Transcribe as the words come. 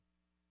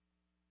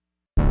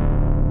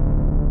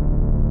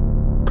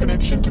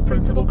Connection to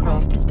principal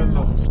craft has been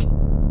lost.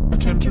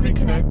 Attempt to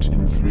reconnect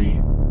in 3,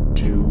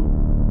 2,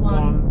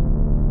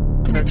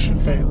 1. Connection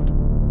failed.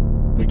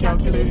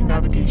 Recalculating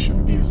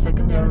navigation via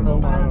secondary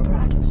mobile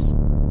apparatus.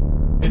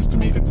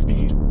 Estimated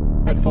speed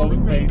at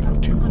falling rate of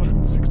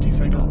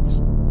 263 knots.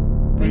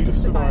 Rate of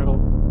survival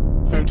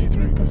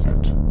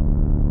 33%.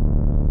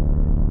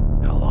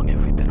 How long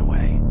have we been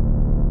away?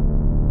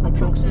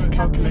 Approximate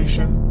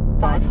calculation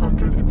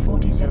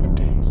 547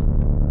 days.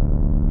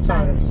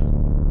 Cyrus,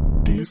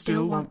 do you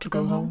still want to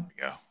go home?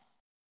 Yeah.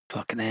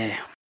 Fucking A.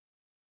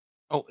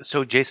 Oh,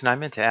 so Jason, I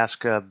meant to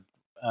ask.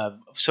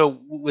 So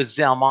with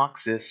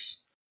Zalmoxis,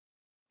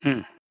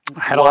 I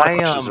had a lot of why,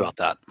 questions about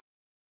that.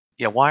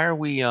 yeah, why are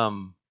we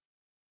going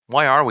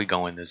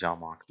to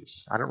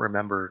Zalmoxis? I don't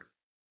remember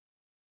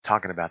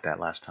talking about that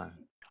last time.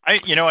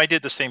 I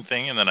did the same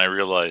thing, and then I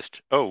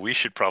realized, we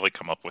should probably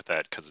come up with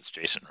that because it's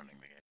Jason running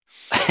the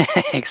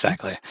game.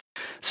 Exactly.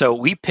 So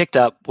we picked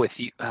up with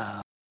you.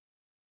 I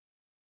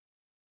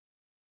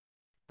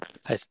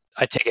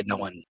take it no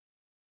one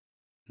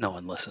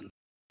listened.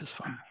 It's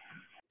fine.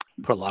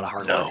 Put a lot of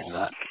hard work into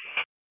that.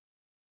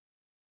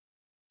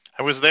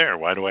 I was there.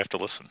 Why do I have to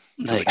listen?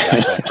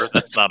 Exactly.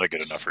 That's not a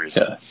good enough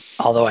reason. Yeah.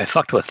 Although I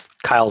fucked with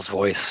Kyle's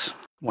voice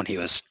when he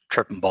was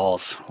tripping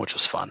balls, which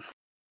was fun.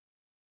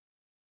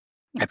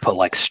 I put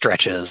like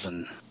stretches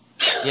and.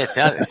 Yeah,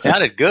 it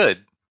sounded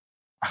good.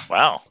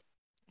 Wow.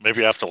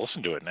 Maybe I have to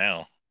listen to it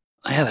now.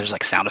 Yeah, there's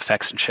like sound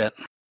effects and shit.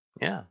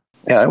 Yeah.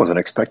 Yeah, I wasn't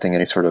expecting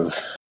any sort of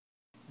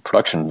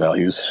production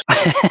values.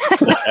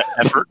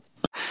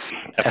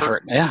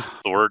 Effort. Yeah.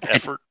 The word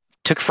effort.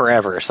 Took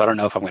forever, so I don't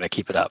know if I'm going to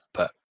keep it up,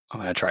 but I'm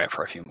going to try it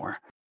for a few more.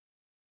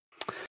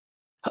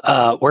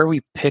 Where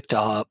we picked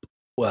up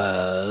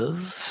where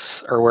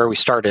we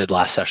started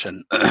last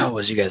session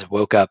was you guys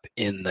woke up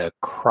in the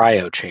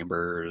cryo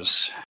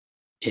chambers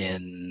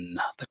in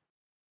the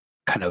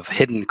kind of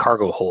hidden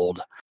cargo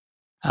hold.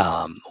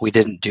 We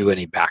didn't do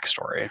any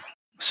backstory.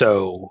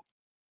 So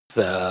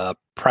the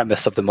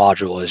premise of the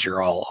module is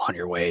you're all on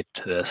your way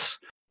to this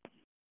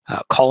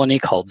colony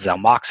called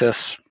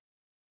Zalmoxis.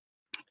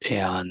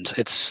 And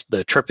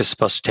the trip is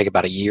supposed to take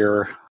about a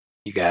year.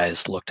 You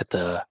guys looked at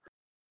the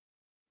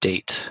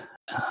date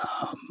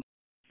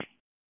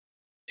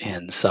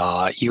and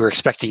saw you were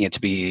expecting it to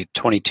be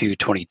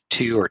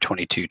 2222 or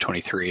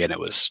 2223, and it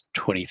was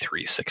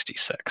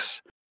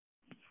 2366.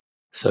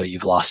 So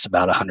you've lost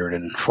about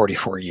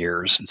 144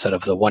 years instead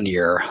of the 1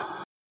 year.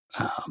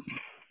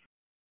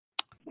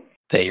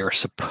 They are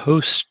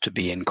supposed to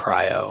be in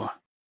cryo.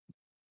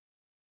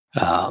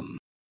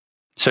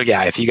 So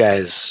yeah, if you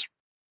guys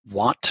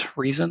want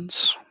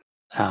reasons,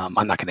 I'm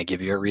not going to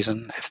give you a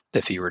reason.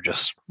 If you were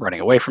just running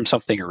away from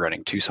something or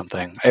running to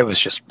something, it's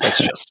just.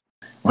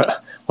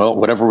 Well,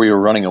 whatever we were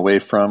running away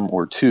from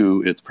or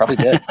to, it's probably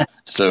dead.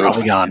 So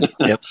probably gone.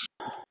 Yep.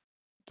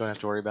 Don't have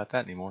to worry about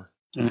that anymore.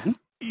 Mm-hmm.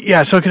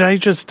 Yeah, so could I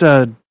just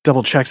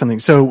double check something?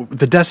 So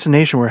the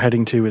destination we're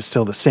heading to is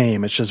still the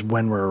same. It's just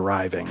when we're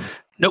arriving.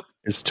 Nope.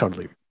 It's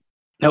totally.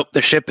 Nope.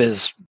 The ship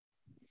is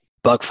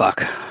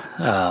bugfuck.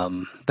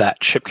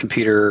 That ship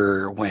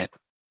computer went.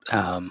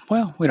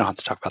 Well, we don't have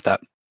to talk about that.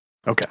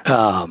 Okay.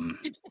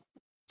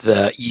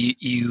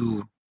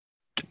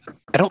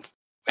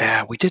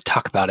 We did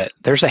talk about it.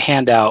 There's a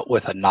handout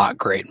with a not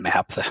great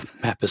map. The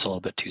map is a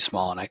little bit too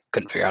small, and I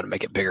couldn't figure out how to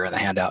make it bigger in the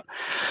handout.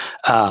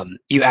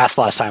 You asked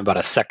last time about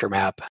a sector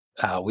map.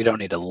 We don't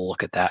need to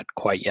look at that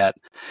quite yet.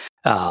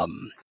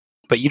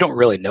 But you don't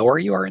really know where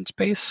you are in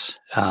space.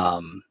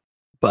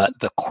 But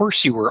the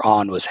course you were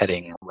on was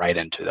heading right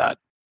into that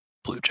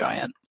blue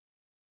giant.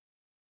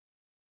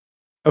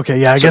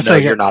 Okay, yeah, I guess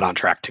you're not on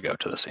track to go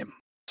to the same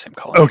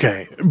color.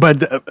 Okay,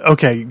 but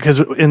okay, because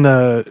in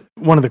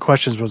one of the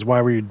questions was why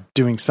were you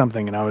doing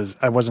something, and I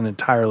wasn't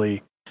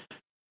entirely.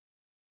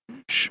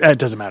 It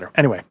doesn't matter.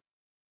 Anyway,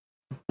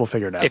 we'll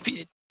figure it out.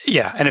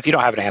 And if you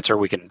don't have an answer,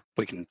 we can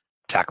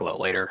tackle it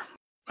later.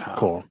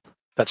 Cool.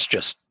 That's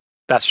just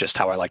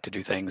how I like to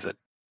do things. It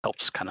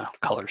helps kind of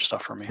color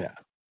stuff for me. Yeah.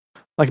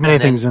 Like many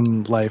things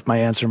in life, my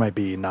answer might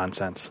be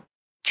nonsense.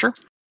 Sure.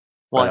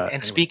 Well,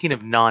 and speaking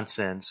of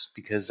nonsense,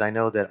 because I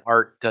know that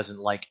Art doesn't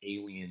like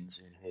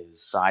aliens in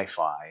his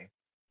sci-fi.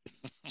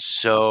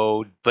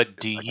 So, but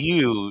do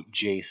you,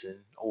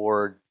 Jason,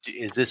 or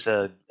is this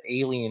a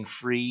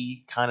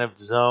alien-free kind of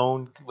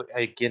zone?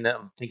 Again,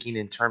 I'm thinking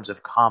in terms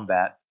of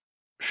combat.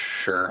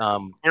 Sure.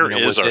 Where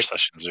is our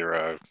session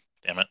 0?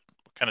 Damn it!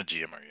 What kind of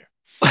GM are you?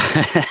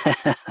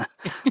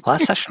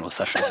 Last session was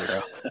session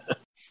 0.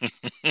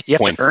 You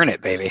have to earn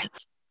it, baby.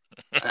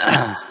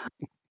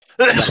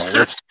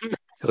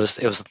 It was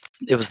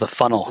the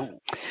funnel.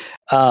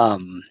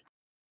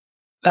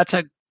 That's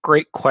a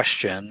great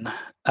question.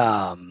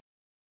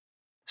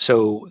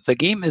 So the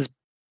game is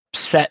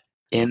set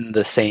in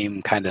the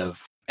same kind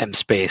of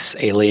M-Space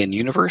alien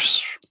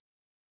universe.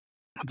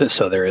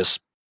 So there is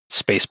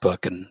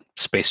Spacebook and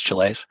Space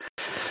Chiles.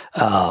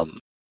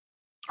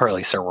 Or at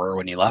least there were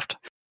when you left.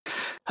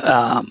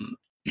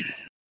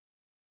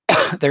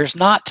 There's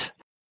not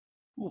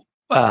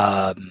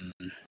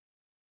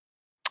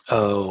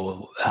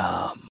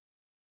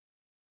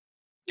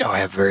Oh, I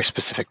have a very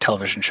specific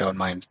television show in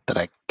mind that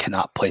I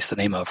cannot place the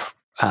name of.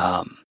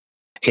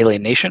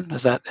 Alien Nation,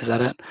 is that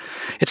it?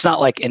 It's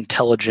not like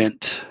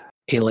intelligent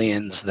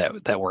aliens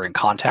that we're in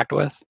contact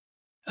with.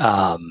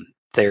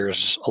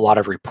 There's a lot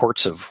of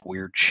reports of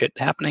weird shit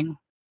happening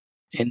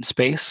in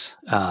space,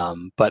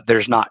 but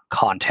there's not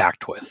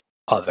contact with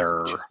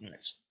other.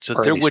 So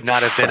or at there least would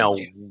not have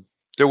friendly.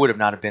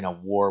 been a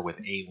war with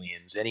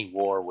aliens. Any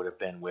war would have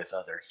been with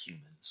other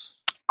humans.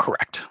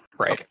 Correct.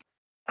 Right. Okay.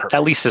 Perfect.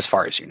 At least as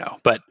far as you know.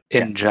 But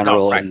in Yeah.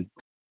 general, No, right. and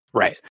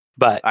right.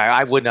 But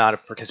I would not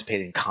have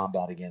participated in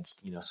combat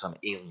against some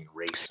alien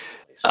race.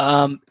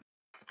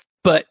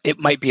 but it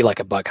might be like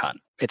a bug hunt.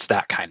 It's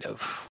that kind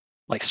of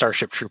like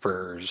Starship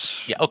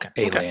Troopers. Yeah. Okay.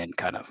 Alien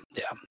kind of.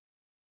 Yeah.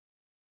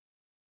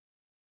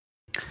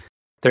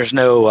 There's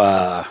no.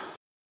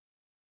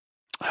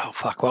 Oh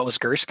fuck! What was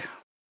Gursk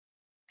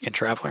in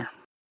Traveler?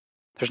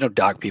 There's no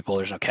dog people.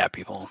 There's no cat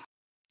people.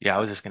 Yeah, I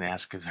was just going to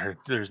ask because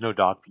there's no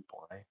dog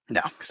people, right?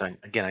 No. Because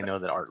I know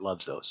that Art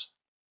loves those.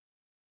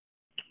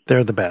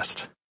 They're the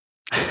best.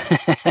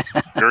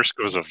 Gursk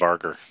was a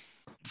Varger.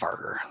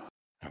 Varger.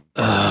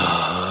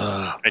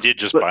 I did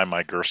just But- buy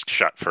my Gursk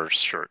Shot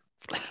First shirt.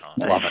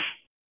 Love it.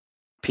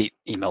 Pete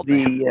emailed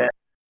me.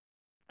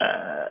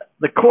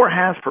 The Corps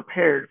has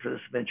prepared for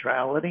this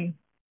eventuality.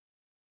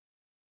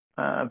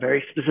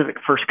 Very specific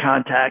first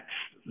contact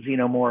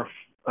xenomorph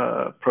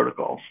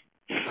protocols,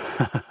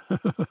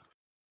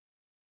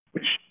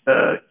 which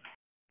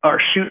are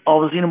shoot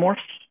all the xenomorphs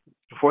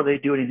before they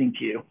do anything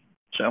to you.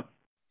 So,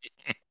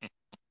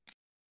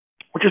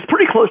 which is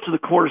pretty close to the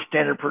Corps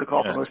standard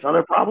protocol for most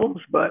other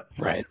problems, but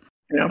Right.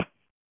 it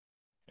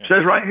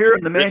says right here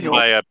in the Written manual,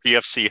 by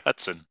PFC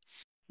Hudson.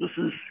 this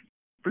is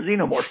for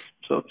xenomorphs.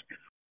 So it's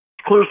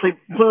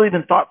clearly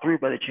been thought through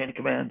by the chain of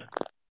command.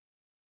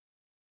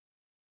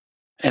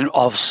 And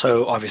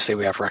also, obviously,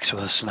 we have Rex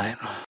with us tonight.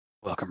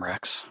 Welcome,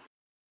 Rex.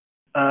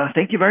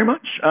 Thank you very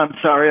much. I'm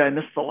sorry I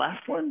missed the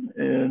last one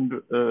and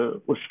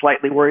was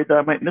slightly worried that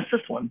I might miss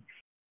this one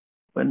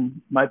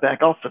when my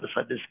back alpha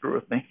decided to screw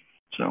with me.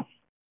 So,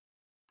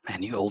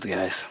 Man, you old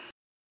guys.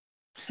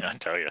 Yeah, I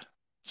tell you,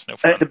 it's no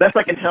fun. the best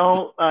I can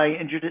tell, I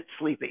injured it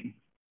sleeping.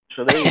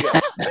 So there you go.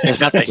 Is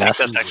that the I think best?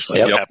 that's actually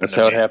Yep. what happened That's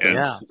to how me. it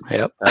happens. Yeah.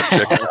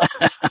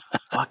 Yep.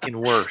 Fucking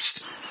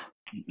worst.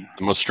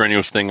 The most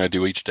strenuous thing I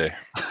do each day.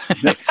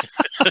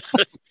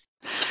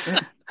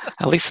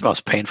 At least the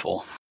most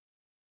painful.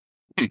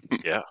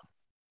 Yeah.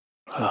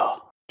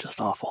 Oh, just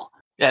awful.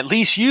 At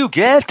least you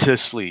get to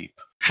sleep.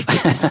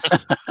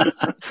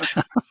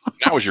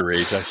 That was your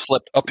age. I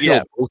slept uphill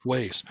Yeah. both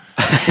ways.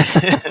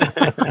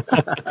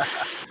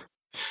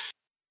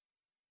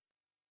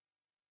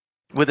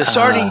 With a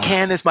sardine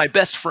can as my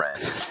best friend.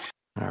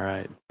 All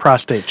right.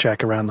 Prostate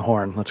check around the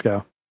horn. Let's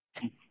go.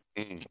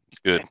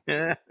 Good.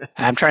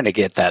 I'm trying to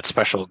get that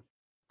special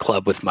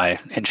club with my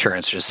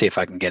insurance to see if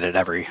I can get it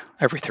every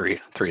 3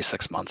 to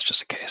 6 months,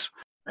 just in case.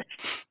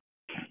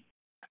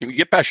 If you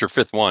get past your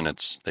fifth one,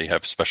 they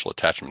have special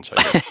attachments.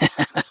 I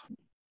guess.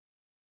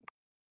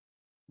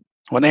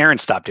 When Aaron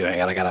stopped doing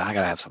it, I gotta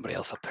have somebody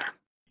else up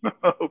there.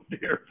 Oh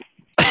dear.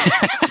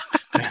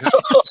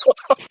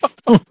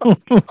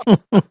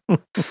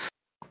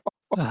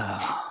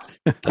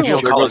 You There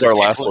don't call goes it a our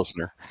last tickler.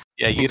 listener.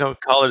 Yeah, you don't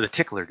call it a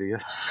tickler, do you?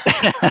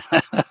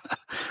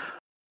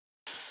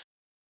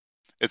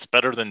 It's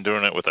better than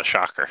doing it with a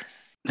shocker.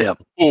 Oh,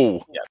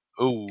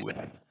 Ooh.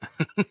 I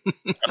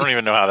don't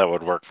even know how that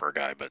would work for a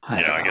guy, but I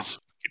I don't know. guess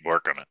you'd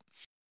work on it.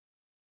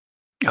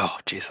 Oh,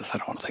 Jesus, I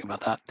don't want to think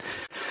about that.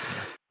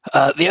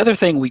 The other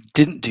thing we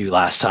didn't do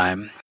last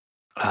time,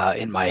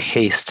 in my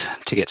haste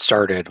to get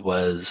started,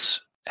 was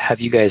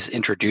have you guys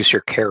introduce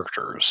your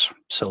characters.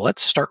 So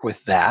let's start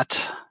with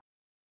that.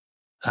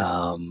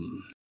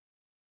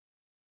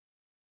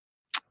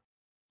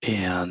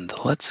 And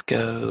let's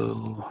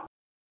go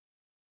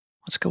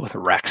with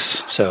Rex.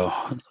 So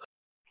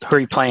who are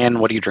you playing?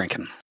 What are you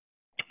drinking?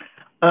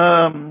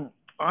 I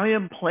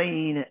am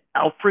playing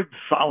Alfred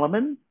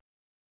Solomon,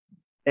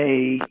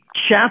 a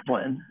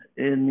chaplain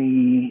in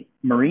the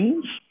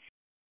Marines,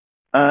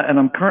 and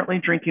I'm currently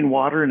drinking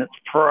water, and it's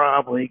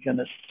probably going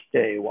to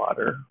stay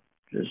water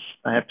because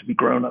I have to be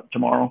grown up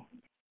tomorrow.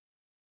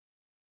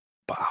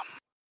 Wow.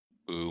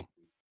 boo.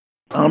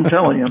 I'm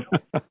telling you.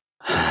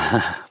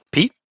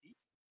 Pete?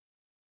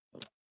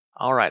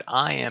 All right,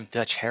 I am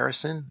Dutch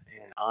Harrison,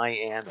 and I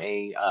am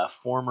a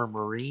former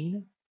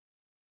Marine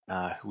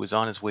who was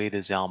on his way to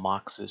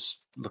Zalmoxis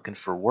looking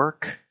for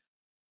work.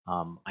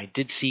 I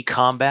did see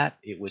combat.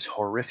 It was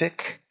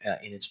horrific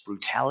in its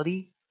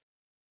brutality.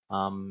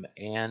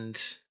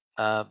 And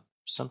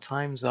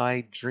sometimes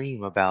I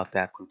dream about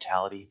that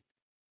brutality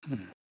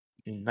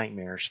in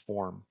nightmarish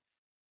form.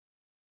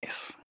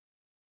 Nice.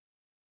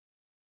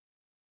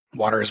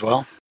 Water as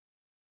well?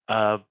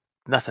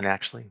 Nothing,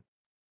 actually.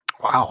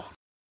 Wow.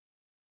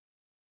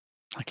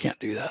 I can't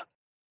do that.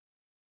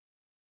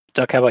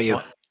 Duck, how about you?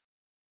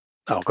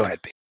 Oh, go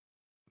ahead, Pete.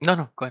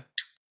 No, go ahead.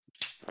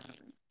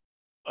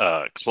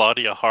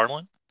 Claudia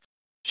Harlan.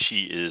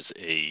 She is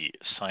a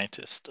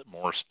scientist,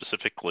 more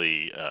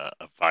specifically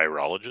a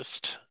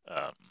virologist.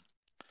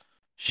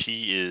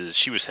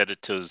 She was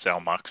headed to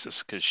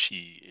Zalmoxis because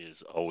she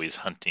is always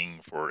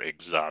hunting for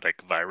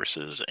exotic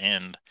viruses,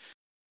 and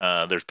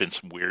there's been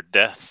some weird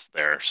deaths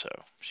there, so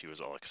she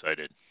was all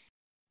excited.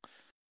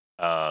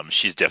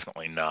 She's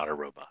definitely not a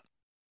robot.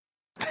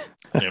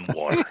 And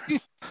water.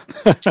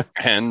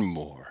 And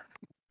more.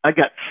 I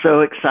got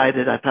so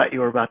excited, I thought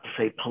you were about to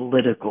say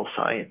political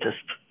scientist.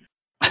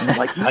 I'm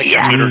like,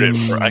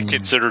 I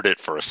considered it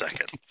for a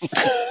second.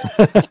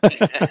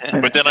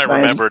 But then I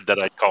remembered that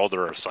I'd called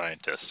her a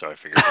scientist, so I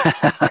figured.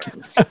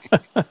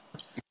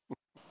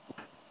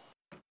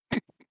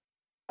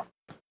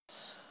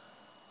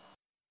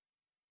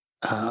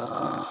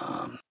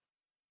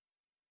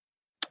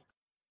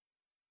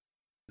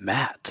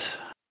 Matt.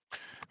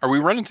 Are we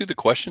running through the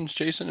questions,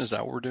 Jason? Is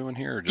that what we're doing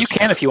here? Or You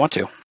can if you want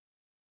to.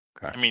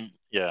 I mean,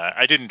 yeah,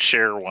 I didn't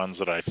share ones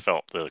that I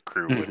felt the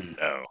crew would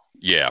know.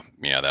 Yeah,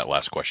 that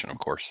last question, of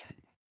course.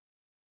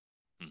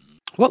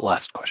 What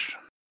last question?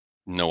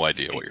 No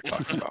idea what you're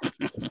talking about.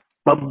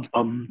 bum,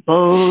 bum,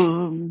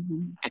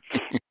 bum.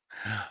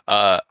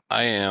 I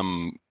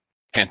am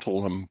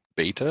Tantalum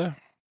Beta.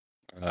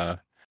 I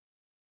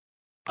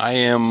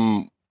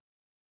am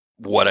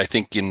what I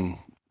think in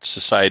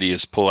society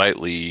is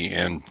politely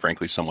and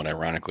frankly somewhat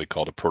ironically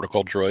called a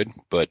protocol droid,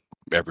 but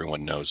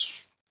everyone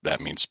knows that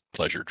means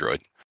pleasure droid.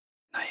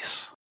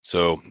 Nice.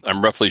 So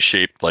I'm roughly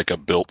shaped like a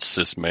built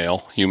cis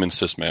male, human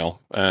cis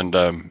male, and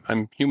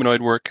I'm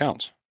humanoid where it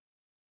counts.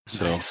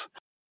 So, Nice.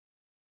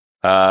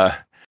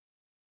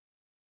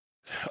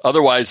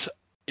 Otherwise,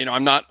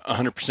 I'm not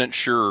 100%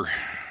 sure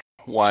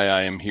why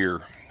I am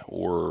here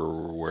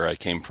or where I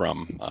came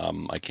from.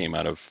 I came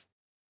out of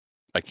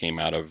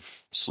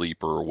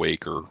sleep or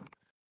awake or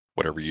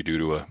whatever you do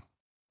to a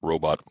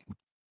robot.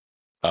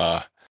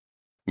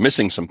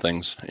 Missing some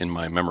things in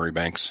my memory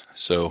banks,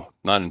 so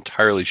not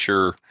entirely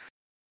sure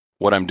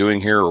what I'm doing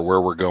here or where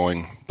we're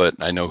going, but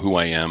I know who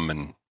I am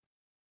and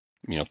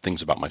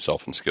things about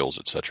myself and skills,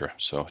 etc.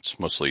 So it's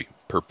mostly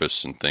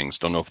purpose and things.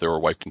 Don't know if they were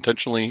wiped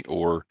intentionally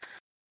or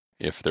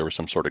if there was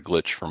some sort of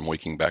glitch from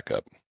waking back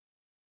up.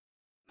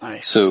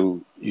 Nice. So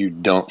you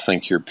don't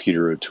think you're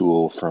Peter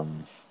O'Toole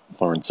from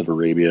Lawrence of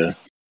Arabia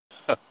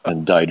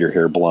and dyed your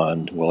hair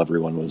blonde while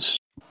everyone was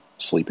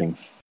sleeping?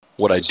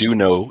 What I do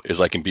know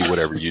is I can be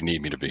whatever you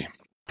need me to be.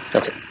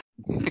 Okay.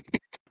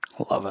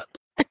 Love it.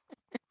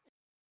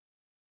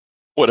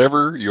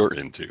 Whatever you're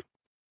into.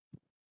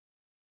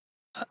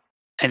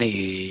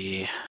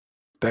 Any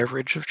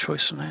beverage of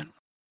choice, man?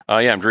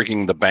 Yeah, I'm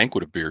drinking the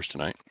banquet of beers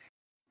tonight.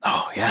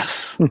 Oh,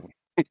 yes.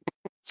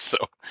 So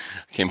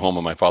I came home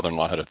and my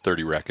father-in-law had a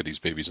 30 rack of these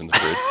babies in the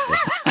fridge.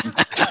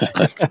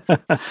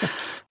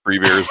 Free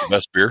beer is the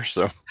best beer,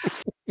 so.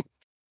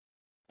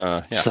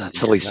 Yeah. So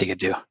that's the least he could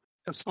do.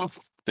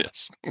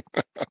 Yes.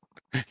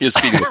 He is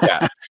feeding the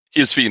cat.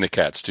 He is feeding the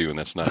cats, too, and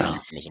that's not a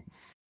euphemism.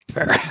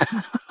 Fair.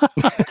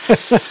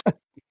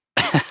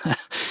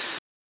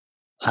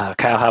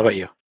 Kyle, how about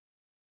you?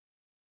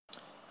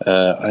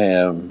 I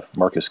am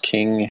Marcus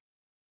King,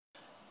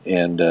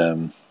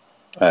 and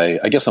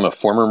I guess I'm a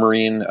former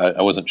Marine.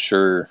 I wasn't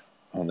sure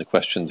on the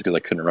questions because I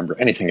couldn't remember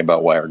anything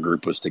about why our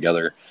group was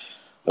together,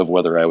 of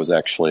whether I was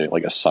actually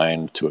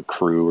assigned to a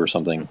crew or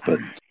something. But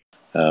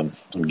I'm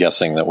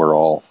guessing that we're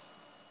all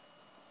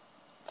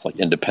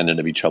independent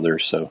of each other,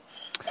 so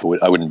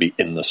I wouldn't be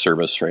in the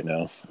service right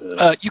now.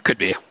 You could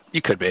be.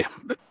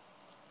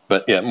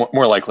 But yeah,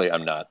 more likely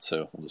I'm not.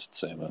 So we'll just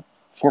say I'm a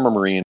former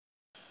Marine,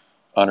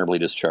 honorably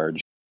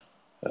discharged,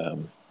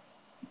 and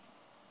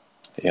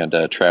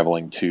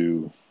traveling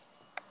to,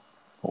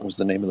 what was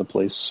the name of the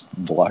place?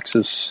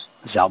 Zalmoxis?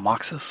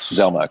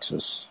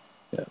 Zalmoxis.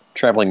 Yeah,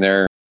 traveling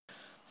there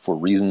for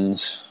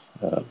reasons,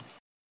 and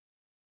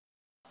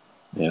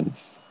I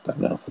don't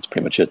know. That's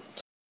pretty much it.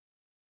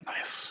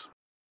 Nice.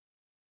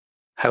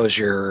 How was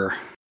your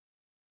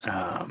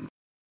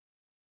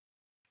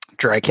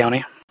dry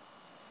county?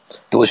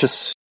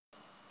 Delicious.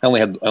 I only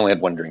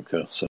had one drink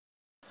though, so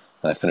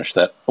I finished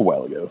that a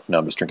while ago. Now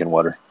I'm just drinking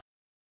water.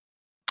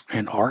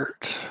 And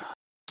Art?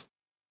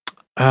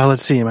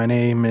 Let's see. My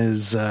name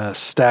is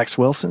Stax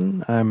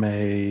Wilson. I'm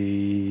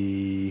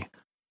a...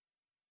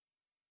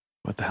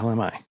 What the hell am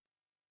I?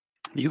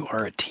 You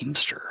are a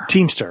Teamster.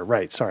 Teamster,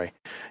 right. Sorry.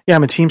 Yeah,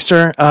 I'm a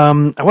Teamster.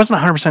 I wasn't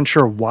 100%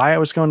 sure why I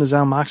was going to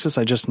Zalmoxis.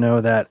 I just know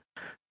that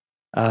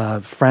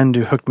a friend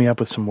who hooked me up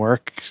with some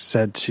work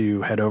said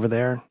to head over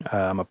there.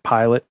 I'm a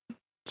pilot,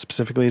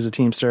 specifically as a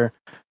Teamster,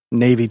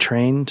 Navy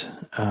trained.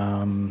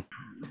 I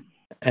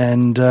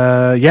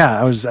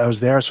was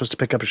there. I was supposed to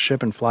pick up a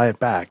ship and fly it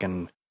back,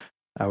 and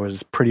I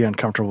was pretty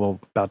uncomfortable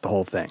about the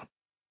whole thing.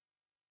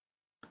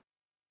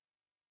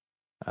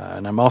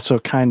 And I'm also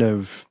kind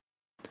of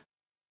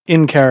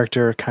in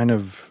character, kind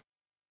of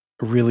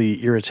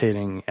really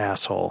irritating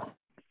asshole.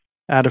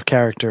 Out of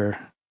character,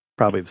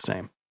 probably the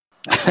same.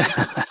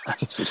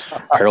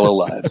 Parallel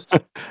lives.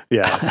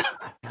 Yeah.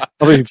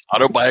 It's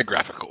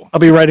autobiographical. I'll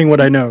be writing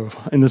what I know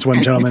in this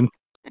one, gentlemen.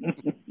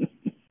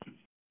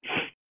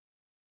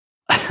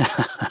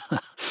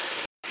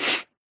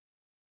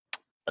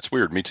 That's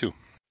weird. Me too.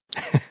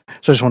 So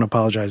I just want to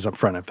apologize up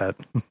front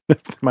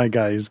if my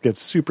guy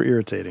gets super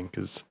irritating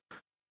because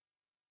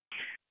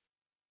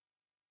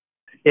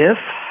If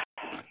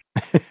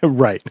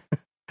right.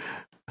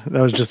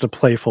 That was just a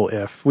playful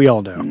if. We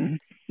all know. Mhm.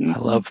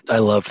 I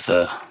love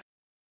the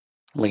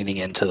leaning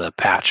into the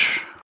patch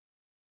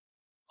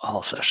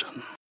all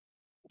session.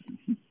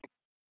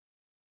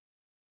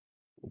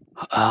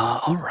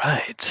 All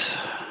right.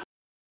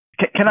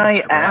 Can I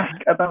That's all right.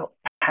 ask about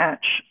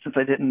patch since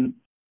I didn't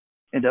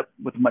end up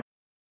with much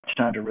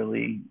time to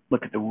really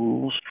look at the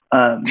rules?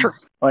 Sure.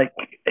 Like,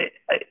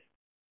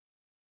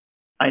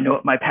 I know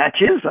what my patch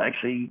is. I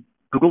actually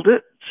Googled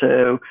it.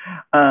 So,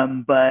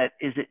 but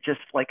is it just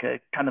like a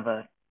kind of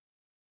a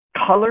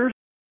color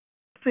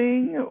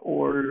thing,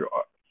 or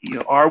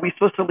are we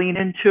supposed to lean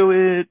into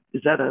it?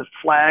 Is that a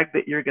flag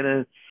that you're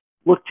going to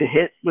look to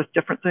hit with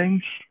different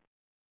things?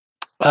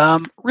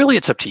 Really,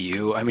 it's up to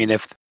you. I mean,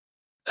 if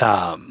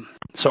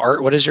so,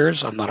 Art, what is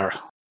yours?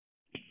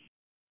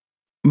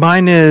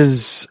 Mine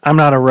is I'm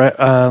not a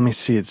let me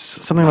see. It's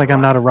something like I'm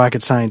not a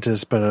rocket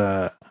scientist,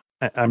 but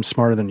I'm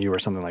smarter than you, or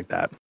something like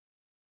that.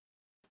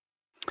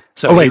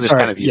 So Oh, wait, he was sorry.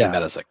 kind of using Yeah.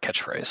 that as a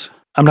catchprise.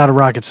 I'm not a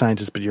rocket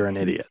scientist, but you're an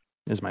idiot.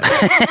 Is my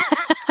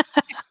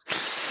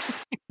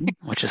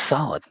Which is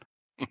solid.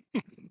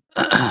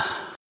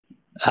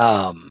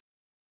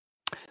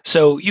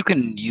 So you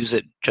can use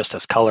it just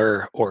as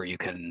color, or you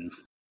can,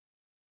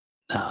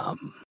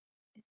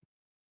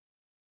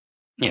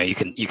 you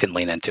can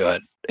lean into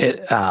it.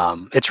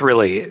 It's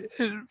really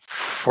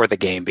for the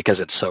game because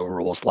it's so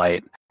rules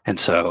light and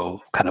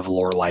so kind of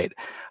lore light.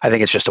 I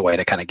think it's just a way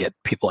to kind of get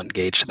people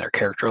engaged in their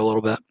character a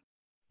little bit.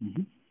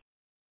 Mm-hmm.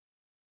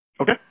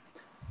 Okay.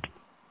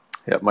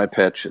 Yeah, my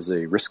patch is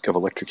a risk of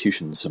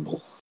electrocution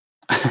symbol.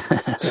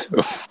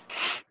 So,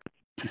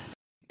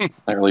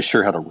 not really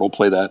sure how to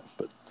roleplay that,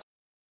 but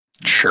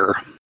Sure.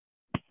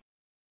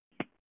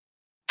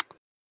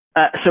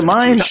 So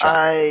mine,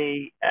 shot.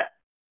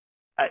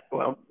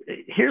 well,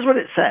 here's what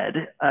it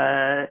said.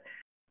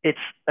 It's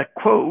a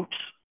quote,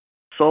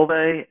 Solve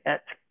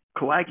et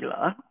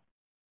coagula.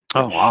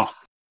 Oh, wow.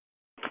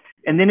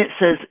 And then it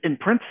says in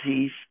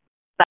parentheses,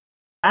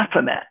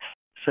 Baphomet.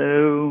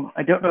 So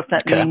I don't know if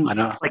that Okay, means I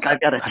know. like I've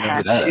got a I know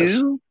who that is.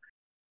 tattoo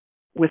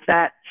with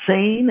that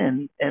saying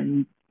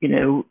and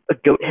a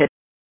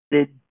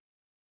goat-headed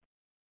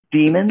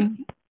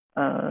demon.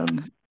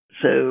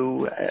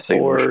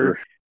 Satan Or worshiper.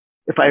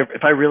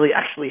 if I really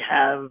actually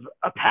have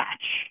a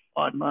patch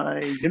on my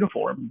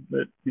uniform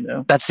that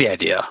That's the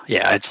idea.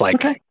 Yeah, it's like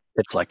Okay.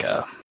 it's like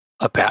a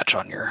patch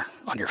on your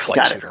flight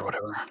Got suit it. or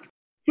whatever.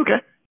 Okay.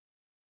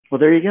 Well,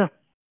 there you go.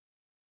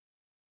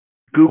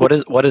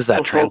 Google. What does that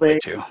Solve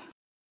translate to?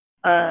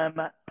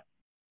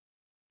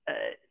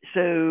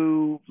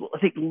 So I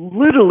think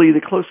literally the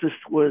closest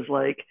was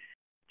like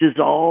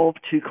dissolve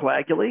to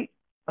coagulate.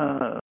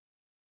 Oh,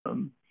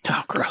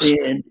 gross.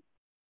 And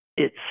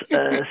it's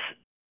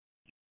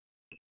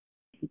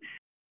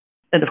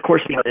and of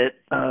course we have it.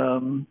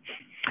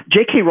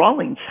 J.K.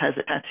 Rowling has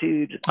it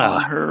tattooed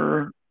on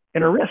her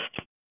wrist.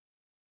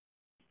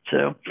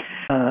 So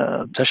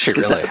Does she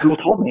because really? that's what Google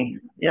told me.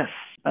 Yes.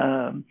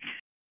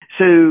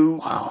 So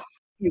Wow.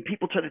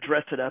 people try to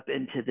dress it up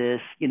into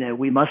this,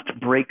 we must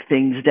break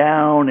things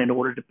down in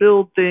order to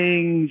build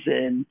things,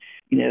 and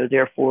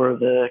therefore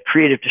the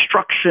creative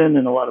destruction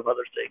and a lot of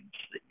other things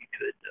that you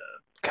could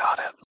Got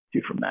it.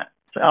 do from that.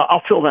 So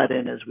I'll fill that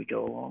in as we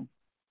go along.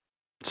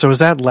 So is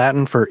that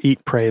Latin for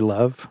eat, pray,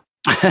 love?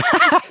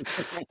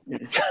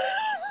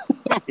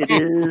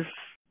 It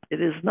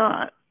is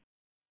not.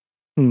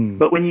 Hmm.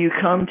 But when you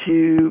come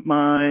to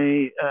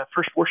my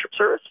first worship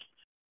service,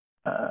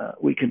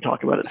 we can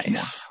talk about it some more.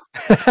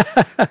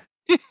 Nice.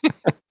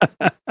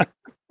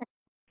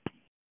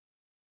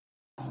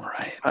 All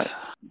right.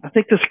 I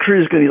think this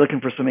crew is going to be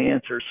looking for some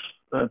answers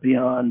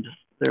beyond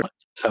their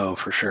Oh,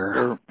 for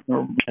sure.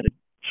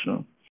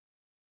 so.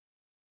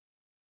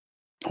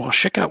 Well,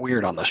 shit got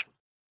weird on the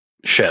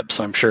ship,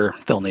 so I'm sure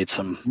they'll need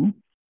some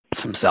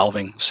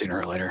salving sooner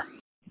or later.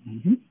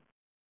 Mm-hmm.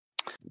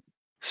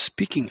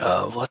 Speaking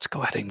of, let's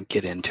go ahead and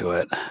get into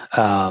it.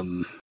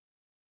 Do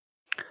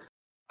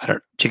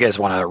you guys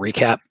want to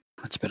recap?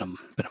 It's been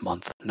a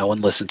month. No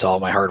one listened to all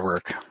my hard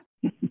work.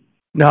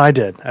 No, I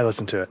did. I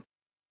listened to it.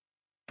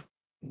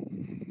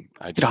 You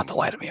don't have to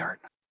lie to me, Art.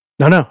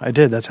 No, I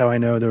did. That's how I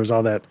know there was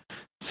all that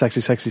sexy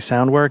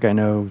sound work. I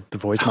know the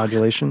voice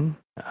modulation,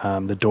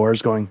 the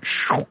doors going.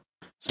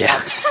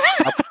 Yeah.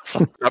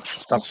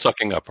 Stop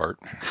sucking up, Art.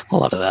 A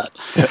lot of that.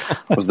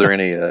 Was there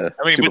any but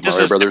Super this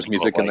Mario is Brothers typical,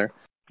 music in there?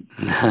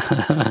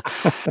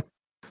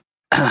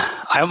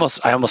 I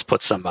almost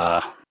put some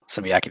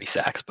yakety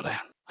sax, but I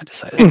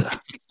decided to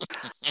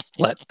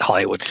let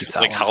Hollywood keep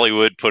that like one.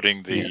 Hollywood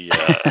putting the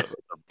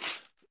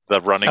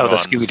running Oh, on the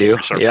Scooby-Doo.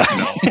 Super Yeah.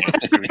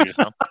 Scooby-Doo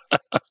sound.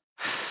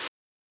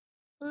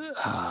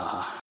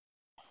 Uh,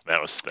 That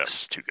was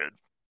too good.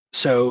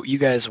 So you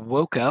guys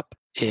woke up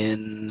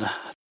in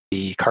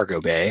the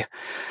cargo bay.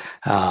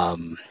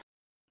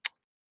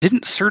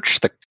 Didn't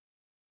search the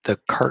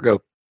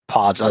cargo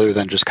pods other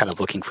than just kind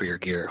of looking for your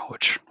gear,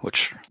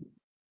 which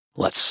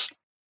lets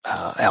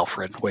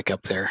Alfred wake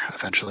up there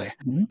eventually.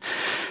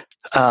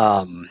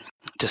 Mhm.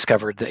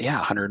 Discovered that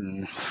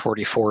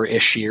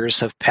 144-ish years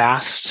have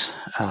passed,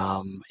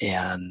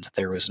 and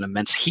there was an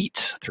immense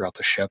heat throughout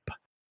the ship.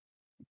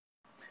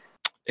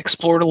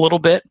 Explored a little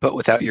bit, but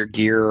without your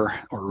gear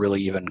or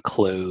really even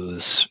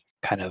clothes.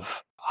 Kind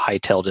of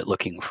hightailed it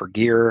looking for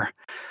gear.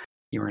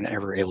 You weren't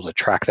ever able to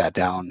track that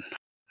down.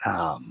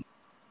 Are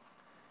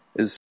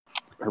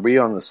we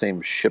on the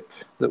same ship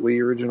that we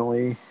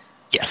originally?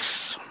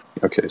 Yes.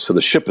 Okay, so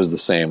the ship is the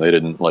same. They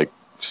didn't like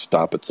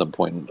stop at some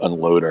point and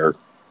unload our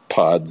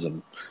pods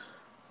and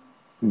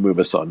move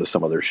us onto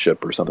some other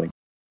ship or something.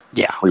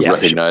 Yeah. We yeah,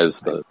 recognize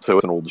so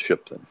it's an old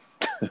ship then.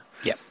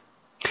 Yeah,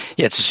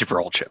 it's a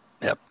super old ship.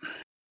 Yep.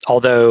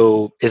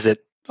 Although, is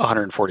it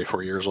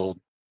 144 years old?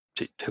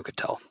 Who could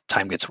tell?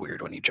 Time gets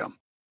weird when you jump.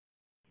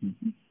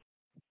 Mhm.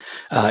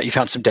 You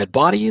found some dead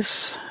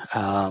bodies,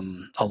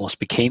 almost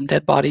became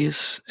dead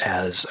bodies,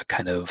 as a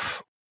kind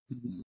of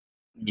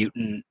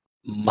mutant,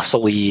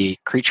 muscly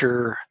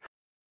creature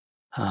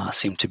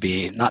seemed to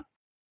be not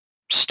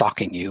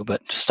stalking you,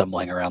 but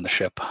stumbling around the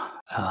ship.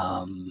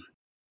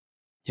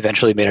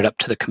 Eventually made it up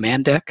to the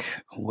command deck,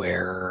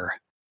 where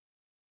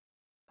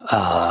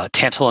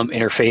Tantalum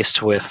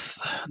interfaced with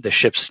the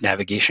ship's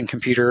navigation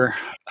computer.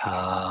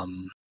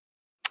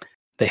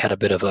 They had a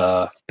bit of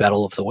a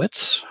battle of the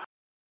wits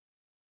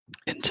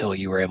until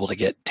you were able to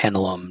get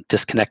Tantalum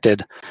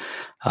disconnected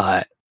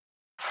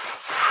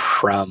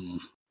from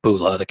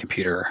Bula, the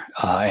computer,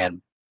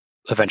 and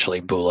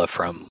eventually Bula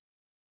from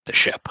the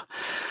ship.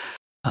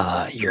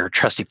 Your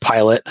trusty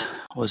pilot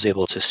was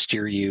able to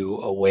steer you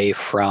away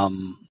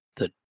from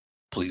the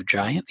Blue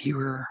Giant you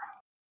were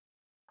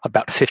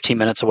about 15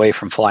 minutes away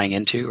from flying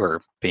into,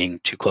 or being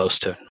too close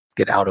to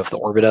get out of the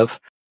orbit of.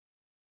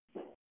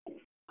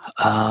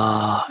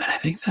 And I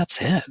think that's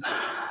it.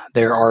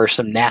 There are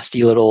some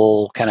nasty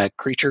little kind of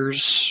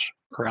creatures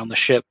around the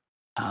ship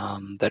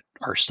that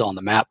are still on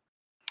the map.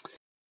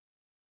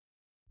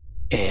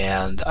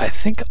 And I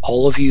think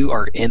all of you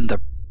are in the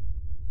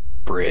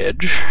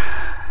bridge.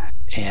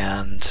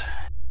 And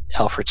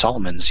Alfred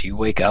Solomons, you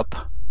wake up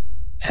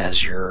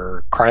as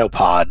your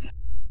cryopod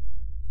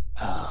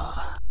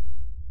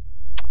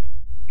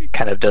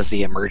kind of does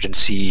the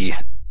emergency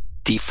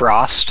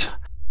defrost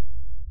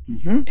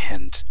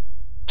and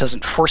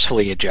doesn't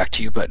forcefully eject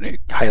you, but it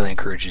highly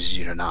encourages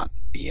you to not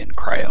be in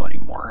cryo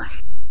anymore.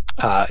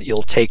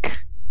 You'll take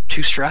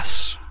 2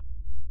 stress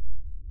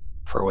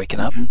for waking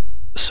up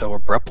so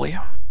abruptly.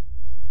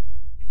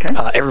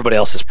 Okay. Everybody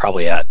else is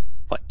probably at,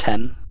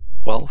 10,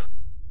 12?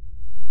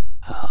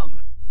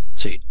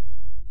 So you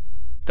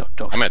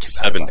don't I'm at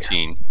feel too bad about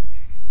 17.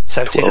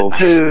 17. 12.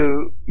 Nice.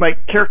 So my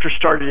character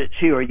started at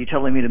 2. Are you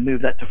telling me to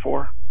move that to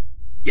 4?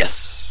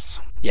 Yes.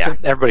 Yeah,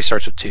 everybody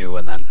starts with 2,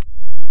 and then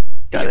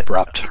Got the it.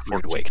 abrupt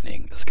rude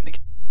awakening is going to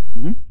get.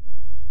 Mhm.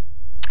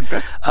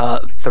 Okay.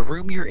 The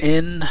room you're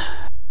in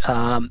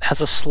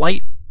has a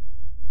slight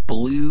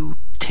blue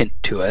tint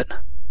to it.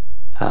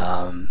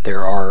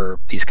 There are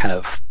these kind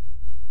of,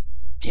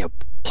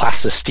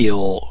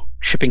 plastisteel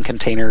shipping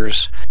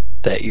containers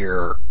that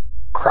your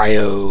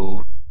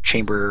cryo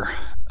chamber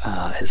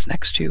is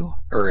next to,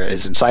 or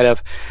is inside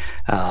of,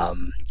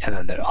 and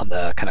then on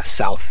the kind of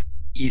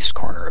southeast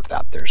corner of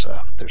that, there's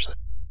a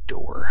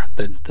door.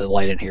 The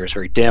light in here is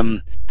very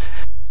dim.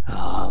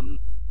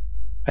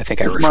 I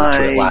think I referred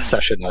to it last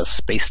session as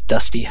space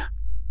dusty.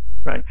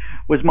 Right.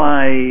 Was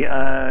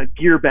my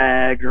gear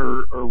bag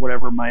or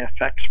whatever my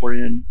effects were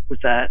in, was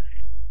that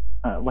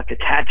like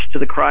attached to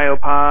the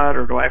cryopod,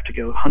 or do I have to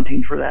go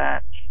hunting for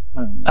that?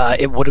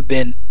 It would have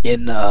been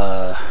in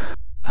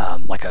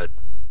like a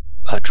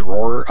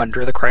drawer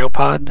under the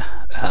cryopod.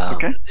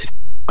 Okay.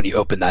 When you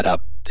open that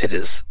up, it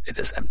is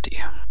empty.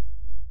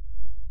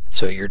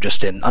 So you're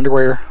just in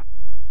underwear,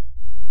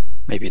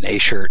 maybe an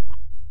A-shirt.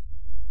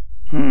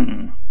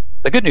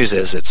 The good news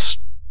is it's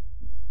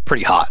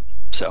pretty hot,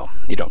 so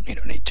you don't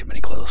need too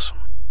many clothes.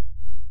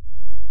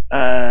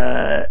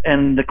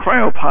 And the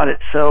cryopod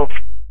itself,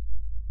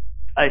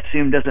 I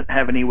assume, doesn't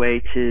have any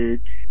way to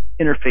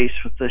interface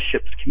with the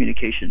ship's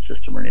communication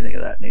system or anything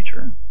of that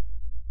nature.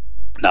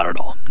 Not at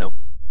all. Nope.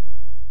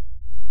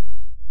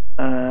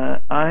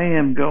 I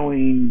am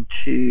going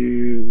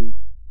to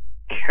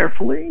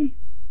carefully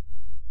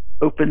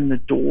open the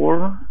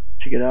door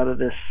to get out of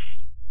this.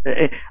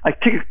 I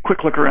take a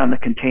quick look around the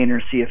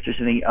container, see if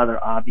there's any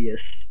other obvious,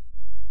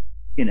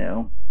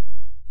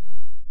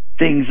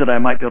 things that I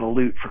might be able to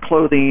loot for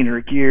clothing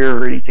or gear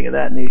or anything of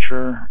that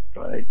nature.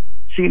 Do I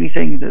see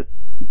anything that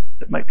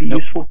might be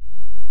useful?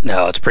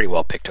 No, it's pretty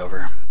well picked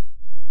over.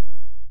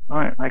 All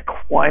right, I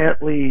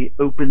quietly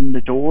open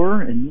the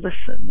door and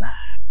listen.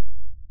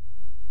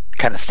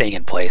 Kind of staying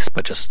in place,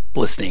 but just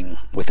listening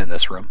within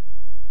this room.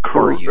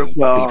 Or are you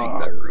leaving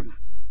the room?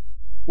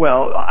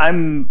 Well,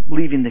 I'm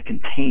leaving the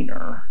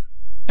container.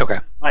 Okay.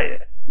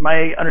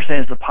 My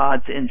understanding is the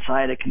pod's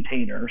inside a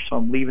container, so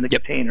I'm leaving the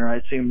container. I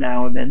assume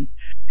now I'm in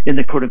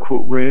the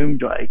quote-unquote room.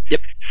 Do I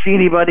see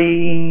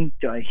anybody?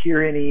 Do I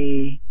hear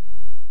any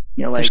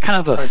There's kind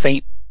of a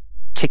faint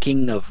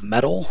ticking of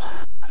metal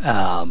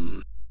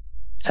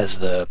as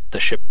the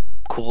ship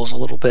cools a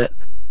little bit,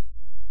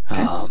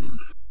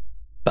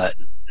 but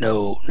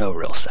no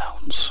real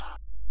sounds.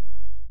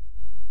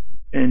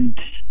 And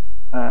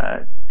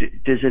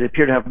does it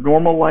appear to have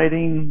normal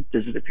lighting?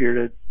 Does it appear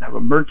to have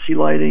emergency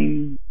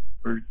lighting?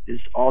 Or is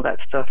all that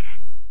stuff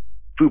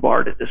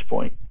foobarred at this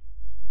point?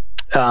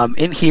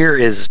 In here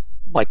is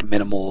like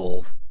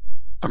minimal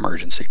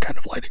emergency kind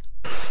of lighting.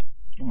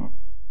 So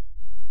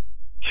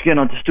again,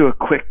 I'll just do a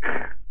quick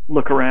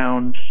look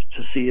around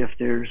to see if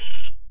there's,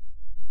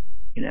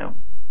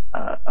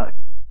 a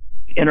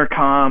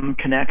intercom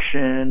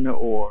connection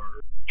or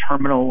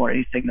terminal or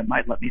anything that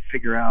might let me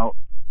figure out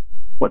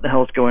what the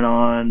hell's going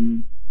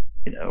on,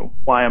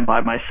 why I'm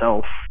by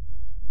myself.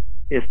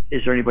 Is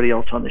there anybody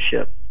else on the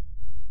ship?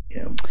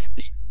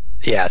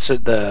 Yeah, so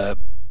the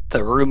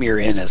room you're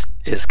in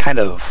is kind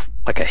of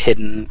like a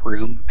hidden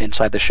room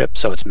inside the ship,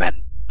 so it's meant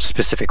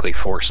specifically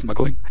for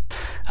smuggling.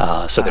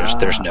 So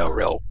there's no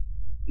real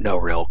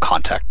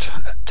contact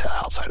to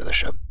outside of the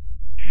ship.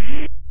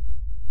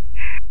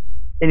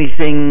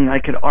 Anything I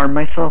could arm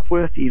myself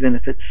with, even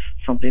if it's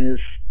something as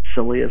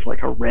silly as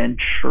like a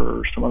wrench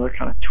or some other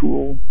kind of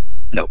tool?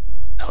 Nope.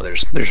 No,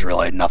 there's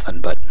really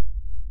nothing but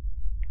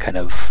kind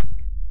of,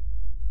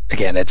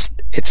 again, it's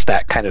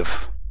that kind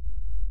of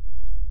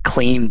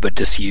clean but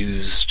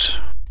disused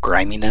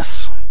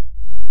griminess.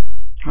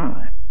 All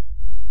right.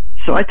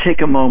 So I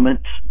take a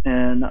moment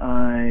and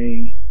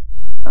I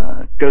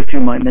go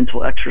through my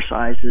mental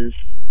exercises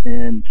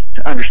and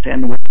to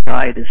understand what the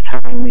guide is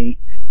telling me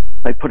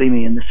by putting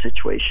me in this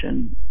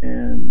situation.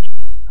 And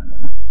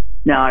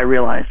now I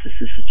realize this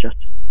is just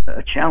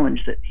a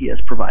challenge that he has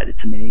provided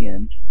to me,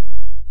 and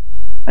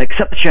I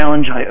accept the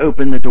challenge. I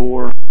open the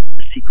door to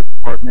the secret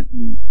compartment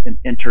and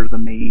enter the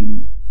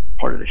main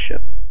part of the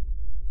ship.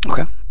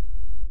 Okay.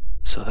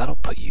 So that'll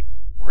put you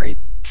right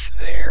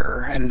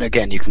there. And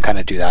again, you can kind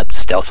of do that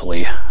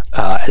stealthily.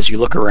 As you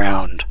look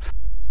around,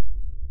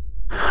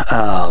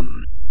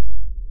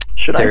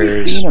 should I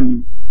be seeing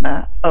a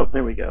map? Oh,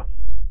 there we go.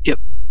 Yep.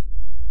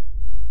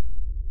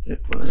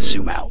 Let's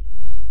zoom out.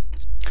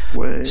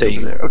 Way so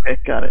over there. Okay,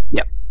 got it.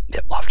 Yep,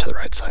 off to the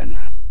right side.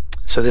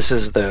 So this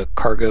is the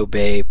cargo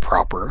bay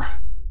proper.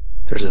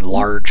 There's a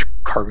large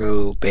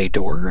cargo bay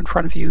door in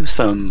front of you,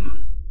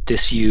 some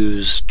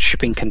disused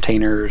shipping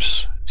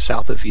containers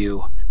south of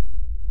you,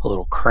 a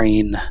little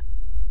crane.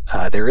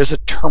 There is a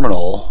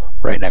terminal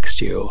right next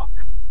to you.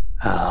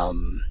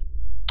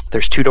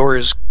 There's two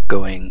doors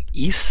going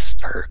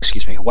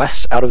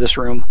west out of this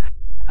room,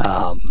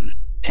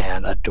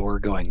 and a door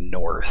going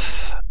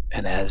north.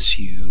 And as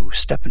you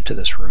step into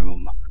this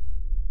room,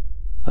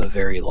 a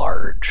very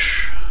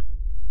large,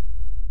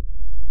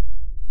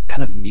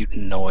 kind of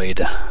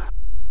mutanoid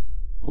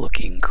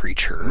looking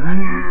creature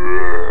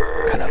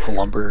kind of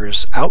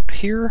lumbers out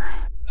here.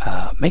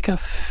 Make a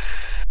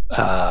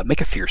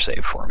fear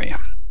save for me.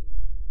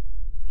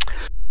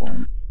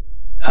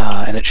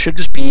 And it should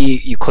just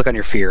be, you click on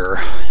your fear,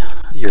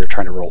 you're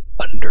trying to roll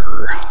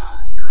under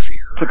your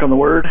fear. Click on the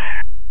word?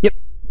 Yep.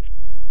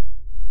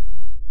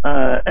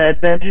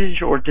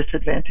 Advantage or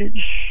disadvantage?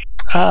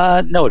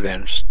 No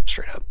advantage,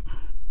 straight up.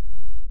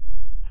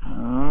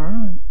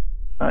 Alright.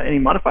 Any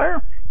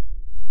modifier?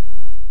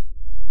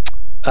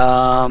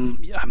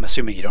 I'm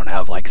assuming you don't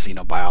have like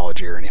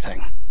xenobiology or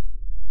anything.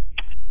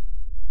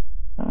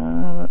 So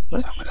I'm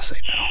going to say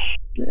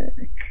no.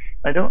 Check.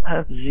 I don't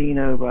have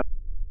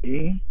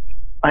xenobiology.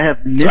 I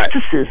have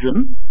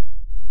mysticism.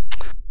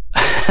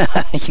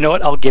 You know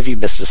what? I'll give you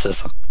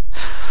mysticism.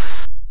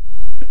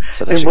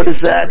 So and what is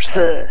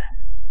that?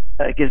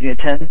 It gives me a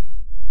 10?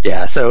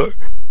 Yeah, so,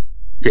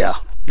 yeah,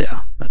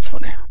 that's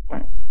funny.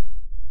 Right.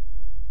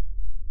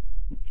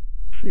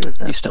 See what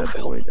that you still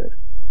failed.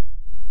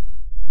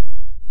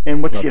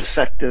 And what's the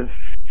effect of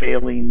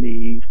failing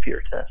the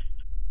fear test?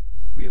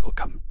 We will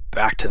come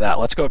back to that.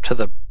 Let's go up to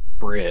the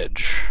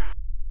bridge.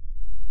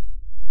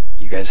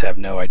 You guys have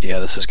no idea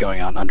this is going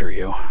on under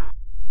you.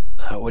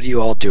 What are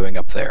you all doing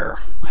up there?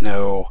 I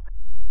know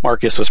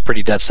Marcus was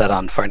pretty dead set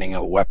on finding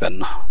a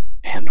weapon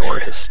and or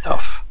his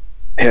stuff.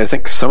 Yeah, I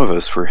think some of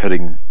us were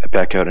heading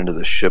back out into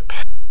the ship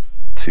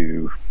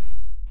to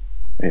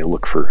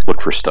look for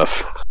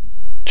stuff.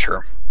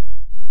 Sure.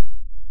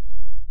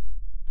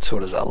 So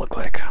what does that look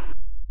like?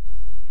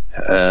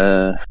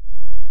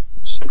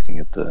 Just looking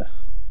at I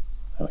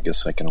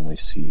guess I can only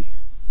see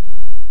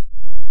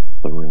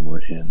the room we're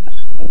in.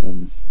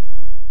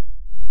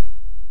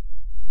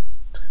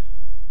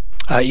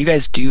 You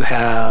guys do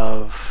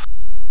have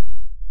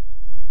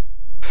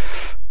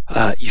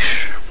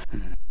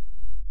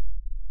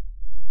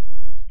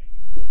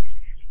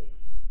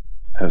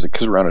Is it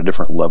because we're on a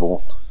different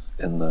level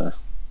in the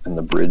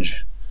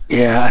bridge?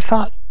 Yeah, I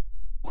thought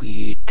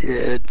we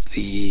did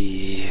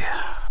the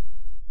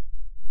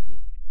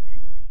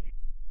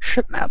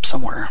ship map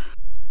somewhere.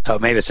 Oh,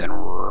 maybe it's in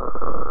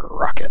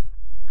Rocket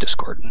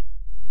Discord.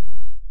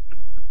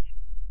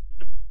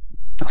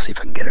 I'll see if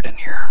I can get it in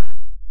here.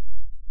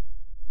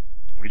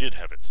 We did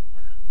have it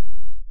somewhere.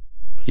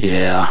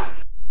 Yeah.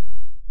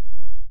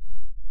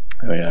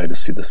 Oh yeah, I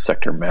just see the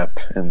sector map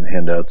in the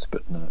handouts,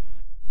 but not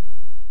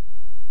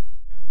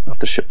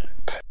the ship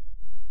map.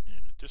 Yeah,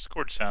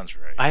 Discord sounds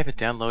right. I have it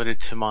downloaded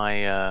to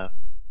my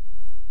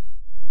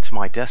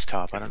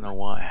desktop. I don't know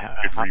why.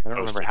 I don't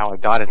remember how I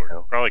got it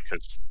though. Probably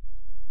because,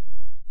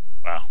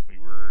 wow, we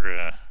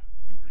were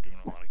doing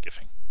a lot of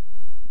gifting.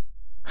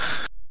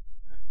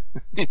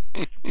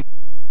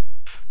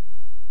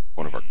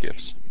 One of our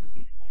gifts.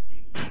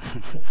 I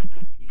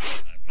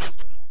must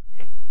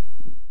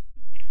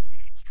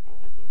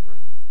rolled over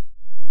it.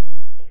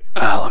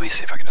 Let me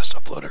see if I can just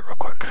upload it real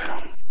quick.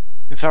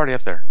 It's already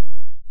up there.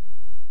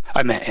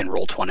 I meant in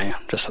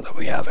Roll20, just so that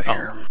we have it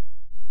here.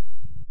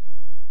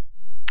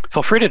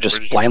 Feel free to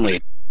just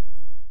blindly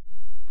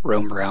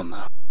roam around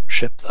the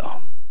ship,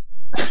 though.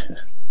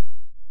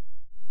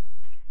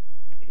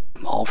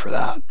 I'm all for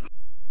that.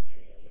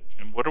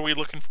 And what are we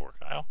looking for,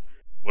 Kyle?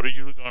 What are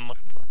you going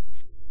looking for?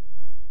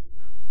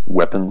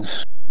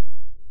 Weapons.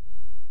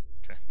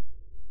 Okay.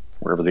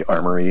 Wherever the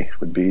armory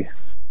would be.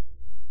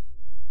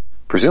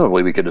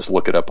 Presumably we could just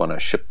look it up on a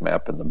ship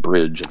map in the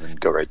bridge and then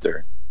go right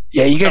there.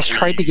 Yeah, you guys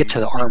tried to get to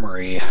the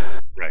armory.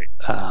 Right.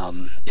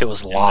 It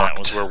was And locked. that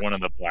was where one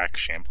of the black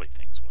shambly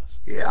things was.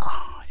 Yeah.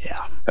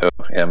 Oh,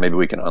 yeah, maybe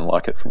we can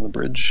unlock it from the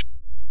bridge.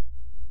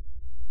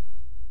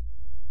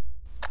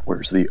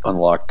 Where's the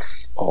unlock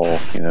all,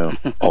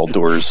 all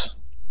doors?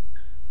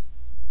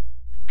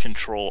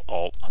 Control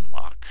Alt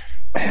Unlock.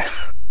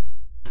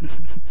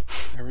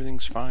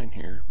 Everything's fine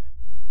here.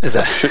 Is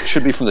that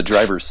should be from the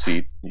driver's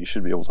seat. You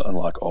should be able to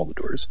unlock all the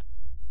doors.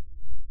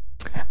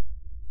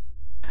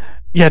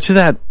 Yeah, to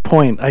that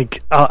point,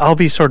 I'll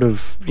be sort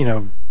of,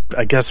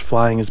 I guess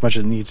flying as much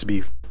as it needs to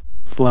be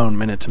flown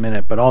minute to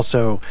minute, but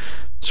also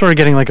sort of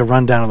getting like a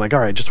rundown of like, all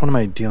right, just what am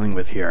I dealing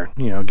with here?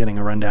 Getting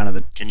a rundown of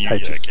the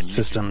types of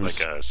systems.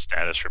 Do like a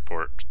status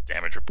report,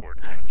 damage report?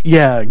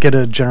 Yeah, get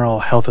a general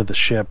health of the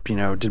ship.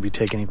 Did we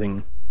take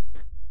anything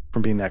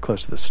from being that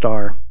close to the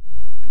star?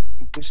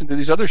 Listen, do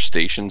these other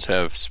stations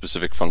have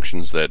specific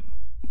functions that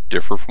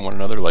differ from one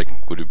another?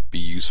 Like, would it be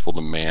useful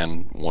to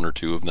man one or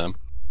two of them?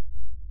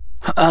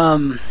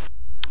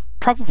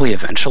 Probably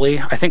eventually.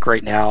 I think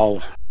right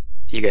now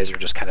you guys are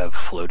just kind of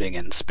floating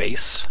in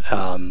space.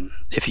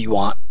 If you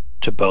want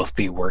to both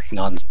be working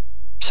on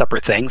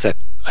separate things,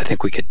 I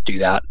think we could do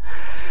that.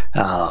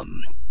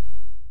 Kind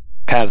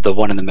of the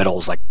one in the middle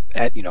is like,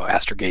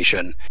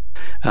 astrogation.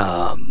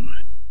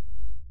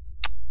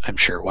 I'm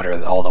sure what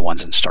are all the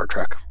ones in Star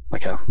Trek,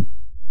 like a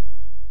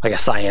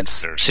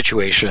science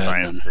situation.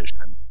 Science and,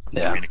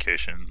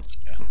 communications.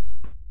 Yeah.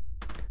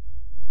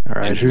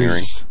 All right,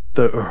 who's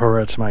the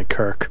Uhura to my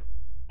Kirk?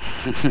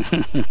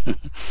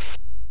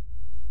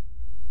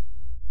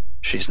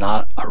 She's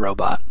not a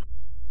robot.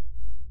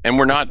 And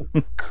we're not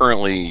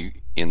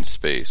currently in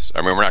space.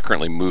 I mean, we're not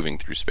currently moving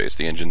through space.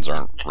 The engines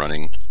aren't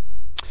running.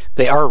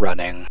 They are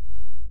running.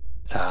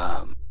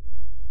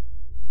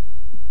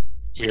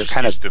 You're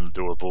kind of them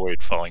to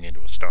avoid falling into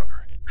a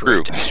star.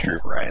 True.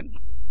 Right.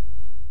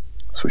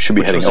 So we should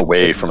be heading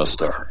away from a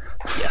star.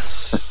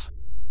 Yes.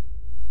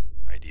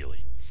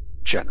 Ideally.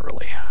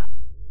 Generally.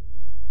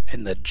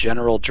 In the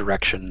general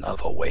direction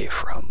of away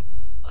from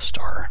a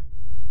star.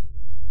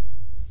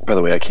 By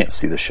the way, I can't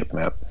see the ship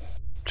map,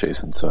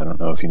 Jason, so I don't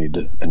know if you need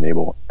to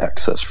enable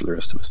access for the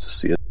rest of us to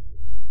see it.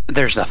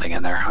 There's nothing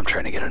in there. I'm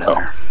trying to get it in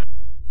there.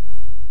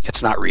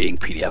 It's not reading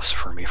PDFs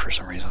for me for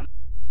some reason.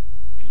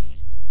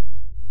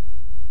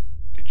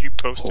 Did you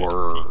post it?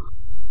 Or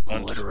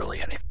literally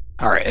anything.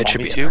 All right, it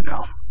should be in there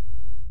now.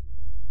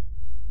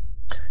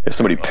 If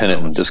somebody pin it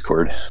in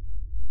Discord.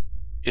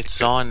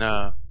 It's on.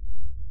 Oh,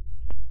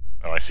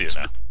 I see it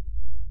now.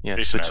 Yeah,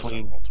 it's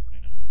between.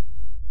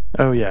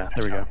 Oh yeah,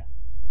 there we go.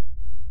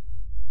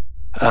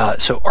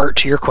 So Art,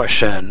 to your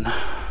question,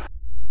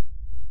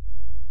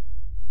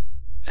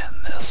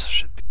 and this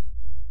should be.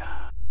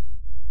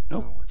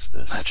 Nope, what's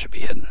this? That should be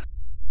hidden.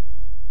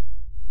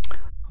 I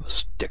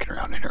was dicking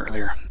around in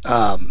earlier.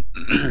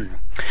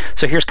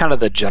 So here's kind of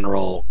the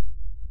general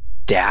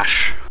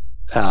dash.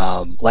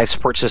 Life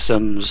support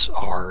systems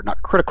are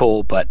not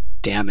critical, but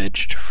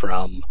damaged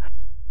from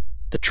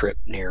the trip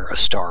near a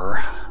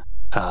star.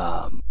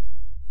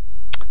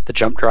 The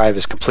jump drive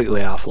is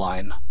completely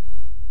offline.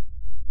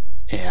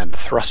 And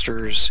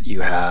thrusters,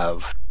 you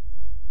have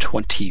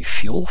 20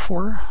 fuel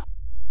for.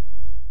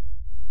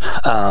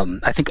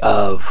 I think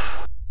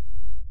of...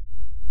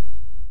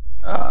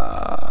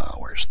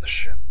 where's the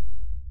ship?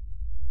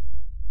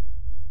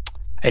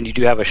 And you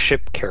do have a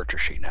ship character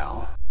sheet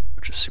now,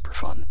 which is super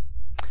fun.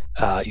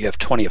 You have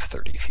 20 of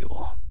 30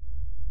 fuel.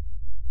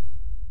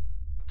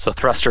 So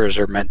thrusters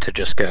are meant to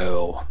just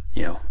go,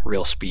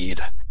 real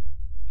speed.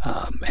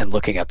 And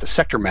looking at the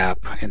sector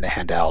map in the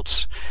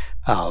handouts,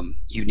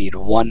 you need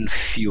 1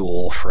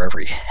 fuel for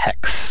every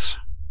hex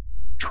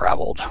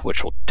traveled,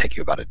 which will take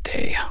you about a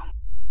day.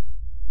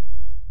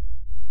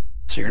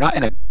 So you're not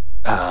in a...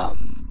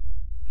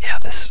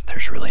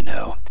 there's really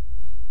no...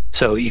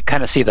 So you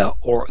kind of see the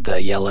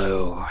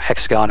yellow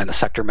hexagon in the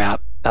sector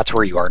map. That's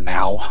where you are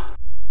now.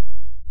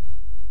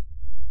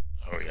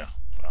 Oh yeah,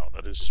 wow,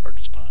 that is hard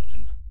to spot.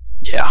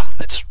 Yeah,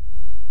 it's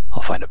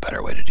I'll find a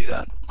better way to do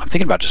that. I'm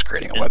thinking about just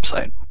creating a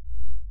website.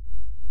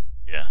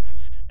 Yeah.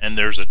 And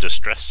there's a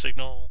distress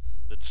signal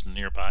that's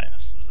nearby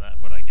us. Is that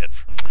what I get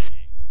from the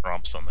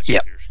prompts on the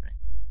Yep. computer screen?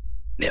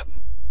 Yep.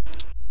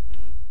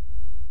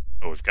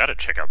 Oh, we've got to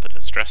check out the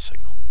distress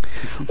signal.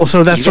 Well,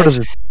 so that's You sort guys-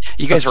 of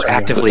You guys were sorry,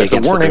 actively it's a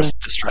against the warning.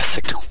 distress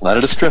signal. Not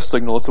a distress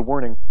signal, it's a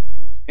warning.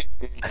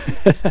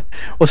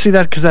 well, see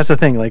that because that's the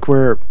thing. Like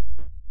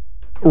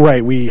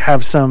we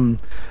have some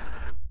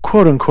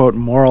quote unquote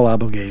moral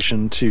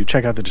obligation to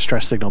check out the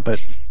distress signal, but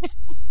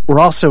we're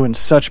also in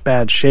such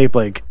bad shape.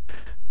 Like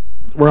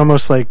we're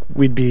almost like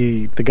we'd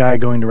be the guy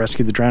going to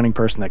rescue the drowning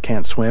person that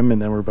can't swim,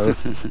 and then we're both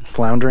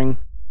floundering.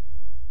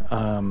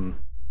 Now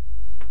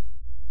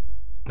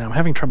I'm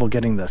having trouble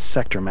getting the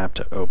sector map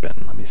to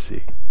open. Let me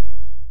see.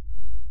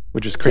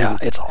 Which is crazy Yeah,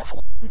 it's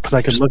awful. because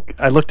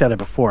I looked at it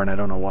before and I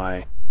don't know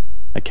why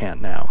I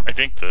can't now. I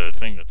think the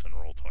thing that's in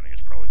Roll20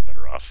 is probably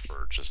better off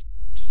for just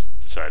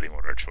deciding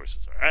what our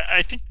choices are.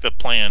 I think the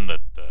plan that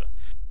the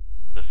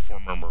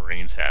former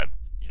Marines had,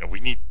 we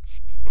need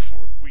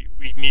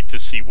to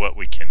see what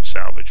we can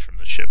salvage from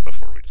the ship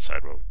before we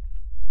decide what.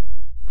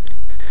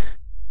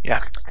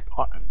 Yeah,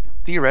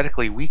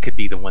 theoretically, we could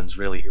be the ones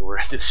really who were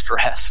in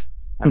distress.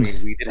 I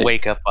mean, we did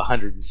wake up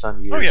 100 and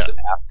some years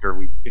after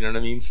we, you know what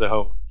I mean?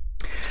 So,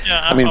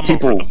 Yeah, I mean, I'm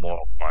people- over the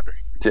moral quandary.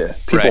 Yeah,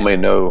 people Right. may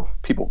know.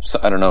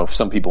 I don't know.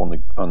 Some people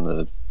in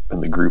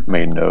the group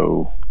may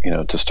know.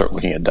 To start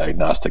looking at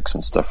diagnostics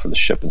and stuff for the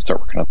ship and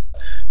start working on.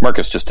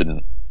 Marcus just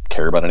didn't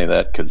care about any of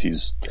that because he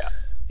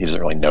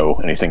doesn't really know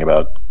anything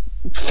about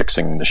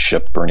fixing the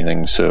ship or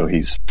anything. So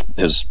his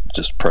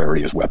just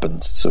priority is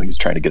weapons. So he's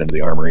trying to get into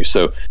the armory.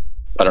 So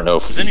I don't know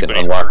if Does he can anybody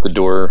unlock know? the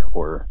door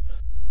or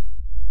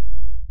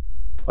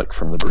like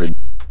from the bridge.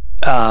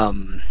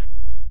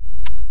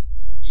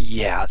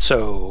 Yeah,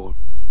 so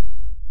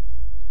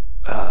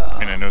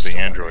I know the still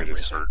android not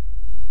is hurt,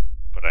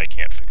 but I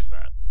can't fix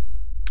that.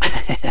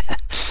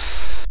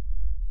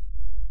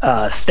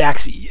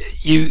 Stax,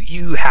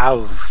 you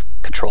have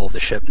control of the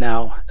ship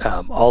now.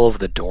 All of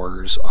the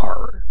doors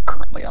are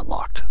currently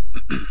unlocked.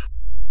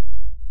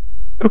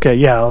 Okay,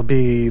 yeah, I'll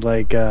be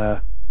like,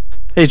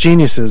 hey,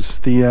 geniuses,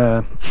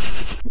 the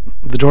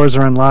doors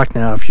are unlocked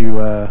now. If you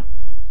want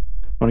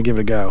to give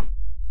it a go.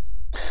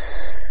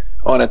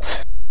 On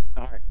it.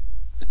 all right.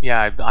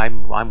 Yeah,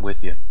 I'm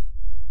with you.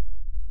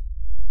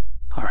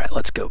 All right,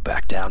 let's go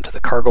back down to the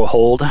cargo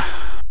hold.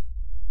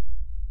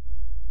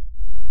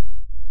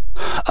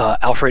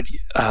 Alfred,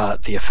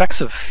 the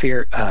effects of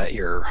fear.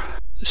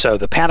 So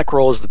the panic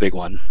roll is the big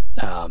one.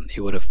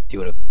 You would have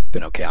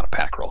been okay on a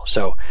panic roll.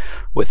 So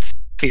with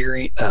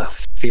fearing a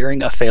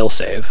fail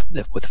save,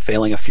 with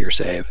failing a fear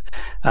save,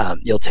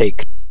 you'll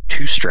take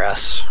 2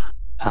 stress.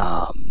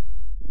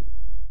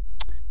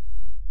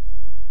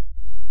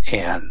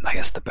 And I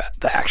guess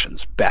the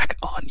action's back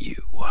on you.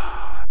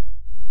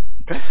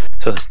 Okay.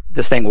 So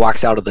this thing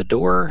walks out of the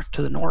door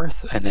to the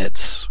north, and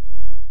it's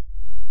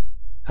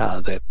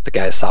the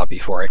guy I saw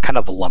before. It kind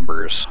of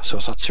lumbers, so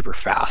it's not super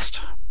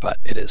fast, but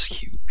it is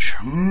huge.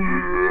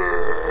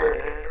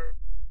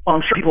 Well,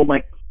 I'm sure people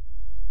might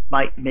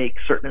make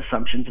certain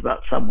assumptions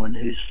about someone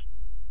whose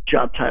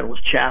job title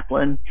is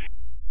chaplain.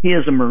 He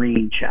is a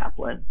Marine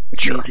chaplain,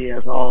 which Sure. means he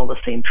has all the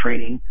same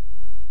training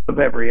of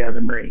every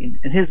other Marine.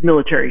 And his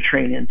military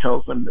training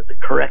tells him that the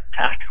correct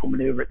tactical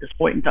maneuver at this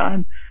point in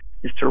time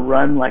is to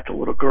run like a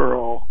little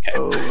girl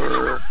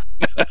over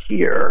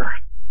here.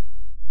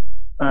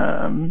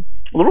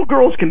 Little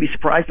girls can be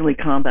surprisingly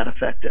combat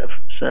effective,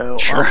 so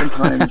Sure.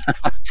 oftentimes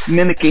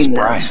mimicking them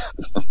Surprise.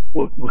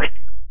 will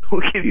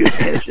give you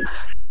advantages.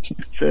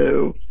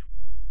 So,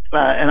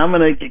 and I'm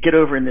going to get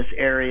over in this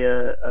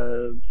area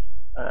of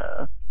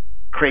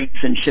crates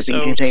and shipping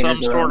So containers.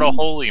 some sort of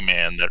holy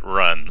man that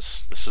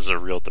runs. This is a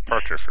real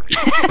departure for me.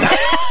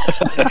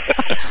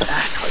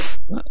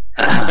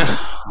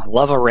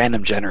 Love a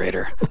random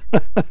generator.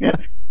 Yeah.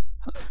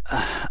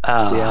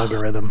 It's the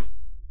algorithm.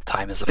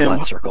 Time is a Yeah.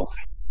 flat circle.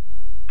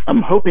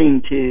 I'm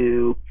hoping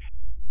to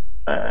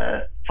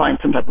find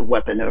some type of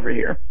weapon over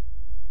here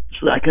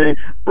so that I can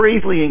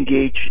bravely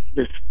engage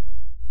this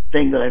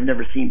thing that I've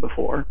never seen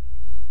before.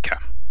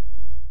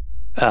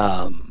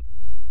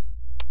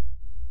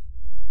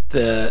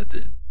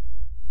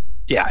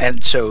 Yeah,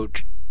 and so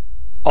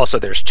also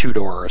there's 2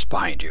 doors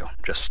behind you,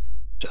 just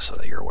so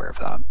that you're aware of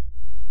that,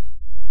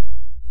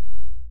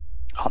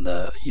 on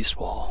the east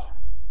wall,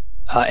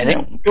 and Yeah,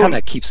 it kind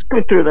of keeps.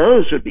 Go through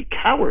those would be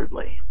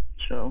cowardly.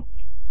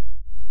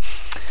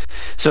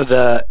 So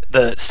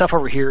the stuff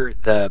over here,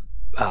 the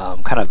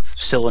kind of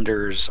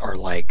cylinders are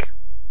like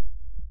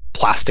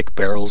plastic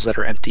barrels that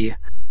are empty,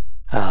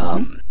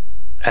 and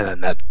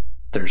then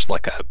there's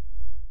like a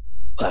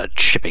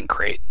shipping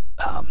crate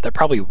that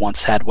probably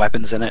once had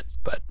weapons in it,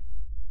 but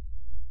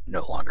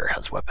no longer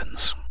has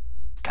weapons.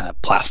 Kind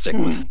of plastic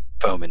with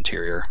foam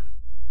interior,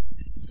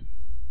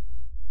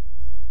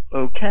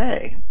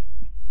 Okay.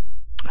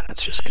 and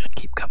it's just going to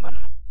keep coming.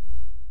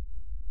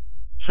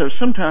 So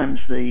sometimes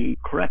the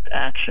correct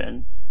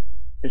action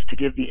is to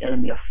give the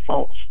enemy a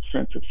false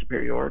sense of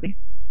superiority.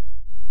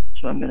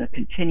 So I'm going to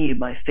continue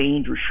my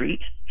feigned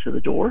retreat to the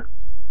door.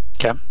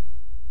 Okay.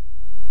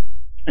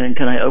 And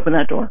can I open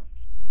that door?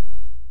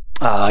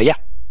 Yeah.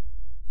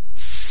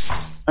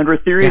 Under a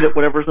theory Yeah. that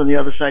whatever's on the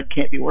other side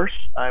can't be worse,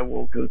 I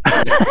will go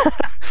through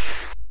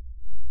it.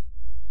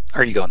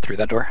 Are you going through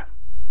that door?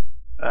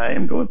 I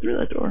am going through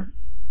that door.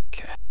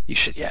 Okay. You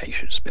should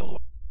just be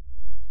able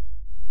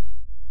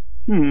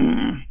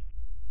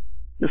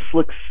This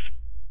looks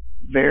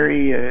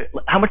very...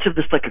 how much of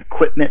this like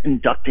equipment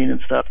and ducting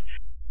and stuff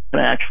can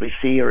I actually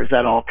see, or is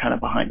that all kind of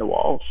behind the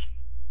walls?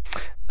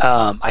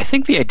 I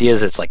think the idea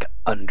is it's like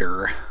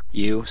under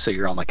you, so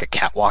you're on like a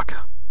catwalk.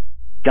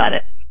 Got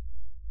it.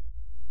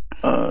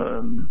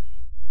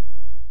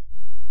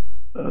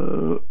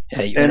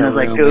 Yeah, you And enter as a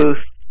I room. go,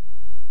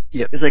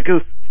 Yep. as I go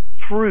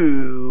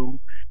through,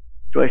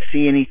 do I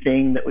see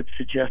anything that would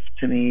suggest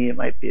to me it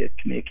might be a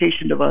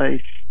communication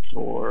device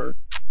or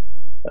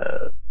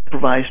a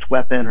improvised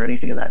weapon or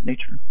anything of that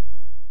nature?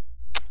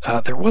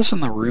 There was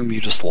in the room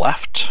you just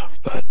left,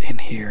 but in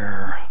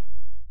here,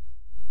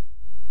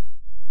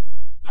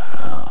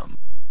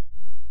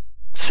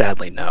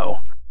 sadly,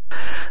 no.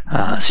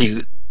 So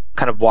you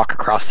kind of walk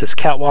across this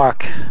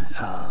catwalk.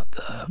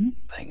 The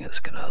thing is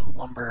going to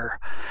lumber.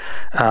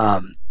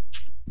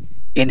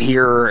 In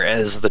here,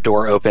 as the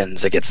door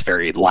opens, it gets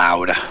very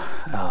loud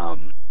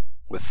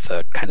with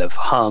the kind of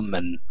hum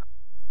and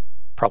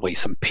probably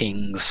some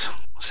pings,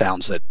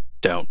 sounds that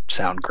don't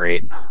sound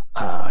great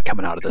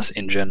coming out of this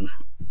engine.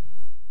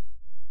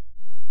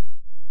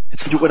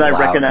 Would I loud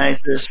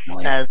recognize and this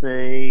smelly. as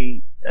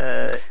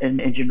an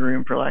engine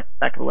room, for lack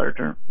of a better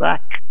term?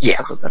 Yeah.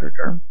 Of a better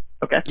term.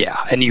 Okay.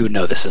 Yeah, and you would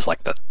know this is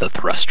like the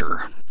thruster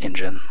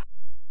engine.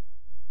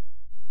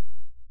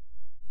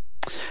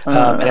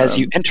 And as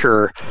you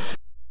enter,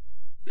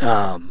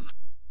 kind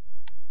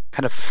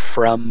of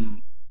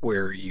from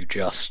where you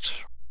just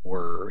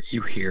were,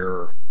 you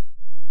hear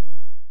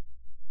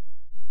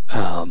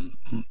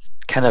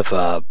kind of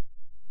a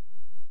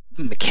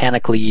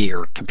mechanically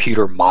or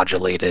computer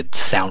modulated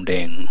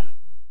sounding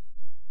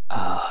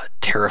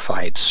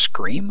terrified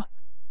scream.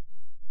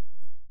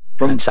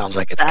 And it sounds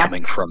like it's back?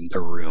 coming from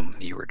the room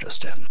you were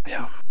just in.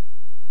 Yeah.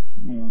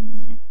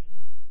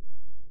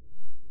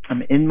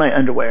 I'm in my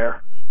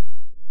underwear.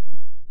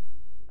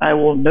 I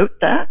will note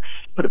that,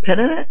 put a pin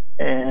in it,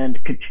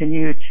 and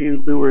continue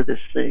to lure this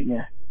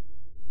thing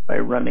by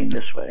running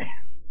this way.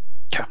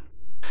 Okay.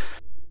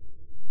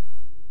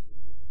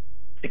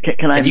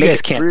 Can I And you make guys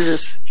it can't. through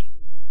this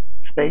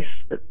space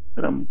that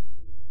I'm?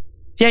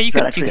 Yeah, you Is that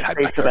could actually a hide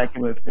space back that I there.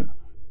 can move to?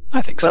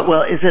 I think so. But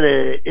well, does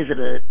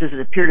it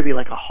appear to be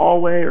like a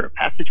hallway or a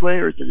passageway,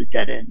 or is it a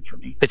dead end for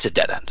me? It's a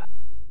dead end.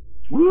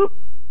 Whoop.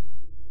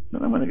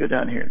 Then I'm going to go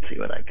down here and see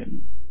what I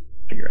can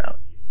figure out.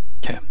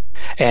 Okay.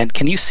 And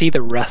can you see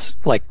the rest,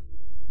 like,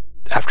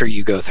 after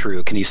you go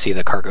through, can you see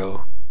the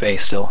cargo bay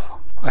still?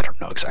 I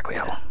don't know exactly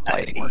how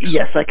lighting works.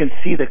 Yes, I can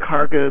see the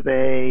cargo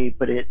bay,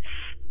 but it's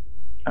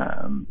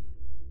kind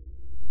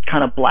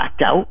of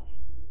blacked out.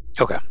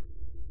 Okay.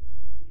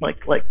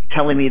 Like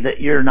telling me that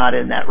you're not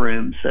in that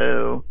room,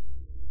 so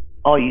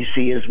all you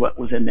see is what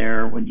was in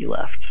there when you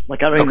left.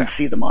 Like I don't even Okay.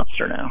 see the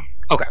monster now.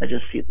 Okay. I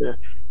just see the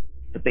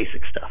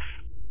basic stuff.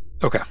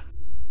 Okay.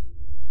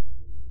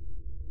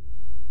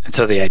 And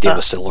so the idea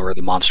was to lure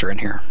the monster in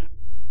here?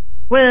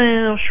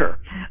 Well, sure.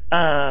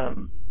 I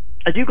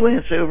do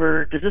glance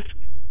over. Does this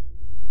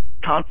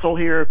console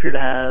here appear to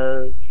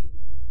have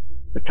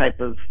the type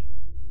of,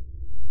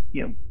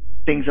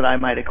 things that I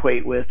might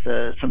equate with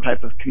some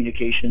type of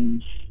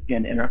communications,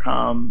 again,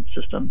 intercom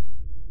system?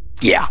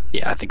 Yeah,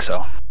 I think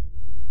so.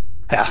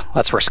 Yeah,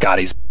 that's where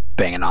Scotty's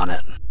banging on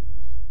it.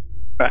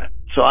 Right.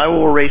 So I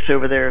will race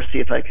over there, see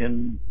if I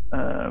can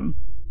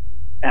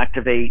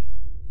activate,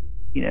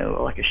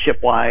 like a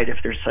shipwide, if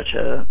there's such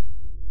a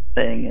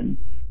thing, and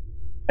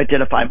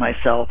identify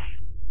myself,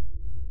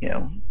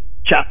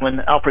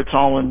 Chaplain Alfred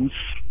Solomons,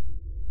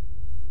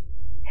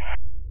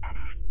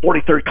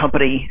 43rd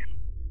Company,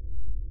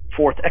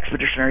 4th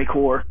Expeditionary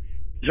Corps.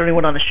 Is there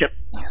anyone on the ship?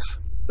 Nice.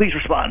 Please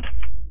respond.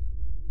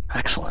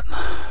 Excellent.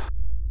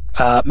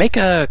 Make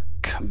a...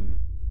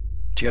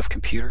 do you have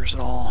computers at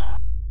all?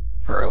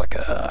 Or like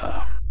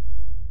a...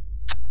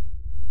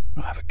 I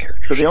don't have a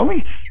character. So the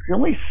only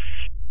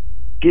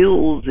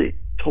skills it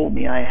told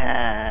me I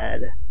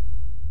had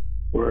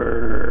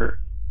were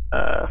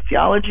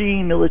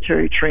theology,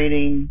 military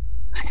training.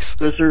 Nice.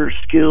 Those are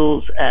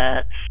skills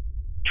at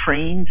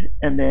trained,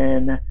 and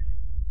then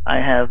I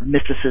have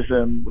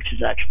mysticism, which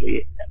is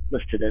actually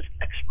listed as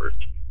expert.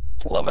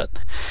 Love it.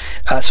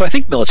 So I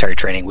think military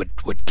training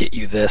would get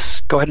you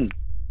this. Go ahead and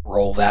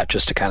roll that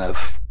just to kind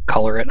of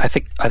color it. I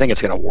think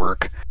it's going to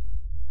work.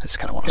 I just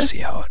kind of want to see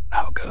how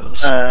it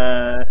goes.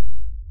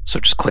 So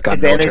just click on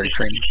military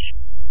training.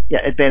 Yeah,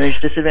 advantage,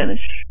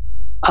 disadvantage.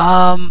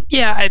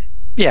 Yeah,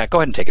 go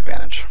ahead and take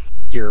advantage.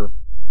 You're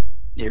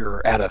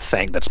at a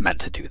thing that's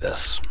meant to do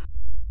this.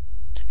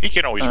 He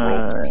can always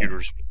roll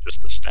computers with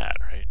just the stat,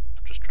 right?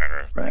 I'm just trying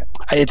to. Right.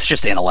 It's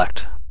just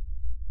intellect.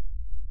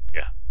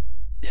 Yeah.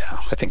 Yeah,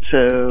 I think.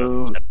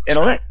 So 10%.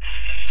 intellect.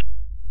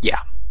 Yeah.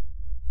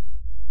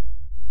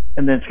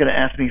 And then it's going to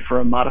ask me for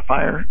a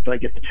modifier. Do I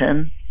get the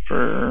 10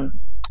 for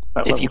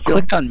that level If you skill?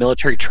 clicked on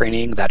military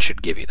training, that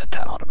should give you the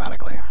 10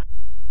 automatically.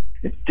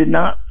 It did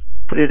not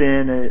put it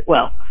in.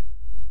 Well,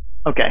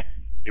 okay.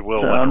 It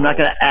will. So when I'm it not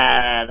going rolls. to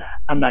add.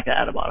 I'm not going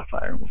to add a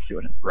modifier. We'll see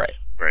what happens. Right.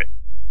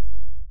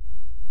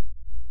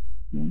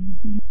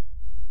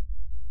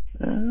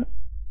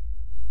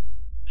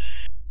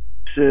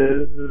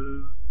 So,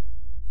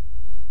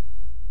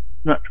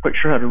 not quite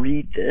sure how to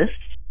read this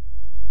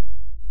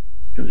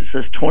because it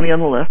says 20 on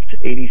the left,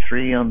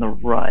 83 on the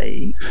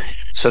right.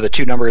 So the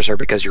two numbers are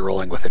because you're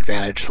rolling with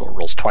advantage, so it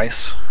rolls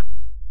twice.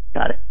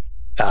 Got it.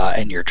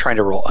 And you're trying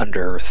to roll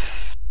under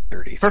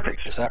 33.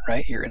 Perfect. Is that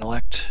right? Your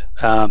intellect?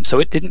 So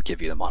it didn't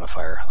give you the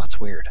modifier. That's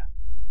weird.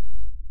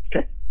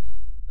 Okay.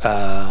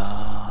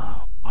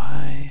 Why?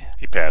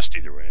 He passed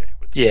either way.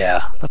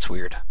 Yeah, that's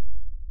weird.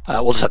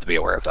 We'll just have to be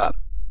aware of that.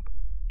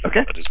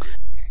 Okay. That is weird.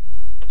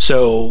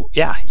 So,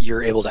 yeah,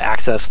 you're able to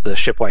access the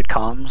ship-wide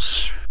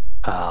comms,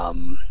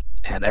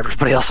 and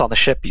everybody else on the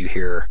ship, you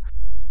hear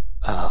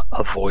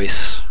a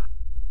voice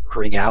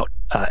ring out,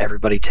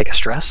 everybody take a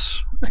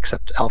stress,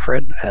 except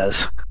Alfred,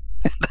 as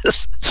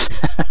this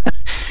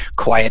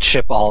quiet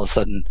ship all of a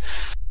sudden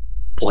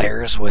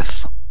blares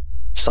with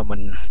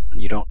someone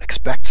you don't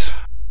expect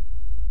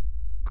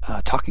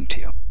talking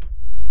to you.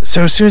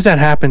 So as soon as that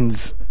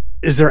happens,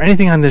 is there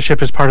anything on the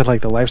ship as part of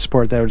like the life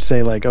support that would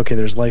say like, okay,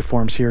 there's life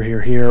forms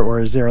here, or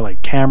is there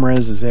like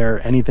cameras? Is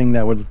there anything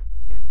that would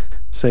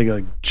say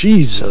like,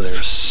 Jesus? So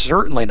there's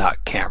certainly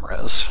not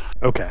cameras.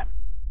 Okay.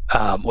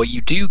 What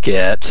you do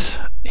get,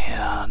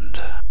 and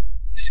let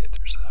me see if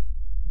there's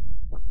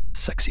a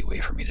sexy way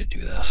for me to do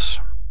this.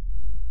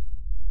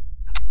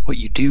 What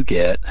you do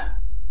get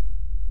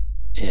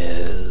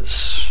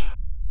is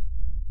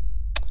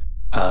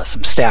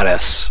some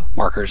status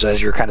markers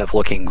as you're kind of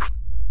looking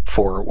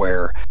for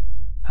where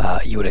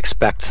you would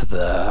expect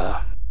the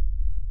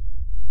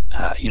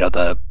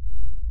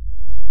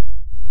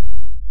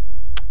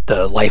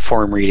life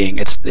form reading.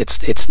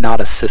 It's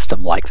not a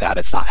system like that.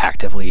 It's not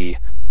actively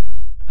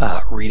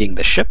reading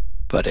the ship,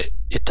 but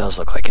it does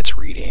look like it's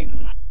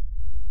reading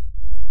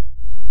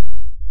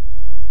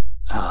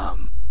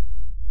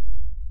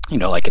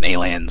like in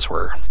Aliens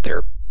where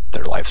their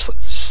life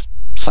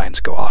signs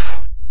go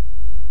off.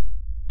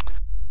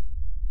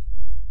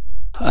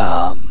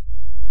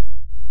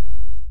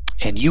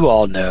 And you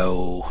all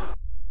know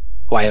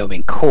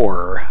Wyoming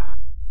Core,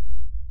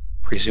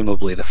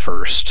 presumably the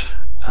first,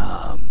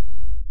 as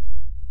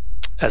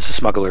a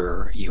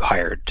smuggler you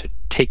hired to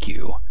take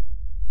you.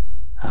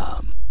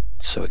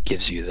 So it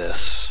gives you the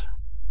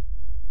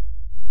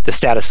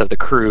status of the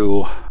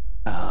crew,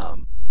 the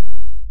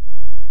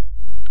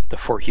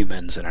 4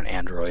 humans and an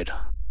android,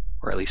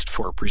 or at least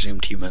 4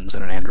 presumed humans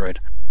and an android.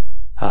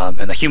 And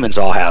the humans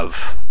all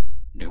have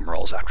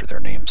numerals after their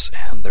names,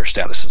 and their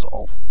status is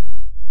all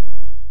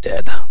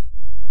dead.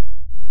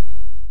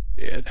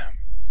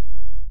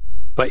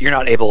 But you're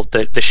not able,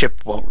 the ship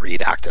won't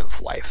read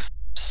active life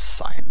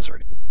signs or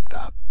anything like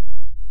that.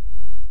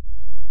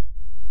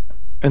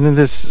 And then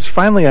this,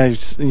 finally I,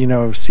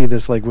 see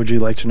this, like, would you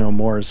like to know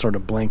more, sort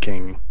of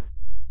blinking.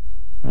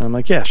 And I'm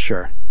like, yeah,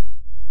 sure.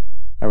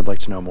 I would like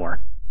to know more.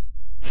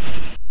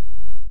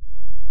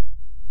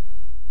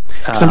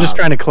 So I'm just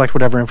trying to collect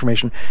whatever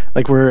information.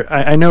 Like,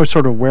 I know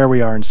sort of where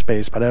we are in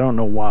space, but I don't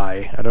know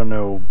why. I don't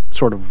know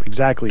sort of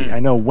exactly. I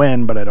know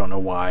when, but I don't know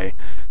why.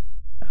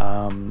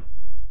 The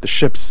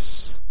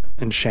ship's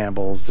in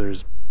shambles.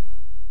 There's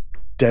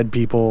dead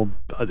people.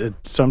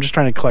 So I'm just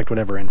trying to collect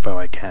whatever info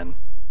I can.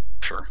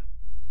 Sure.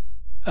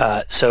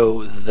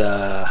 So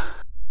the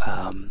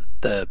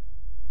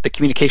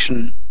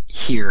communication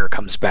here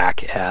comes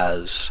back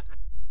as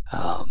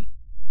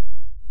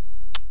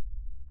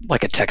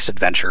like a text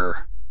adventure,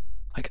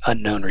 like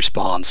unknown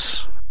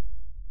response.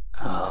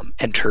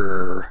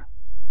 Enter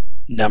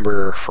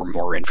number for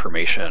more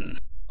information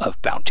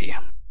of bounty.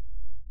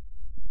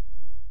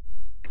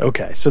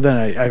 Okay, so then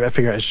I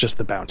figure it's just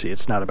the bounty.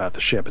 It's not about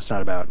the ship. It's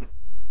not about.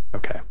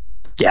 Okay.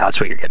 Yeah, that's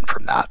what you're getting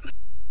from that.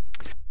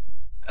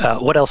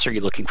 What else are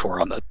you looking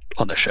for on the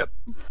ship?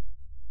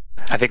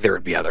 I think there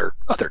would be other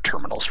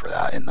terminals for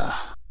that in the.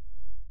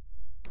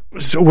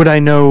 So would I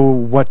know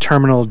what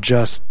terminal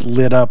just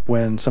lit up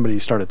when somebody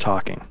started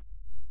talking?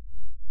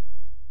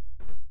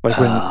 Like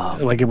when,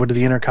 what did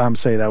the intercom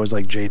say? That was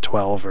like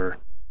J12 or.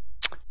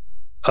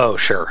 Oh,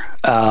 sure.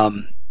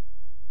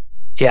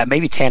 Yeah,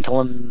 maybe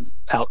tantalum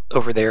out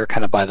over there,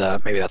 kind of by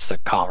maybe that's the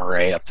comm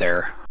array up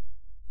there.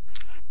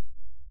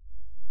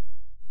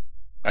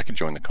 I could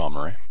join the comm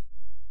array.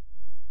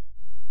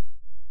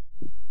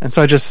 And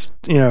so I just,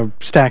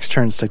 Stax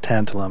turns to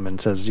tantalum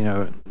and says,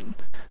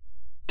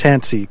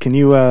 Tansy, can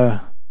you, wow,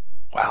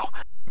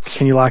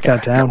 can you lock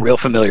that down? Got real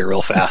familiar,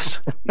 real fast.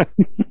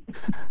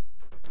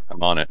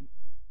 I'm on it.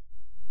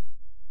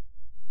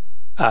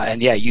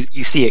 And yeah,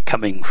 you see it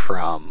coming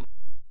from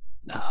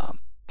the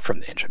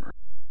engine room.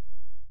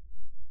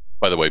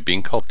 By the way,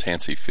 being called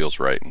Tansy feels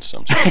right in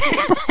some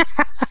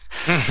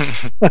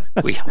sense.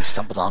 we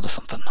stumbled onto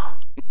something.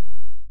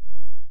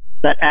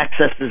 That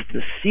accesses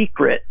the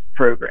secret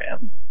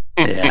program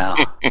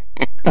Yeah.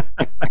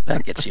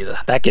 That gets you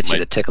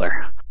the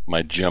tickler.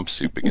 My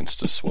jumpsuit begins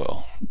to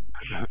swell.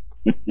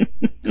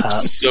 Uh,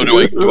 So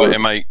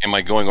am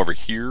I going over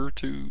here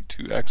to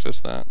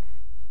access that?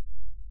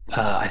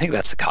 I think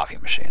that's the coffee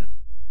machine.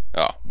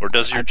 Oh, Or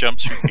does your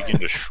jumpsuit begin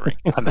to shrink?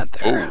 I meant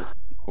there.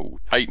 oh,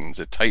 Titans!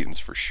 It tightens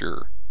for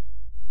sure.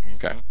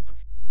 Okay.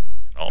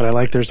 But I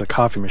like there's a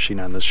coffee machine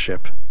on this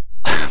ship.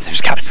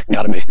 There's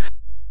gotta be.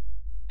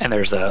 And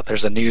there's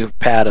a new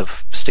pad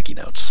of sticky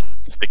notes.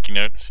 Sticky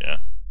notes, yeah.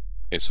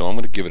 Okay, so I'm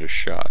going to give it a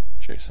shot,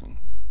 Jason.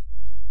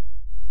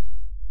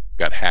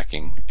 Got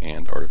hacking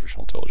and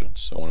artificial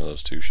intelligence, so one of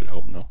those two should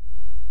help. No.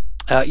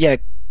 Yeah.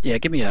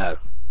 Give me a.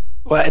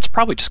 Well, it's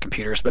probably just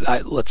computers, but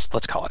let's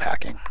call it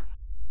hacking.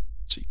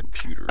 Let's see,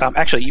 computer.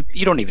 Actually,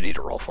 you don't even need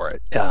to roll for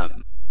it. Okay.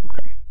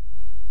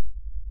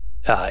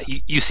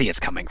 You see it's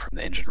coming from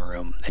the engine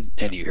room,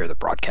 and you hear the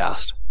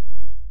broadcast.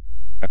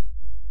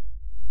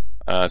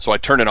 So I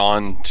turn it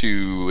on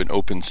to an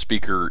open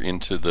speaker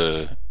into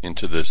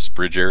this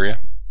bridge area.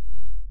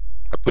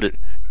 I put it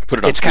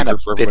on It's speaker kind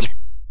of for everybody.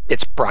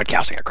 it's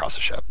broadcasting across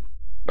the ship.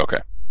 Okay.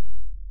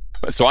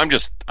 So I'm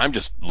just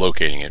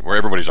locating it where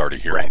everybody's already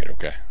hearing Right. it.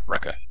 Okay.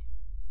 Okay.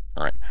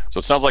 All right. So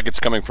it sounds like it's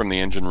coming from the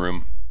engine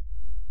room.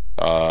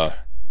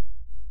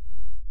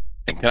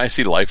 And can I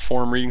see life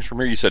form readings from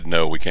here? You said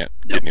no, we can't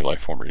get any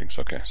life form readings.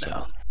 Okay. So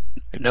No,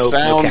 it no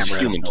sounds cameras,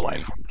 human no to life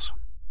me. forms.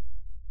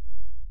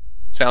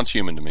 Sounds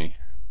human to me.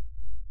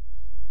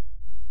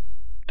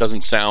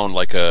 Doesn't sound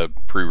like a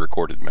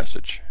pre-recorded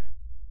message.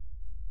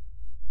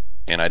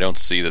 And I don't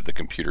see that the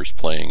computer's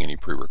playing any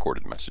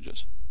pre-recorded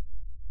messages.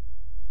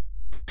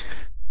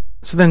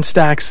 So then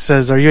Stax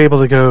says, "Are you able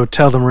to go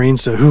tell the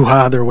Marines to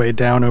hoo-ha their way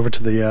down over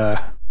to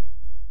the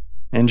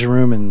engine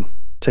room and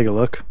take a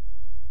look?"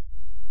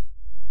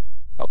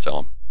 I'll tell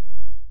him.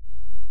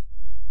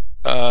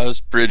 This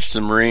bridge to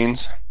the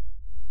Marines.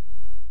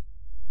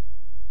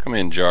 Come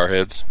in,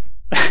 jarheads.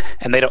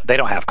 And they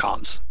don't have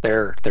comms.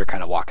 They're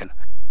kind of walking.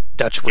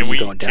 Dutch, where Can you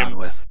we- going down can-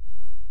 with?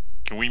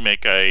 Can we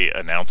make a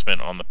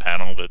announcement on the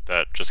panel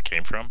that just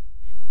came from?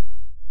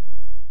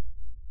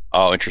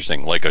 Oh,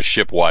 interesting. Like a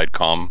ship-wide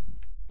comm,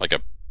 like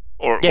a.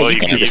 Or Yeah, well, you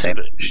can do the use same.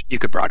 You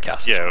could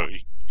broadcast. as Yeah, well.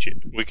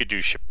 we could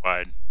do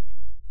ship-wide.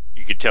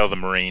 You could tell the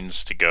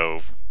Marines to go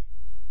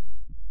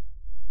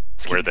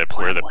Let's where keep the the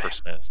plan away.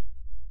 person is.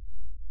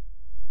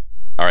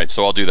 All right,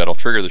 so I'll do that. I'll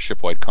trigger the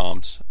ship-wide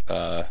comms.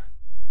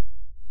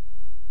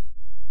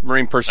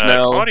 Marine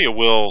personnel. Claudia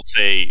will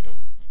say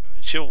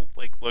she'll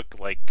look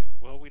like,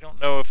 well, we don't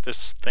know if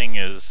this thing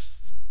is.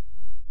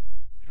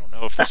 We don't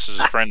know if this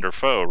is friend or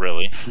foe,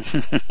 really.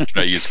 Should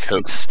I use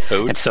code?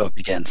 And so it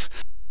begins.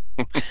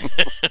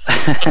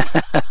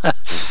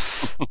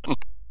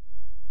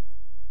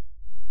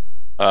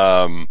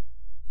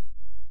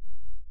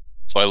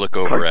 So I look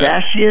over at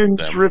Kardashian's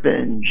them.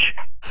 Revenge.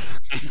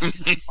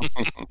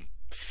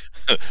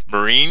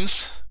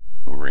 Marines.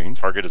 Marines.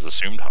 Target is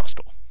assumed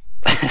hostile.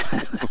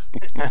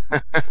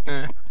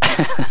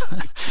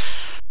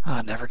 Oh,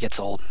 it never gets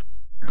old.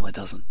 It really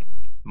doesn't.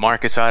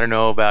 Marcus, I don't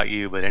know about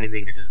you, but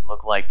anything that doesn't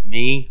look like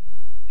me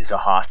is a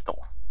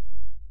hostile.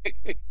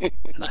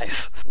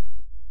 Nice.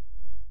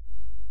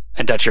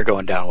 And Dutch, you're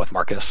going down with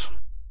Marcus.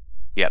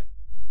 Yep.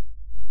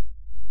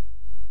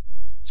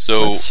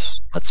 So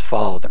let's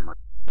follow the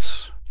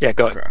Marines. Yeah,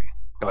 go okay.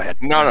 Go ahead.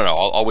 No.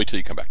 I'll wait till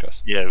you come back to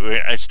us. Yeah,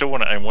 I still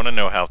want to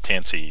know how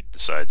Tansy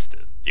decides to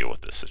deal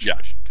with this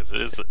situation because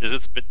it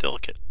is a bit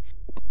delicate.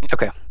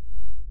 Okay.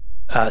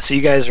 So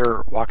you guys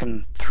are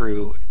walking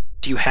through.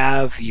 Do you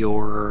have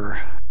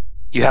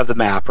the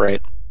map,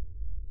 right?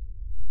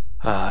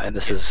 And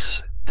this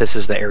is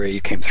the area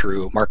you came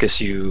through.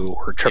 Marcus, you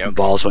were tripping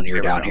balls when you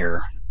were There we down go.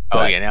 here. Oh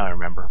But, yeah, now I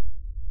remember.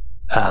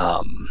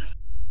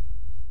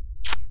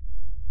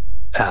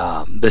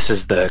 This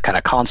is the kind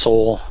of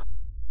console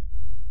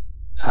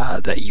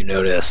that you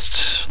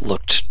noticed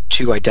looked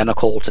too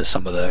identical to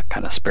some of the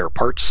kind of spare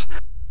parts.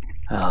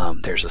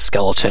 There's a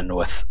skeleton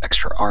with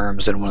extra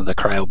arms in one of the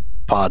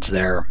cryopods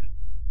there.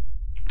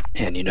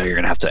 And you know you're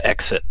going to have to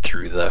exit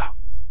through the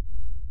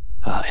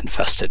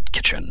infested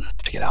kitchen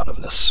to get out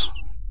of this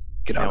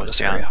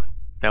area.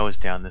 That was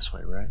down this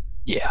way, right?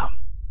 Yeah.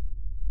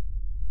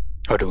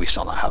 Oh, do we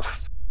still not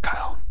have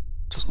Kyle?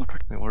 Doesn't look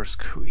like. Wait, where's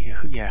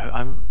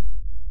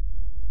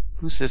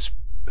Who's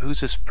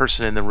this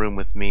person in the room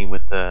with me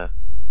with the?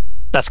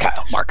 That's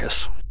Kyle.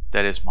 Marcus.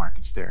 That is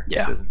Marcus there.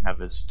 Yeah.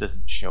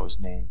 Doesn't show his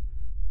name.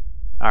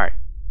 All right.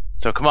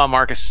 So come on,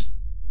 Marcus.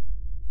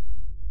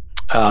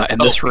 In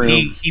this room.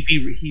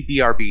 He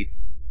BRB'd.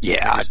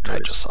 Yeah, I just I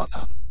noticed. just saw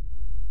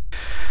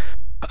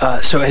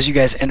that. So as you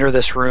guys enter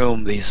this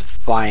room, these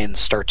vines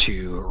start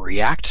to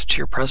react to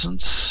your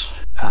presence.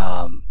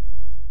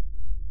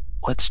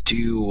 Let's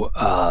do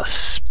a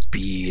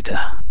speed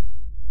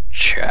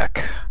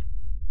check.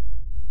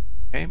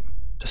 Okay.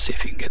 To see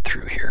if you can get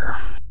through here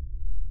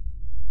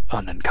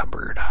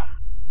unencumbered.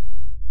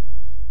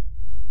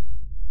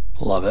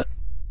 Love it.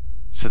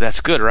 So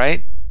that's good,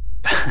 right?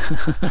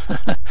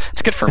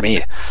 It's good for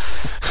me.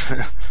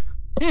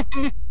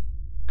 I'm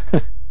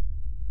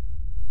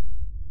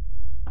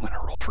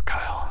gonna roll for Kyle.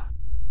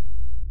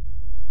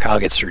 Kyle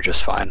gets through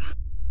just fine.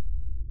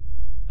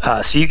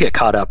 So you get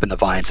caught up in the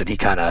vines, and he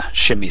kind of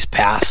shimmies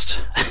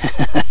past.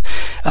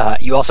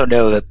 You also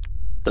know that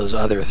those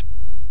other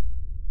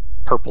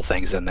purple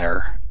things in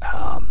there,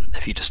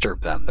 if you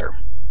disturb them, they're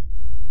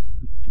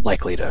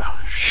likely to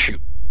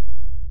shoot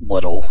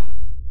little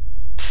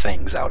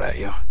things out at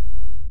you.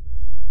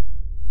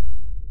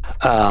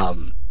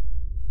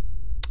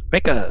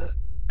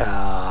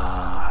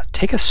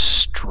 Take a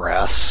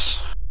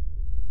stress.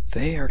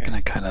 They are going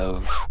to kind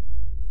of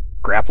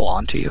grapple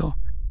onto you.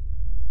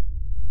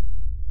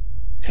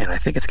 And I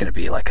think it's going to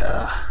be like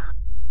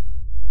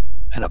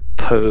an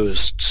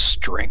opposed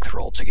strength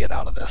roll to get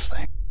out of this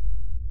thing.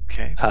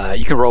 Okay.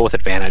 You can roll with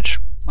advantage.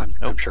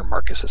 I'm sure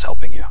Marcus is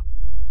helping you.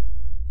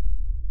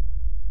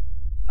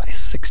 Nice,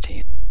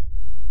 16.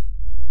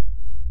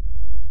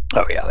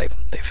 Oh yeah,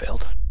 they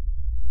failed.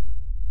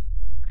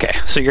 Okay,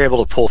 so you're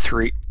able to pull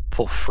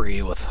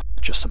free with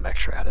just some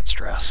extra added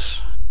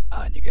stress,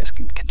 and you guys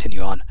can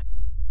continue on.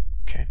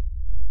 Okay.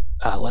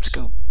 Let's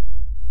go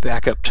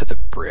back up to the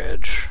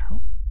bridge.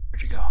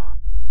 Where'd you go?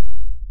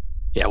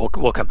 Yeah,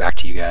 we'll come back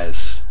to you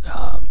guys.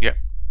 Yeah.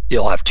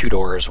 You'll have two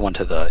doors, one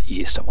to the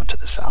east and one to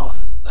the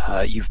south.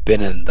 You've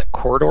been in the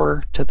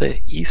corridor to the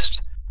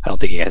east. I don't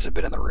think you guys have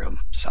been in the room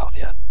south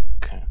yet.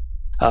 Okay.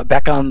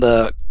 Back on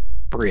the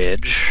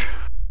bridge.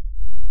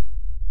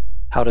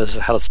 How does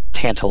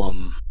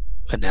Tantalum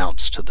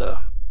announce to the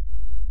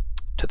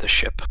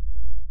ship?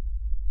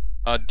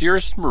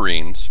 Dearest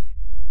Marines,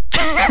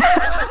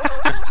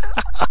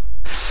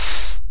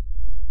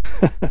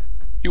 if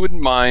you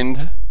wouldn't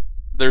mind,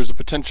 there's a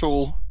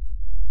potential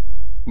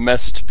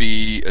mess to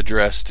be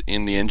addressed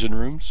in the engine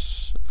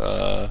rooms.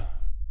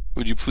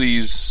 Would you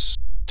please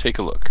take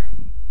a look?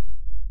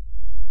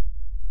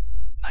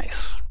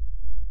 Nice.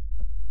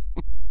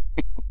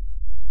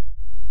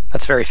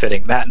 That's very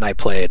fitting. Matt and I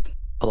played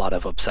a lot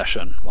of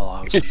Obsession while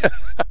I was in... Yeah,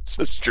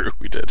 that's true,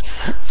 we did.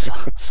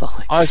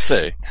 Like, I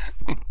say.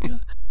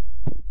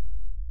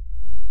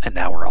 And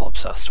now we're all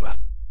obsessed with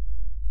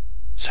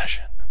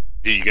Obsession.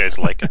 Do you guys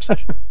like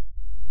Obsession?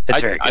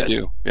 It's very good. I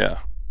do, yeah.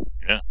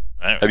 Yeah.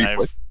 Have you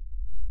played?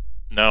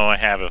 No, I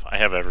have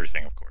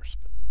everything, of course.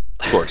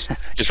 Of course.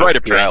 It's right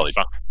up your alley.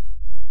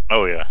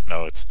 Oh yeah,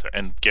 no,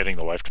 and getting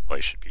the wife to play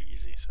should be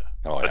easy. So,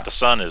 but yeah. the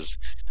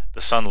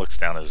son looks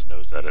down his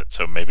nose at it.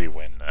 So maybe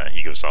when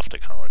he goes off to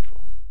college,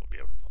 we'll be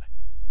able to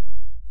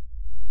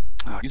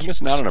play. He's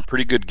missing out on a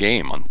pretty good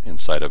game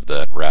inside of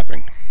that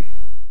wrapping.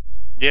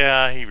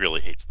 Yeah, he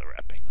really hates the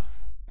wrapping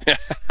though.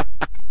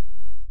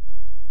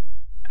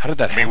 How did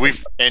that happen?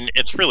 And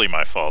it's really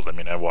my fault. I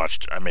mean,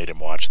 I made him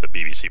watch the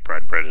BBC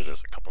Pride and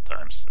Prejudice a couple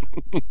times.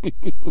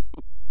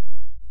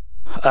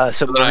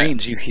 So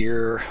Marines, you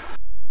hear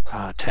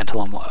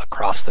Tantalum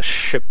across the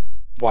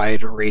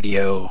ship-wide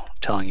radio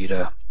telling you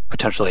to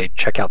potentially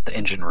check out the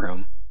engine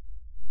room.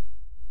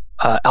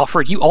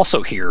 Alfred, you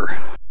also hear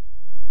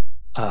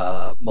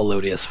a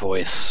melodious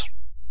voice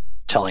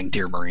telling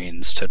Dear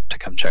Marines to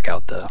come check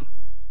out the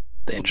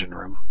engine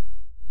room.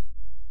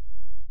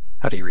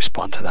 How do you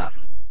respond to that?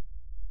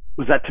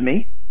 Was that to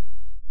me?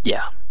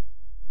 Yeah.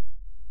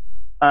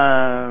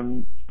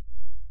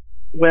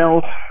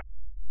 Well,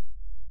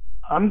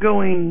 I'm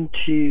going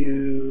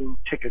to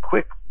take a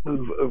quick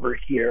move over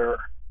here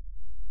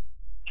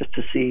just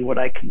to see what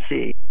I can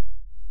see.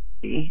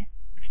 This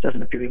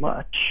doesn't appear to be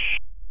much.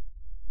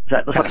 Is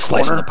that kind of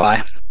slicing the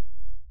pie?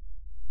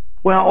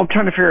 Well, I'm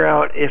trying to figure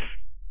out if,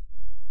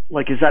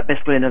 is that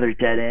basically another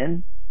dead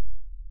end?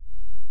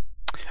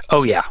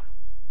 Oh yeah.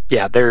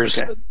 Yeah, there's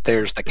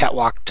the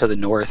catwalk to the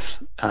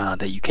north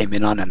that you came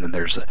in on, and then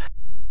there's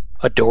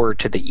a door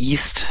to the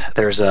east.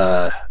 There's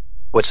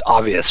what's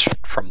obvious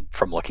from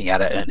looking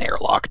at it, an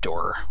airlock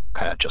door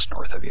kind of just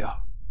north of you.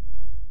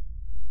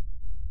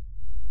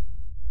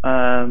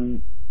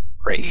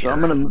 Right here. So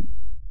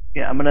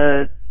I'm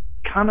gonna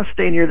kind of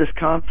stay near this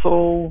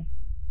console,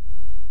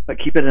 but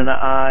keeping an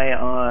eye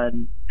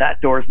on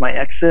that door as my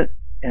exit,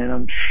 and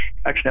I'm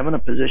gonna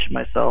position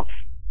myself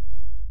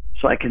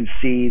so I can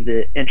see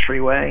the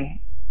entryway.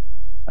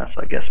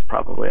 So I guess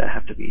probably I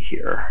have to be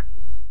here.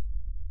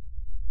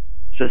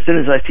 So as soon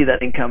as I see that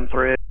thing come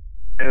through,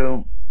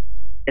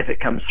 if it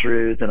comes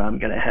through, then I'm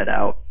going to head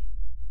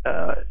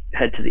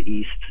to the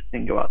east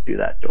and go out through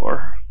that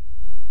door.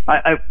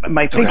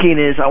 My thinking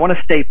is I want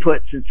to stay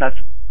put since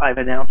I've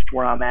announced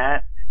where I'm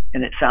at,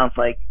 and it sounds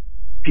like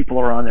people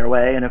are on their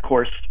way. And of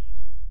course,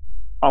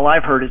 all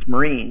I've heard is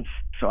Marines,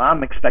 so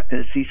I'm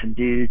expecting to see some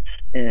dudes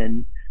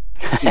in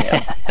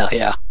hell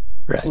yeah.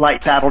 Right.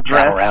 Light battle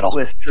dress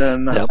with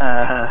some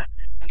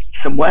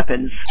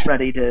weapons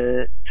ready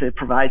to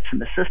provide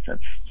some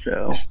assistance.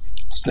 So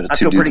instead of I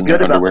two feel dudes pretty in good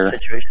their about underwear, the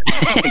situation.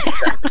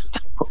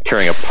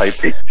 carrying a pipe.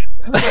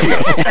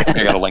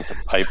 I got a length of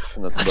pipe,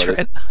 and that's about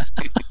it.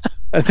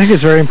 I think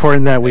it's very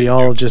important that we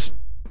all just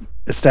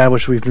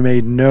establish we've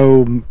made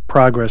no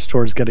progress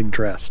towards getting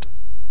dressed.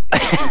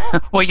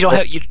 Well, you don't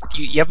have you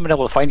haven't been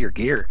able to find your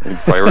gear.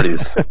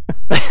 Priorities.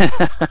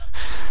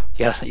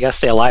 You gotta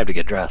stay alive to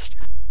get dressed.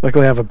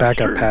 Luckily, I have a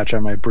backup patch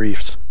on my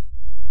briefs.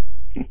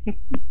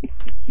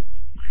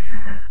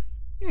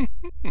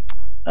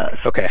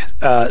 Okay.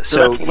 that's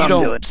So what you I'm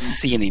don't doing.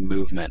 see any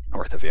movement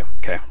north of you.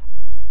 Okay.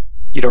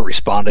 You don't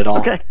respond at all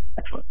Okay,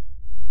 excellent.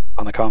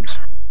 on the comms?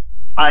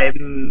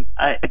 I'm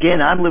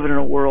living in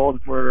a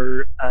world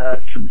where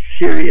some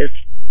serious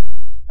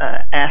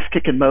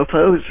ass-kicking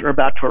mofos are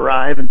about to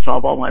arrive and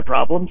solve all my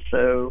problems.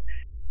 So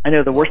I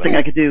know the worst thing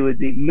I could do would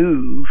be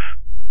move,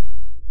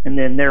 and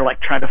then they're like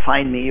trying to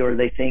find me, or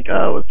they think,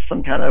 oh, it's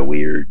some kind of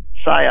weird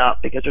psyop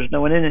because there's no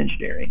one in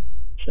engineering.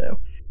 So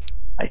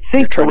I think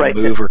You're trying the right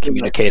to move or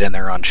communicate and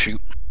they're on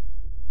shoot.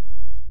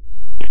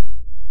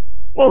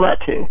 Well, that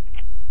too.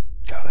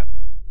 Got it.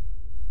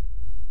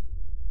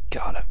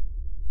 Got it.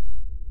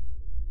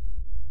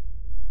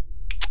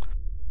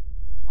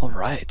 All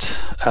right.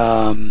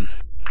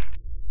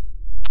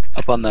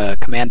 Up on the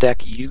command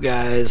deck, you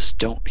guys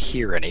don't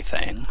hear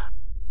anything,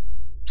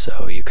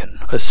 so you can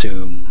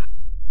assume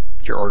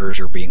your orders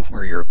are being,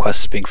 or your request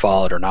is being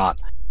followed or not.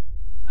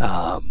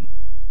 I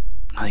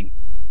think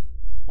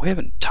we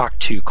haven't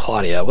talked to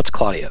Claudia. What's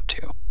Claudia up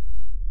to?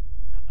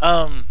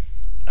 I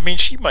mean,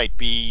 she might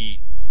be.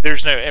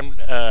 There's no, and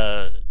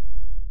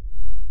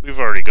we've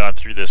already gone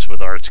through this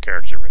with Art's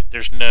character, right?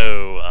 There's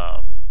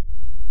no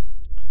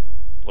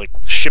like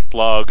ship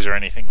logs or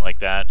anything like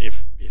that.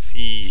 If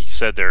he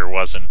said there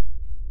wasn't,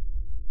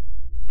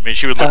 I mean,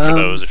 she would look for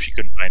those if she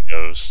couldn't find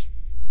those.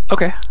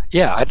 Okay,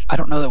 yeah, I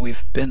don't know that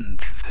we've been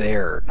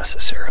there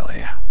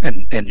necessarily.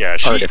 And yeah,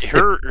 Art,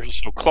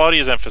 so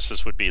Claudia's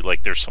emphasis would be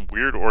like there's some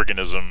weird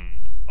organism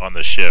on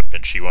the ship,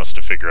 and she wants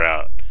to figure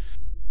out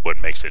what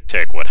makes it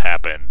tick, what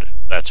happened.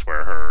 That's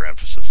where her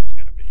emphasis is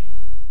going to be.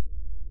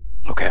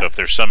 Okay. So if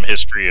there's some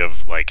history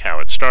of like how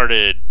it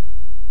started,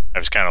 I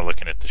was kind of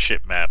looking at the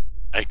ship map.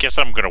 I guess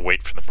I'm going to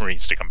wait for the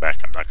Marines to come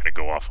back. I'm not going to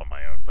go off on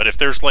my own. But if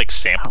there's like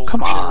samples,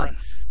 come on.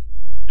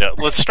 Yeah,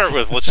 let's start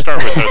with are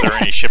there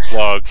any ship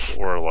logs,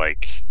 or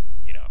like,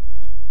 you know,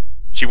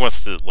 she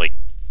wants to like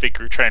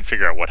try and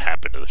figure out what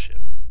happened to the ship.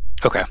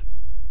 Okay.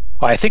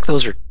 Well, I think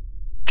those are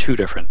two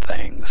different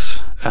things.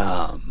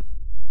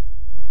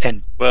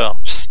 And well,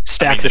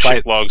 Stacks, the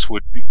ship logs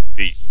would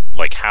be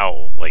like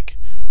how, like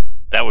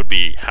that would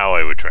be how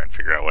I would try and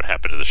figure out what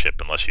happened to the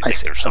ship, unless you think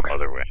there's some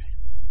other way.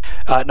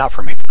 Not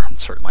from here,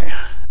 certainly.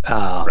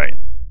 Right.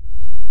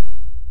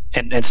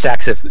 And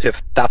Stacks,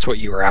 if that's what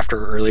you were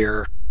after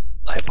earlier,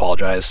 I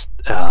apologize.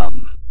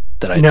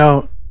 That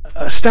I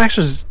Stacks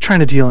was trying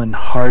to deal in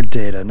hard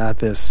data, not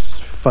this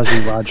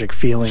fuzzy logic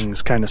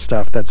feelings kind of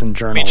stuff that's in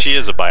journals. I mean, she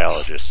is a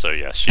biologist, so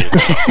yes, she is.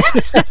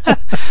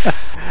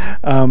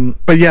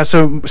 But yeah,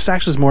 so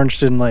Stacks was more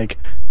interested in like,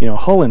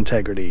 hull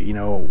integrity.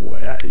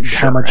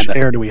 How much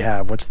air do we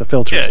have? What's the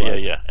filters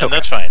like? Yeah, and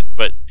that's fine.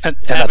 But and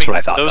that's what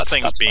I thought. Those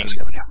things being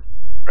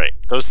right,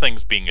 those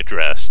things being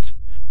addressed,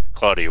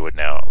 Claudia would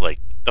now like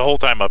the whole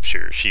time up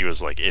here, she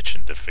was like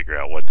itching to figure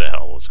out what the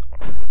hell was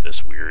going on with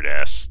this weird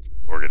ass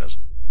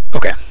organism.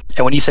 Okay.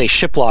 And when you say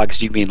ship logs,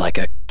 do you mean like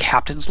a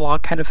captain's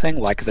log kind of thing,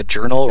 like the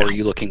journal, or are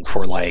you looking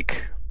for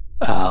like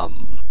I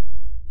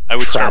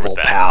would start with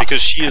that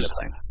because she is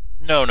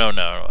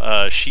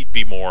no. She'd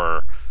be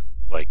more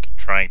like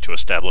trying to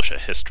establish a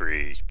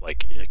history.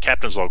 Like a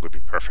captain's log would be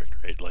perfect,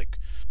 right? Like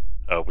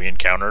we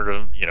encountered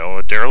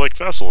a derelict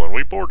vessel and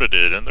we boarded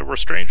it, and there were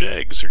strange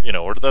eggs,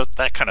 or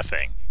that kind of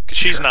thing. Because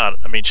she's not.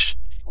 I mean, she's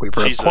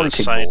a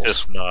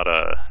scientist, not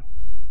a.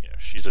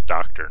 She's a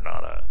doctor,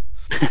 not a.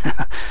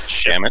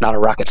 Not a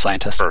rocket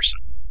scientist. Person.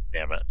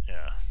 Damn it,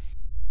 yeah.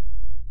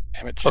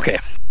 Damn it, okay.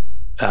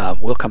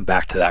 We'll come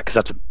back to that because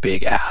that's a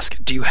big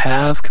ask. Do you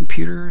have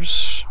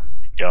computers?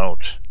 I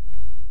don't.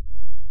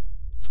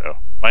 So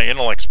my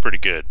intellect's pretty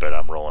good, but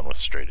I'm rolling with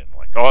straight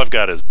intellect. All I've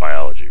got is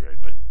biology, right?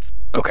 But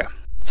okay.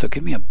 So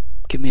give me an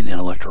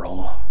intellect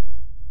roll.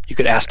 You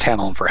could ask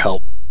Tantalum for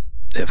help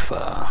if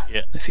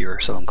you were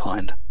so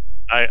inclined.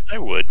 I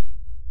would.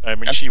 I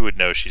mean, she would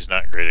know she's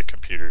not great at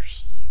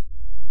computers.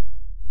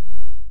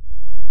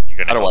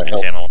 You're gonna help me,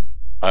 Tantalum?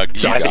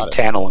 So I think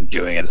Tantalum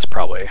doing it is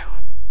probably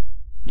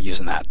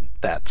using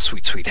that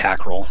sweet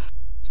hack roll.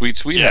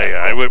 Sweet.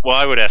 Yeah.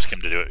 I would ask him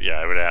to do it. Yeah,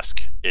 I would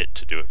ask it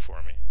to do it for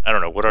me. I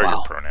don't know. What are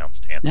your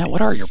pronouns, Tantalum? Yeah,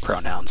 what are your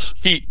pronouns?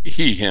 He,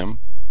 him.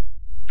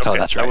 Okay, oh,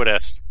 that's right. I would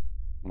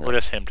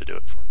ask him to do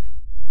it for me.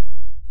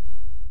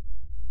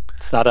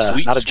 It's not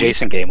a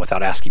Jason game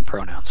without asking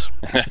pronouns.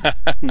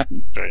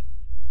 Right.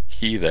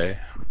 He, they.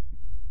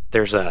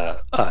 There's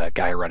a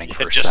guy running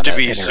for just Senate to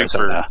be in super,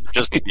 Arizona.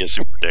 just to be a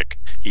super dick.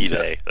 He,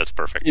 they. That's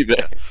perfect. He,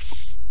 they.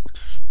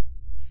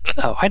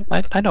 Oh,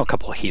 I know a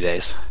couple of he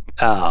days.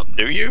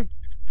 Do you?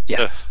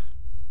 Yeah.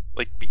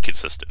 Like, be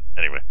consistent.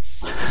 Anyway.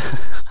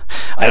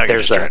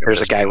 There's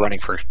a guy running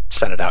for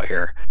Senate out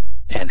here,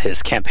 and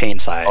his campaign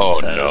sign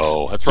says,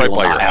 no, that's right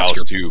by your house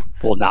too.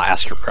 Will not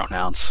ask your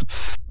pronouns.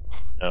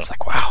 No. It's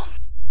like, wow.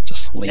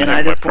 Just leave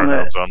my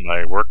pronouns on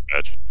my work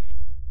badge.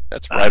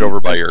 That's right over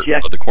by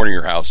the corner of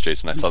your house,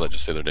 Jason. I saw that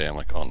just the other day. I'm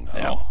like, oh no.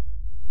 Yeah.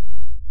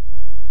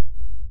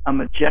 I'm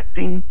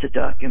objecting to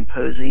Duck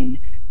imposing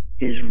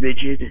his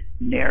rigid,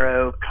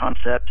 narrow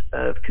concept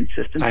of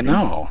consistency. I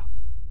know.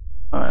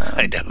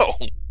 I know.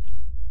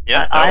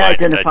 Yeah, I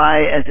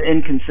identify as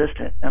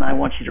inconsistent, and I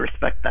want you to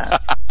respect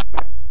that.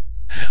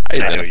 I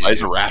identify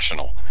as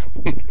irrational.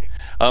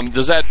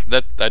 Does that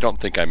I don't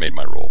think I made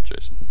my roll,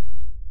 Jason.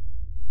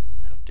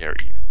 How dare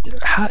you?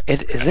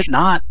 Is it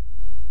not?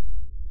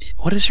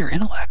 What is your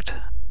intellect?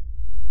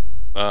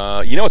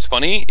 What's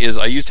funny is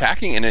I used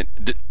hacking,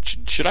 and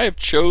should I have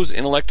chose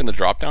intellect in the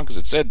dropdown because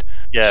it said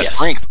Yes.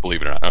 strength?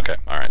 Believe it or not. Okay,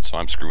 all right. So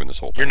I'm screwing this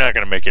whole thing. You're not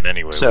going to make it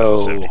anyway. So-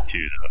 with 72,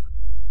 though.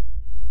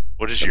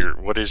 What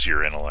is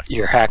your intellect?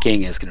 Your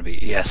hacking is going to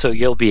be so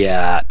you'll be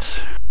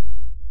at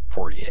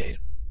 48,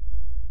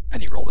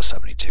 and you rolled a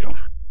 72.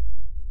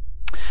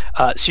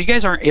 So you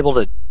guys aren't able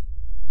to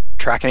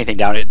track anything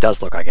down. It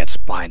does look like it's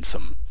behind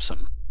some Still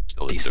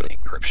didn't decent do it.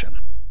 encryption.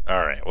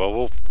 All right.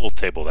 Well, we'll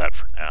table that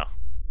for now.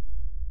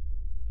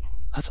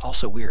 That's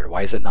also weird.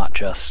 Why is it not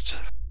just?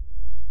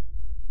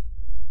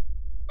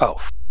 Oh.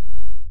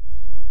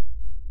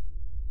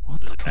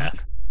 What Is the it fuck?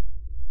 math?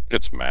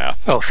 It's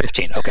math. Oh,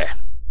 15. Okay.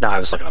 No, I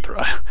was looking at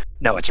the.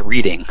 No, it's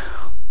reading.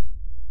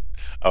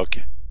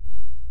 Okay.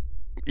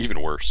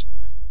 Even worse.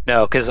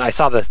 No, because I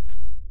saw the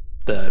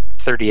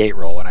 38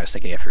 roll, and I was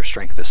thinking if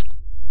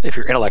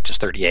your intellect is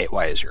 38,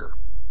 why is your?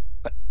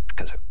 But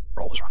because the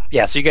roll was wrong.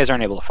 Yeah, so you guys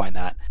aren't able to find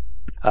that.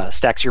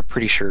 Stax, you're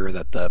pretty sure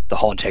that the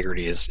hull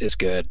integrity is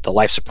good. The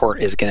life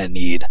support is going to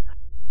need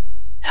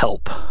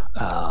help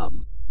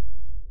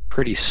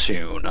pretty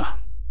soon.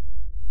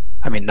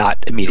 I mean,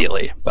 not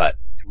immediately, but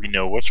Do we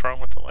know what's wrong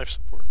with the life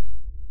support?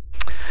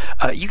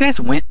 you guys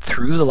went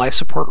through the life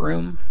support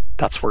room.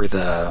 That's where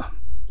the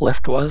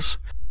lift was.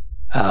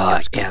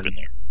 There's poop And in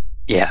there.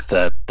 yeah,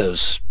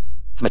 those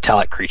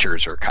metallic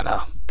creatures are kind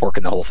of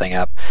borking the whole thing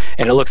up,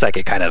 and it looks like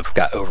it kind of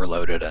got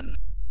overloaded and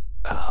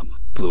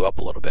blew up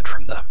a little bit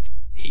from the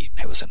heat.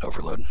 It was an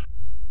overload.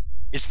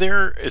 Is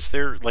there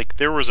like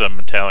there was a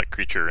metallic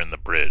creature in the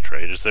bridge,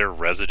 right? Is there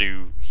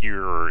residue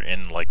here or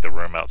in like the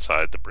room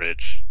outside the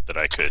bridge that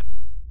I could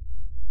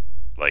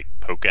like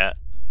poke at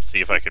and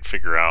see if I could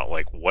figure out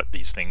like what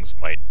these things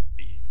might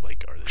be?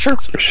 Like, are they Sure.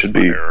 sensitive There to should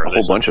be fire, or are a they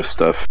whole bunch of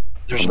stuff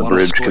There's on a the lot of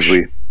bridge because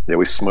squish. we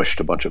smushed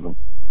a bunch of them.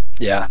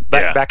 Yeah,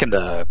 Yeah. back in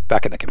the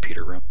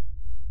computer room.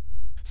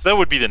 So that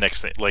would be the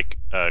next thing. Like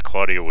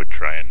Claudia would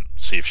try and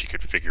see if she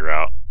could figure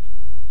out.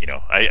 You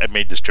know, I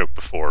made this joke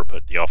before,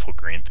 but the awful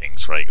green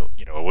things, right?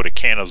 You know, would a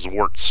can of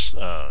Zwarts,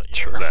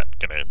 Sure. is that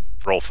going to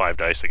roll 5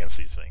 dice against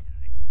these things?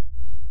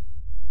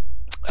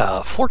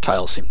 Floor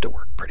tiles seem to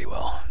work pretty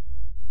well.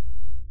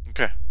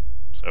 Okay.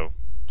 So,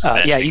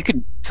 Yeah, snatching. you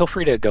can feel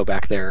free to go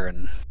back there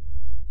and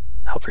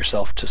help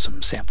yourself to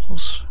some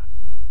samples.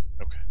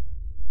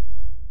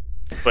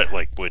 But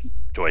like,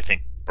 do I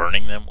think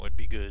burning them would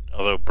be good?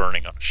 Although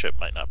burning on a ship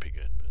might not be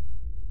good.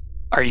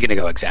 But Are you going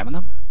to go examine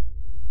them?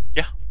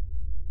 Yeah.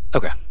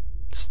 Okay.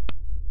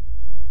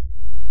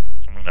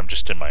 I mean, I'm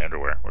just in my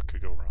underwear. What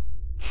could go wrong?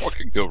 What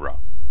could go wrong?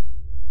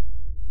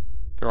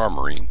 There are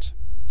Marines.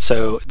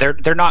 So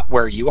they're not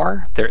where you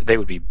are. They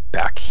would be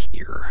back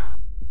here,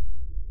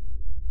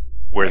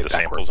 Where Right, the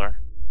backward. samples are?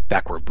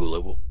 back where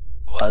Bula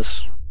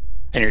was.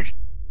 And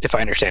if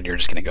I understand, you're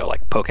just going to go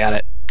like poke at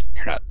it.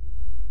 You're not.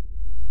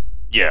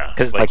 Yeah.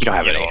 'Cause, like, you don't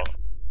have any- know,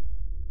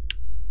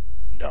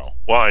 No.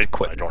 Well, I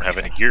Equipment don't or have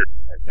any anything. gear.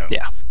 No.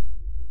 Yeah.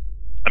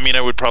 I mean,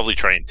 I would probably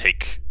try and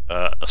take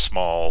a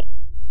small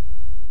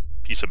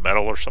piece of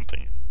metal or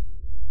something.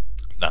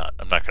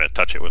 I'm not going to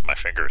touch it with my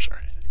fingers or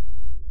anything.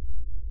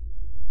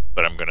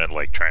 But I'm going to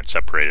like try and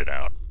separate it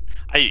out.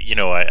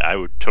 I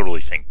would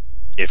totally think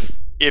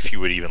if you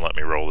would even let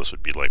me roll, this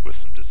would be like with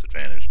some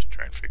disadvantage to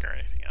try and figure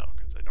anything out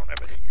because I don't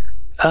have any gear.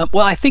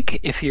 Well, I think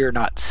if you're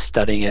not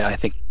studying it, I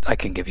think I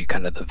can give you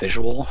kind of the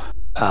visual.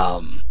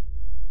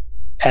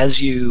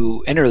 As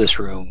you enter this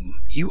room,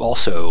 you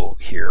also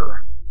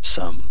hear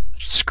some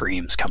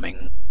screams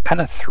coming kind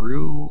of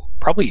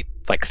probably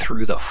like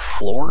through the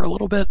floor a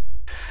little bit.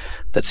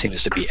 That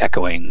seems to be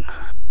echoing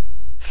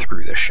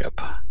through the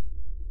ship.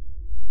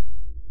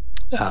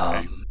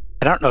 I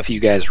don't know if you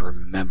guys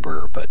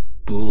remember, but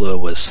Bula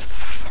was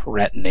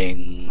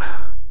threatening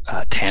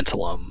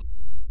Tantalum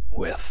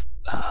with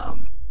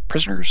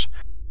prisoners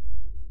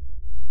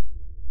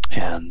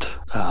and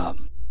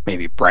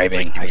maybe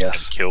bribing, Like, I he was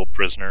guess. gonna kill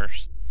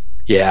prisoners.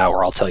 Yeah,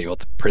 or I'll tell you what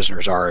the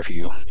prisoners are if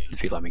you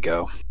let me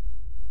go.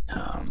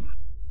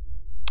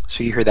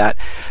 So you hear that.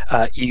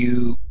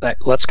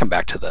 Let's come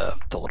back to the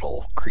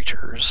little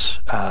creatures.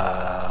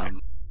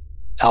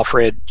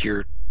 Alfred,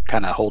 you're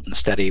kind of holding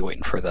steady,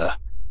 waiting for the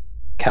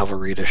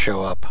cavalry to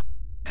show up.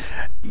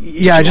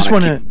 Yeah, Do I you just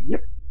want wanna to.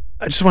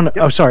 I just want to.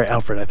 Oh, sorry,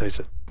 Alfred. I thought you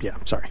said. Yeah,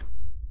 I'm sorry.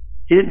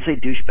 He didn't say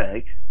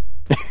douchebag.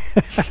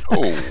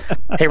 Oh,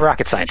 Hey,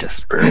 rocket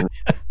scientist.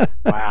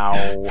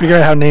 Wow. Figure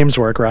out how names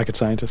work, rocket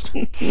scientist.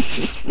 Do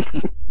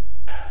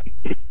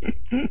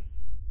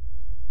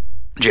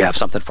you have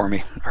something for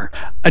me? Or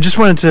I just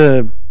wanted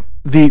to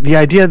the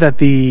idea that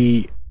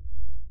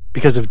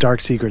because of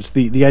Dark Secrets,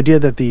 the idea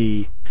that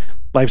the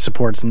life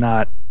support's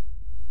not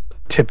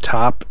tip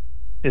top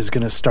is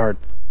going to start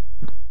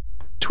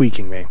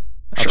tweaking me.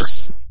 I'll Sure.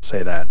 just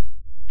say that.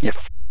 you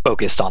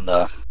focused on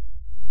that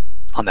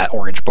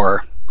orange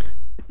bar.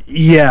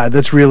 Yeah,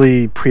 that's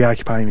really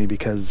preoccupying me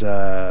because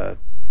I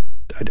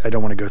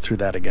don't want to go through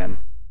that again.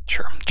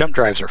 Sure. Jump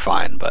drives are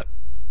fine, but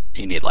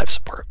you need life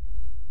support.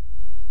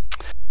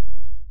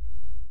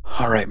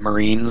 All right,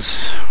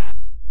 Marines.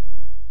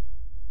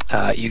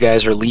 You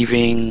guys are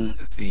leaving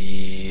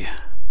the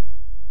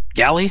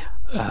galley,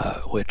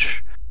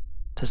 which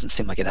doesn't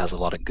seem like it has a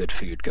lot of good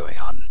food going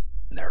on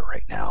in there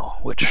right now,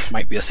 which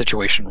might be a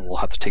situation we'll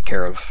have to take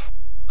care of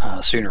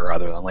sooner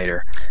rather than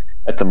later.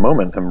 At the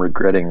moment, I'm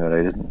regretting that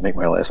I didn't make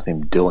my last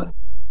name Dylan.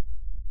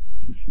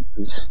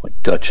 It's like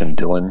Dutch and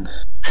Dylan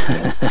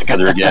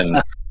together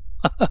again.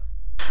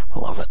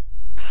 Love it.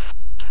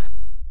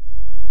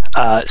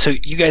 So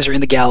you guys are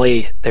in the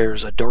galley.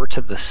 There's a door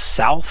to the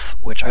south,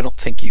 which I don't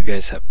think you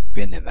guys have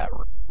been in that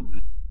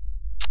room.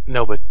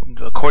 No, but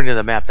according to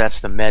the map, that's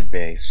the med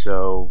bay.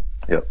 So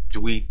Yep.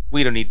 we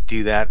don't need to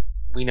do that.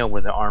 We know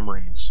where the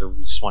armory is, so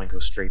we just want to go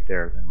straight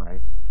there then, right?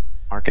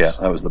 Marcus?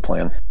 Yeah, that was the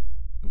plan.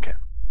 Okay.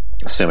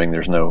 Assuming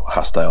there's no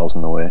hostiles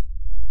in the way.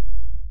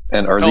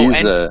 And are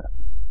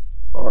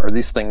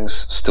these things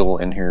still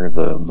in here?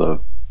 The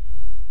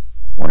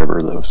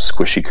whatever, the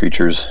squishy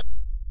creatures?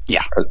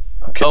 Yeah.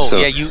 Okay. Oh, so,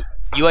 yeah,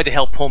 you had to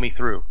help pull me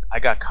through. I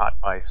got caught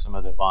by some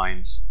of the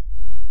vines.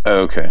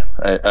 Okay.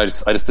 I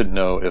just didn't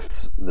know if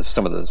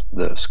some of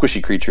the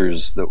squishy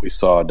creatures that we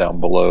saw down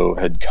below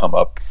had come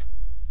up,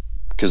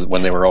 because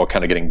when they were all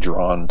kind of getting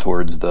drawn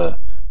towards the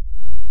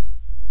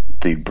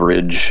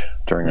bridge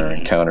during our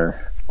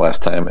encounter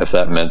last time, if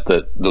that meant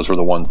that those were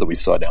the ones that we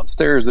saw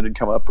downstairs that had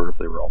come up, or if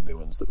they were all new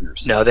ones that we were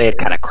seeing. No, they had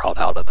kind of crawled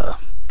out of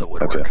the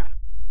woodwork. Okay.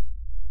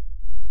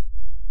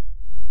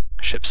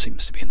 Ship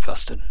seems to be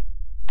infested.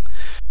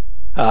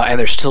 And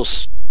there's still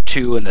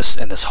two in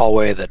this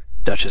hallway that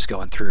Dutch is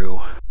going through.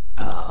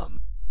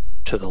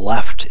 To the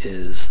left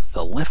is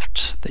the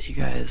lift that you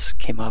guys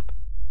came up.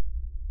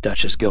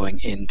 Dutch is going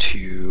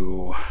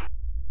into,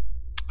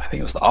 I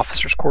think it was the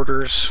officers'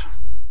 quarters,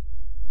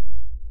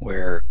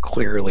 where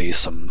clearly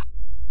some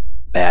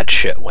bad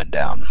shit went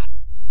down.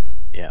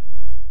 Yeah.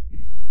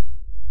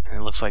 And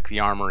it looks like the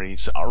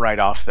armory's right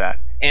off that.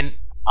 And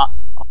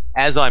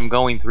as I'm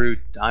going through,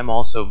 I'm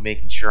also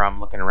making sure I'm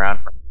looking around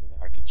for anything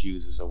that I could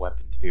use as a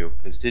weapon too.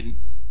 Because didn't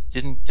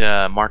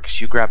Marcus,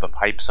 you grab a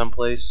pipe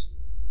someplace?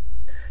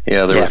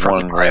 Yeah, there was from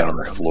one the right cryo on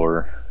the room.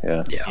 floor.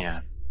 Yeah. Yeah.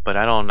 But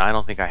I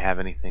don't think I have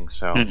anything.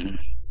 So Mm-mm.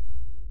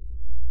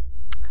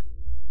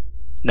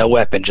 No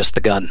weapon, just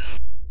the gun.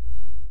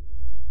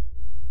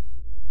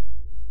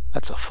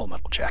 That's a Full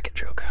Metal Jacket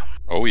joke.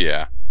 Oh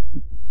yeah,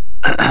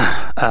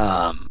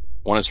 Um,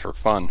 one is for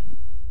fun.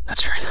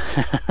 That's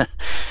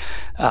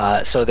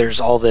right. So there's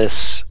all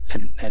this,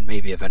 and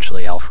maybe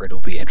eventually Alfred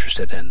will be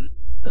interested in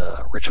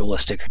the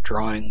ritualistic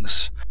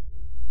drawings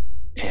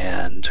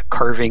and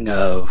carving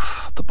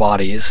of the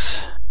bodies.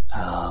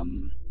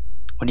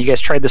 When you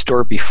guys tried this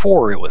door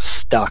before, it was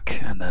stuck,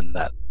 and then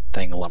that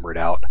thing lumbered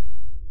out.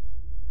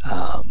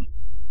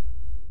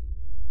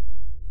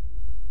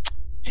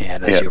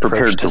 And as you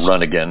prepared approach to this,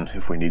 run again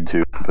if we need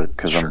to, but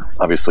because I'm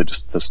obviously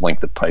just this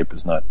length of pipe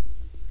is not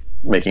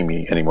making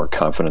me any more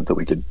confident that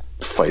we could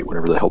fight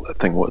whatever the hell that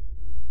thing was.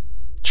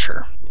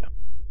 Sure.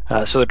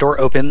 Yeah. So the door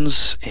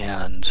opens,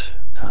 and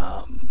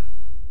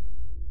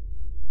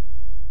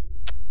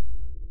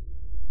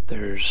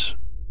there's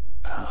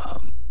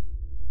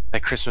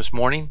like Christmas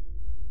morning.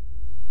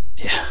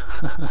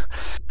 yeah,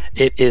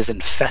 it is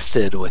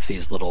infested with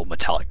these little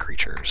metallic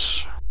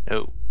creatures.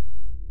 Oh,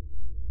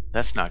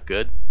 that's not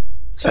good.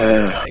 So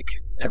they're like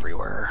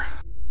everywhere.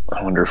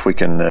 I wonder if we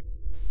can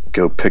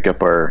go pick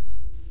up our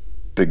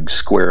big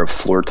square of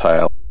floor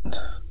tile and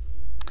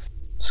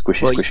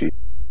squishy.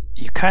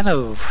 You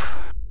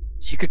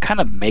could kind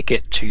of make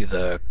it to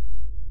the,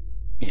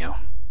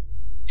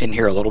 in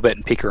here a little bit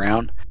and peek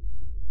around,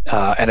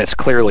 and it's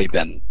clearly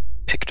been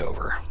picked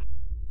over.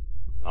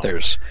 Oh.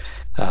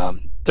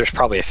 There's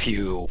probably a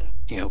few,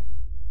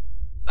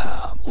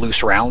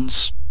 loose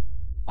rounds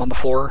on the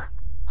floor,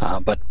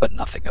 but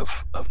nothing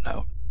of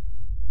note.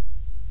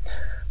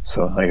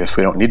 So I guess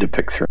we don't need to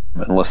pick through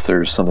them unless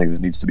there's something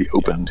that needs to be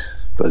opened.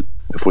 But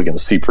if we can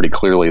see pretty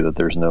clearly that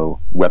there's no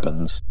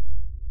weapons,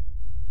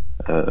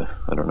 I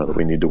don't know that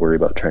we need to worry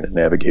about trying to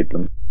navigate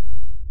them.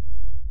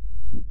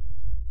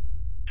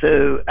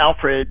 So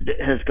Alfred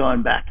has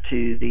gone back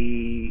to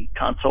the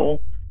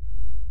console.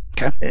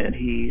 Okay. And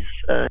he's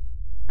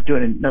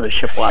doing another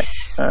shipwide.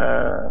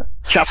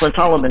 Chaplain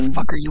Solomon. What the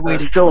fuck are you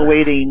waiting still for?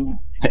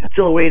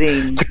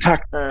 awaiting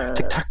Tick-tock,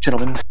 tick-tock,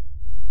 gentlemen.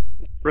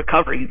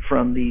 recovery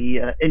from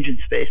the engine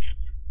space.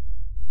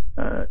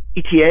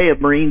 ETA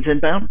of Marines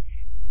inbound.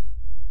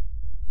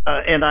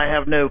 And I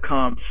have no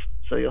comms,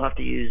 so you'll have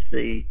to use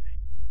the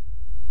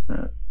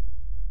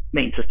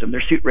main system.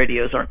 Their suit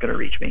radios aren't going to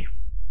reach me.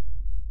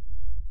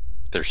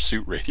 Their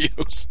suit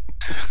radios.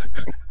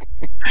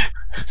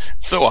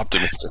 So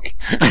optimistic.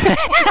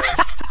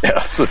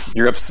 Yeah, so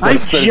you're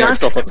setting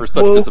yourself up for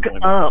such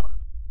disappointment.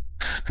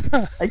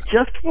 I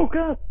just woke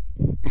up.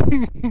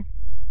 I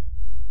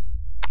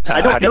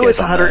How don't do you know guys it's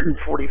on that?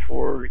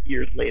 144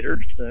 years later,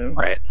 so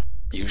Right.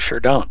 You sure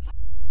don't.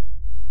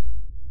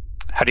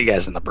 How do you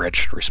guys in the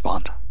bridge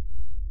respond?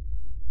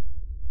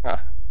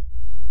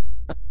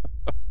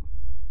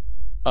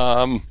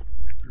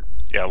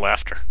 Yeah,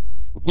 laughter.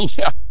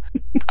 Yeah.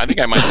 I think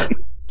I might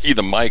key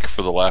the mic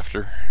for the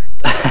laughter.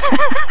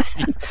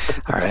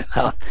 All right,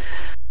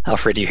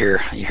 Alfred, you hear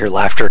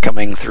laughter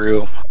coming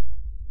through.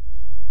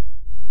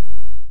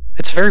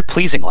 It's a very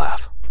pleasing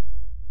laugh.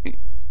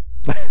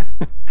 Ha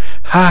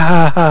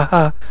ha ha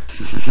ha.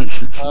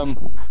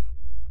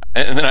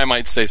 And then I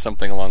might say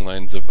something along the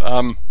lines of,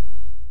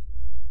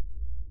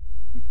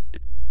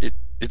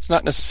 it's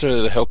not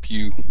necessarily the help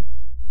you're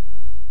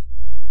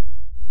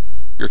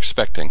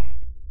expecting,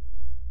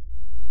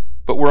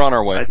 but we're on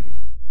our way.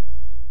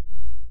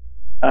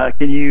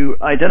 Can you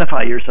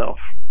identify yourself?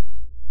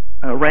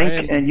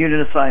 Rank and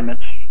unit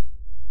assignment.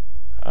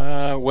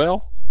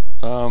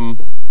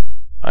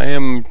 I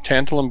am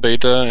Tantalum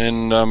Beta,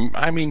 and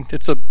I mean,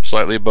 it's a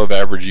slightly above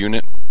average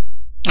unit.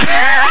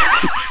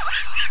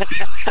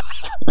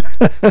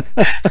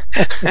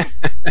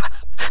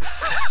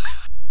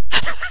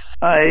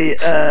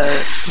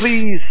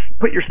 Please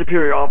put your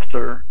superior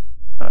officer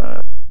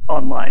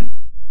online.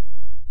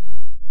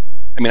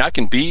 I mean, I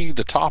can be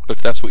the top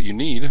if that's what you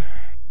need.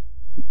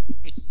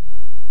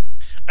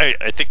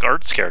 I think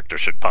Art's character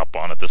should pop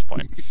on at this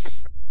point.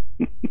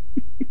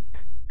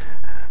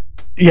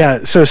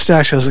 Yeah, so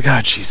Stash, I was like,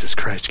 oh, Jesus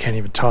Christ, can't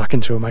even talk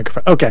into a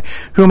microphone. Okay,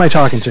 who am I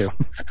talking to?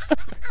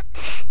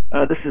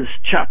 This is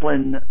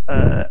Chaplain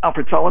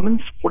Alfred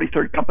Solomons,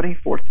 43rd Company,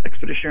 4th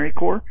Expeditionary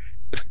Corps.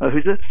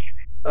 Who's this?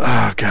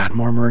 Oh, God,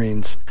 more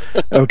Marines.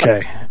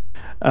 Okay.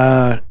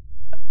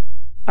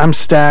 I'm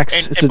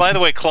Stax. And by the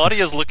way,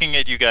 Claudia's looking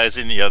at you guys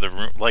in the other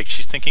room, like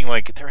she's thinking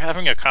like they're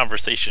having a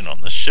conversation on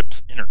the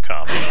ship's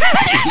intercom.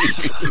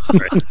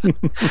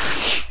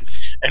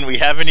 And we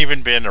haven't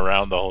even been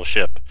around the whole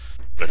ship.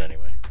 But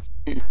anyway.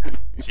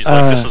 She's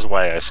like, this is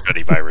why I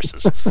study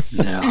viruses.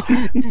 Yeah.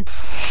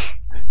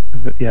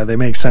 Yeah, they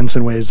make sense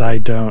in ways I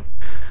don't.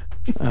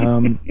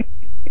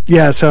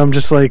 Yeah, so I'm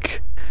just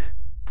like,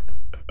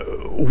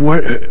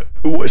 what?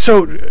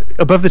 So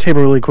above the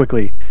table, really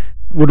quickly,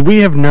 would we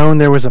have known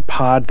there was a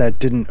pod that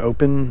didn't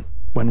open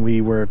when we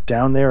were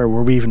down there, or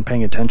were we even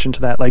paying attention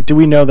to that? Like, do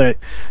we know that?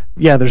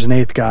 Yeah, there's an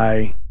 8th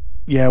guy.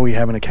 Yeah, we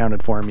haven't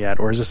accounted for him yet,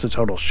 or is this a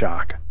total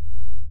shock?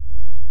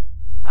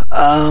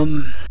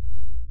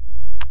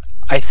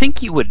 I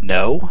think you would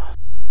know,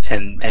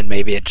 and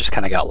maybe it just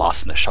kind of got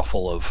lost in the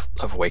shuffle of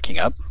waking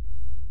up.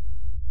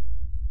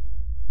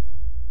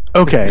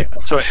 Okay,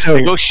 so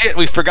oh shit,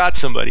 we forgot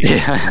somebody.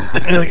 Yeah.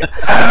 And you're like,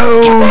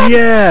 oh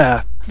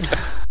yeah,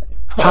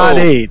 Pod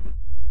 8,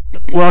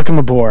 welcome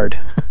aboard.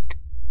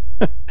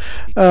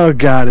 Oh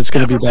God, it's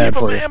going to be bad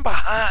for you.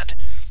 Behind.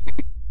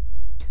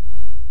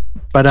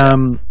 But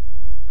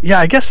yeah,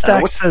 I guess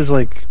Stax says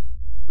like,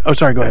 oh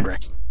sorry, go ahead,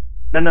 Rex.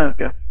 No,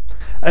 go.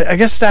 I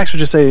guess Stax would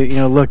just say,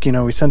 look,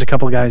 we sent a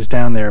couple guys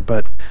down there,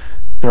 but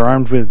they're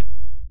armed with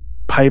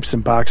pipes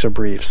and boxer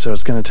briefs, so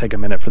it's going to take a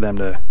minute for them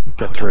to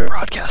get through.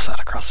 Broadcast that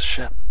across the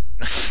ship.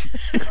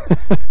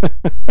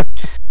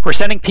 We're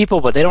sending people,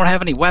 but they don't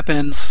have any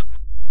weapons.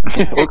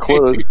 Or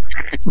clothes.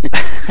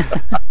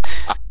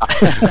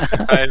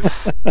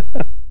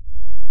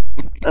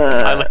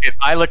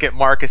 I look at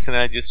Marcus and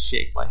I just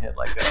shake my head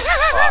like that.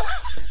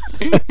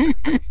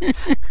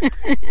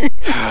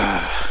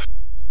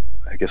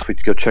 I guess we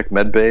could go check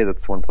Medbay.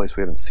 That's one place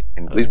we haven't seen.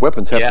 These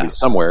weapons have to be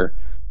somewhere,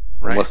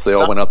 unless they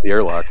all went out the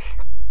airlock.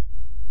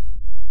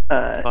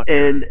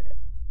 And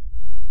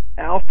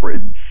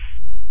Alfred's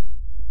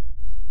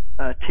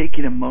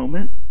taking a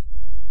moment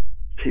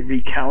to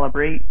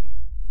recalibrate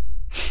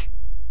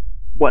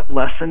what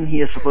lesson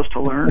he is supposed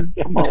to learn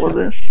from all of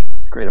this.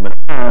 Great, I'm in a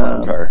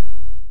clown car.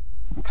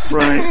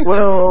 Right.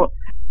 Well,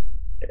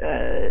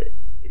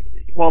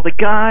 while the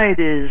guide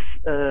is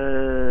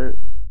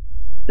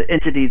the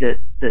entity that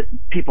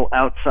people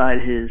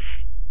outside his,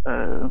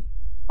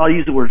 I'll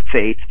use the word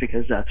fate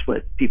because that's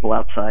what people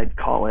outside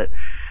call it,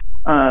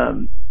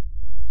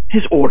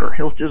 his order.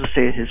 He'll just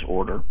say it his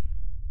order.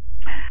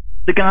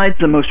 The guide's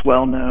the most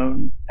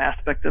well-known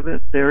aspect of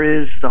it.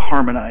 There is the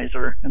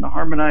harmonizer, and the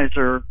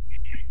harmonizer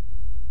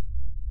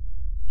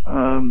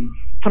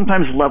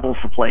sometimes levels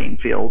the playing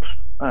field.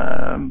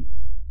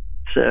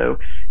 So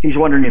he's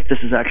wondering if this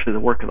is actually the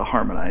work of the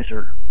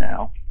harmonizer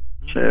now.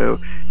 So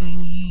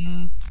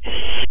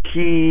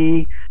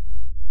he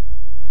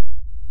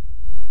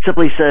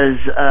simply says,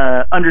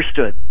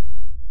 understood,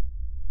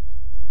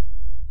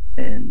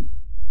 and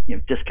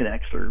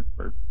disconnects or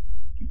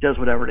does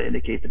whatever to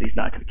indicate that he's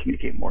not going to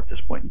communicate more at this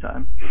point in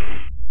time.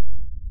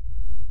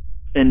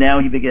 And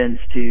now he begins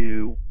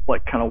to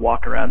kind of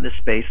walk around this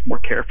space more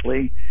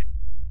carefully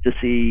to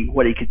see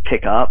what he could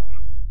pick up,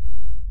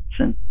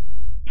 since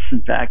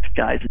in fact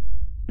guys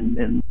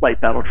in light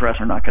battle dress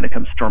are not going to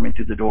come storming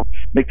through the door,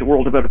 make the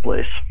world a better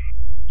place.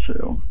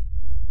 So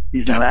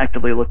he's now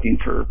actively looking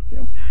for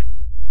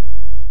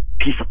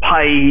piece of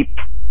pipe.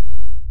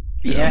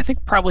 Yeah, I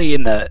think probably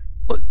in that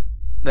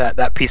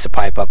piece of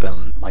pipe up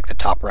in like the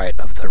top right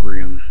of the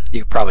room,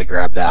 you could probably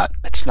grab that.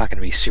 It's not going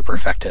to be super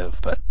effective,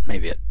 but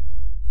maybe it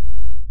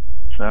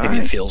So, Maybe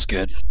right. it feels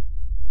good.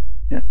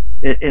 Yeah,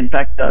 it in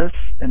fact does.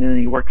 And then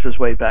he works his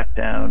way back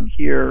down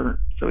here,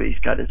 so he's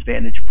got his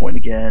vantage point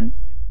again.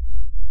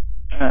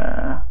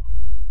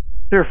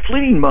 There are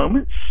fleeting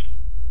moments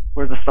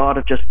where the thought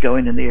of just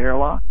going in the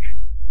airlock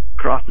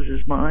crosses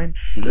his mind,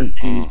 but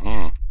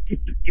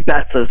he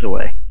bats those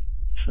away.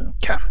 So.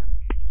 Okay.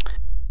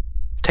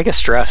 Take a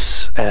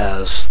stress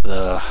as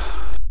those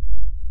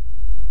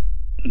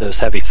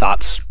heavy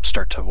thoughts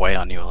start to weigh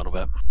on you a little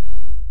bit.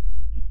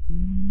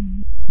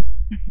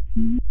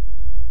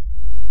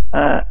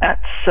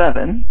 At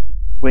 7,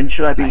 when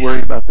should I be Nice.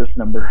 worried about this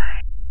number?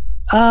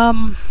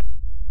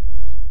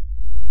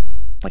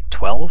 Like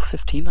 12,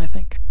 15, I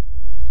think.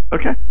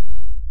 Okay,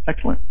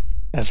 excellent.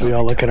 As we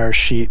all look at our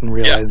sheet and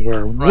realize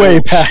we're Right. way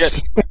Shit.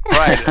 past.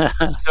 Right.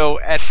 So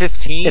at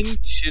 15, It's-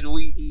 should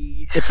we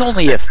be... It's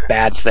only if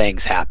bad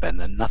things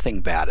happen, and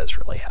nothing bad has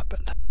really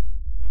happened.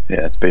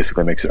 Yeah, it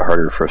basically makes it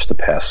harder for us to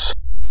pass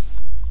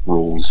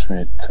rules,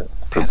 right,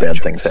 for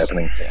bad things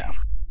happening. Yeah.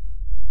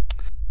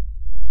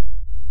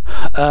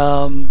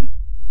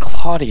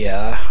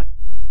 Claudia,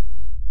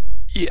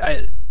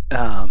 I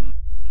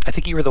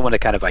think you were the one to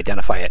kind of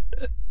identify it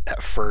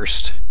at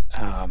first.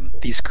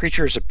 These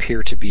creatures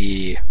appear to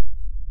be,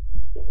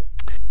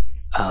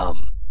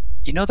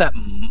 you know, that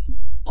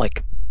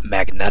like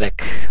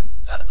magnetic,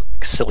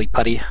 like silly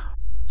putty.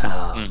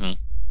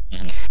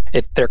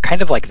 They're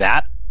kind of like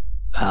that,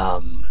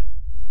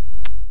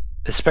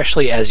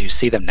 especially as you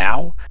see them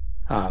now.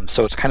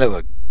 So it's kind of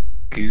a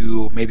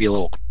goo, maybe a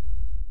little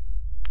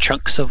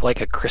chunks of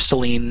like a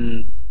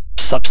crystalline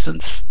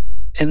substance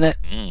in it.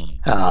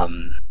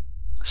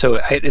 So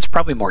it's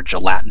probably more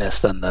gelatinous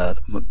than the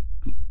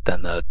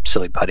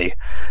silly putty,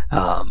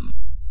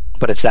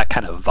 but it's that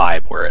kind of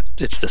vibe where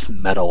it's this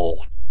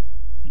metal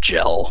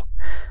gel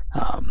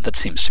that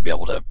seems to be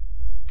able to,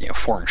 you know,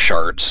 form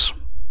shards.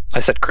 I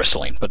said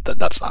crystalline, but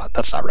that's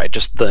not right.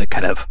 Just the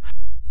kind of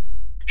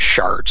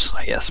shards,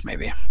 I guess,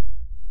 maybe.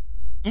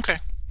 Okay.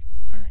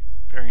 All right.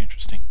 Very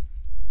interesting.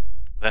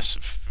 That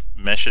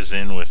meshes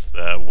in with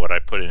what I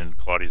put in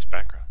Claudia's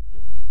background.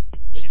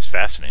 She's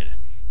fascinated.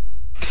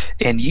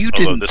 And you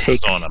Although didn't this take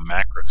is on a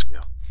macro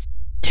scale.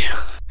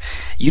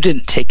 you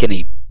didn't take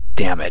any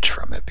damage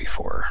from it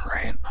before,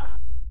 right?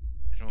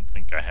 I don't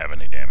think I have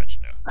any damage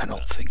now. I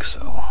don't think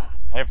so.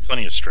 I have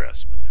plenty of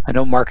stress, but no. I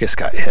know Marcus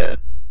got hit,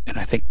 and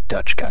I think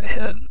Dutch got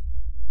hit.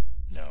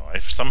 No,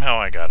 somehow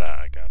I got all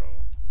out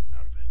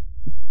of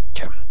it.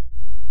 Okay.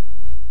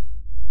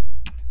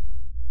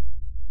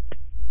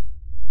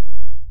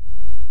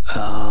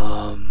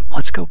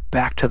 Let's go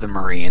back to the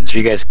Marines. Are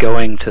you guys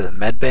going to the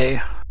med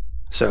bay?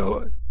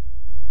 So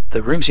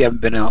the rooms you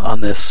haven't been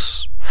on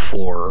this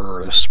floor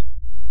or this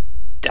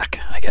deck,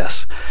 I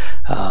guess,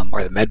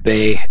 are the med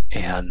bay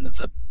and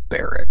the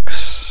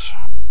barracks.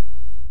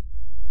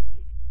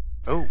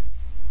 Oh.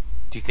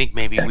 Do you think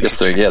maybe Yeah, I we guess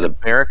should they're- check yeah, the the-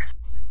 barracks?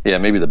 Yeah,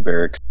 maybe the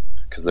barracks,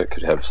 because that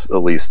could have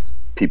at least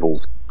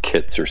people's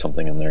kits or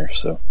something in there.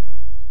 So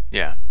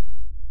Yeah.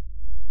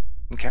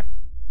 Okay.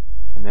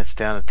 And that's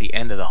down at the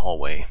end of the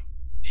hallway.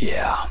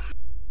 Yeah.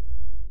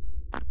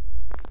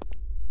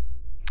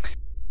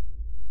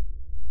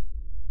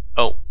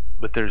 Oh,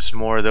 but there's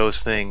more of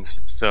those things,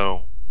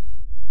 so...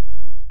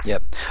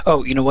 Yep.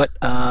 Oh, you know what,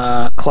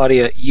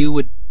 Claudia, you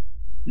would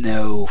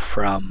know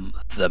from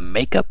the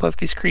makeup of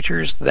these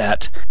creatures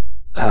that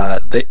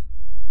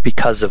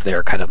because of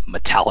their kind of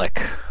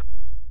metallic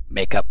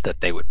makeup, that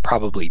they would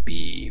probably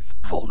be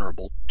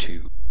vulnerable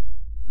to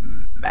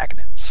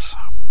magnets.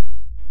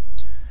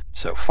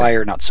 So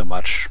fire, not so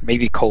much.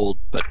 Maybe cold,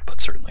 but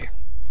certainly.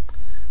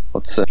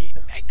 let's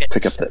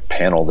pick up that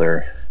panel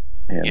there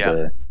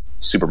and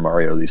Super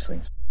Mario these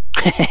things.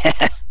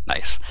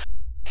 Nice.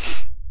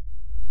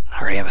 I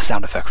already have a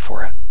sound effect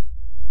for it.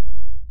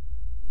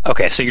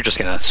 Okay, so you're just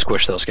gonna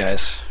squish those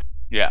guys.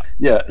 Yeah.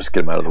 Yeah, just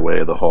get them out of the way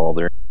of the hall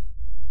there.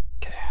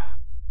 Okay,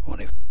 I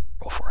won't even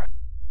roll for it.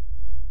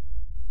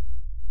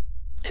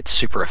 It's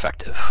super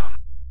effective.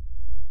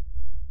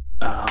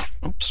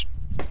 Oops,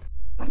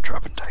 I'm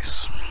dropping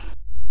dice.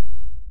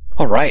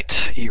 All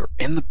right, you're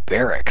in the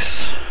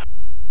barracks.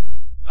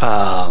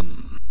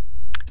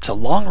 It's a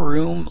long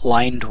room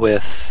lined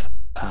with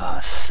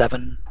 6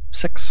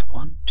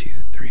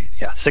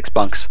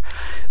 bunks.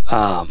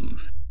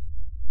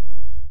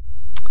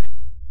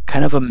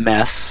 Kind of a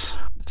mess.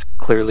 It's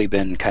clearly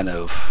been kind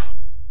of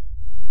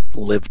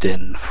lived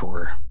in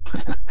for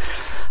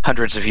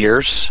hundreds of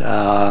years,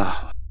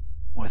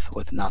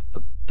 with not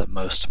the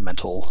most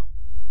mental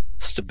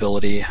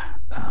stability.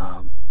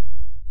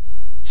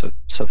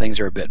 So things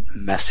are a bit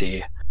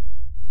messy.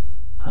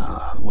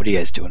 What are you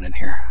guys doing in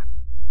here?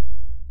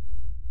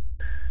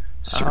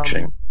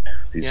 Searching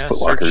these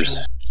footlockers.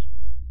 Searching.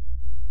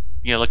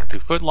 Yeah, looking through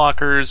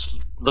footlockers,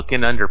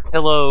 looking under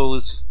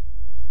pillows,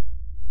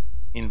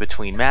 in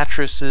between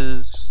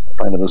mattresses.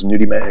 Finding those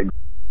nudie mags.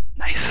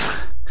 Nice.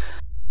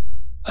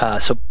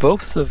 So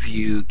both of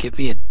you give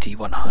me a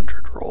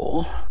D100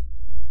 roll.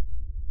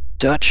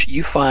 Dutch,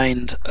 you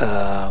find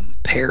a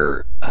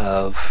pair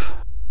of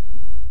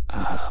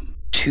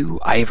 2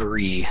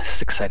 ivory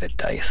 6-sided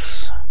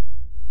dice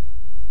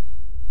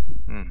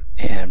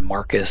And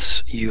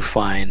Marcus, you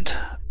find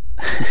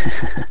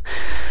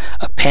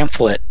a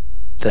pamphlet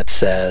that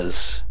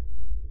says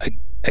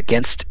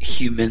Against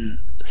Human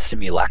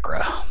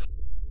Simulacra.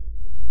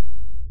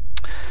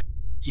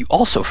 You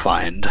also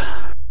find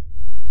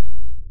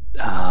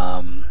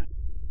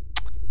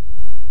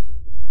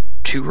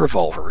 2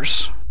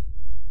 revolvers,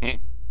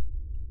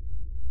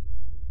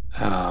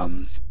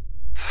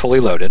 fully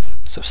loaded,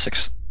 so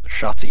 6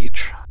 shots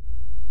each.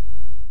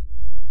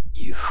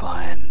 You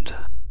find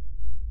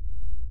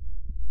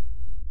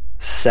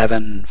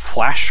 7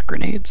 flash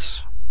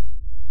grenades,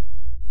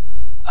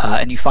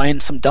 and you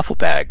find some duffel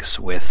bags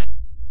with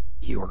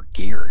your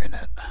gear in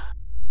it.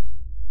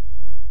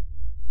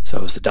 So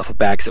it was the duffel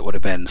bags that would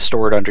have been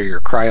stored under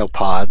your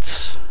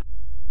cryopods.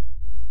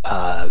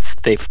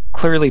 They've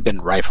clearly been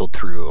rifled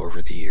through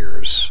over the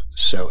years.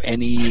 So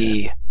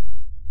any...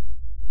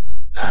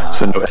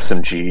 so no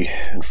SMG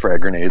and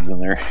frag grenades in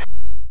there?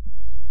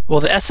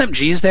 Well, the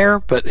SMG's there,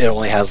 but it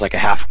only has like a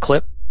half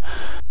clip.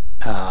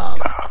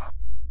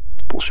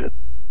 Bullshit.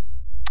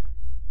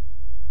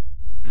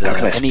 How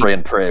can I spray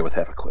and pray with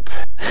half a clip?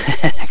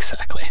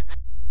 Exactly.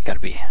 You got to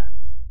be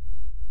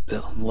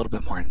a little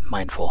bit more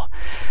mindful.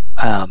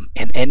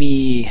 And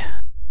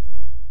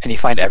you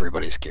find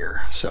everybody's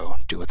gear, so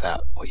do with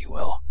that what you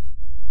will,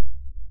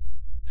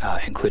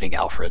 including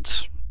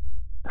Alfred's.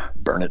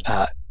 Burn it.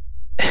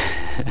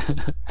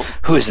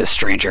 Who is this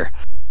stranger?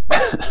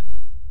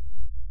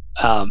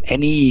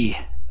 Any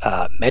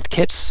med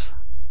kits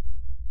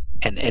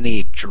and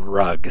any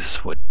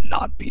drugs would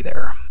not be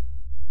there,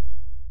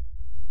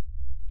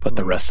 but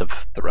the rest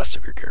of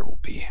your gear will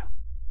be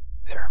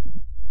there.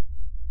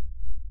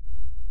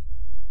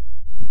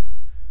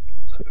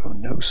 So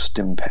no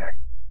stim pack.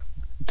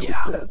 Delete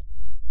that.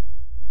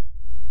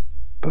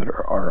 But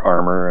our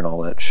armor and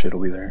all that shit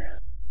will be there.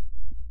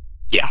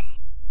 Yeah.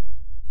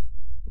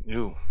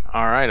 Ooh.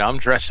 All right, I'm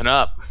dressing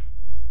up.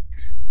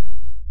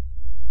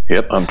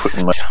 Yep, I'm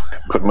putting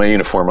my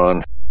uniform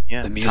on.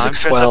 Yeah, the music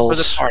swells. swells.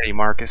 For the party,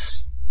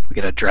 Marcus. We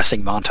get a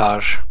dressing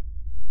montage.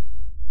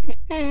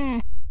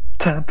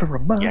 Time for a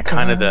montage. Yeah,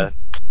 kind of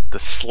the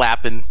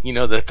slapping,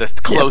 the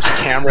close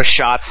camera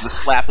shots of the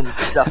slapping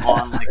stuff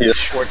on, like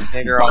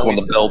Schwarzenegger. Buckling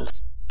the belt.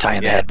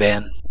 Tying the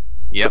headband.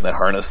 Yep. Putting that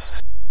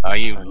harness.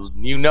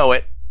 You know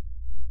it.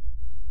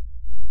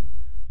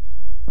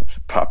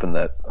 Popping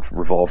that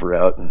revolver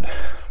out and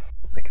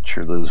making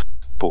sure those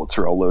bullets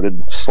are all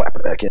loaded. Slap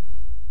it back in.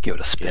 Give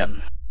it a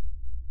spin.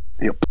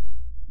 Yep.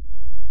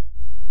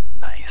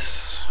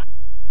 Nice.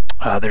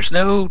 There's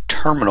no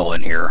terminal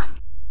in here.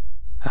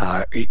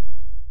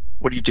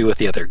 What do you do with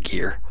the other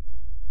gear?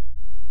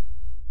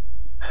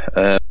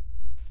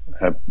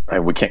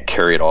 We can't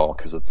carry it all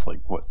because it's like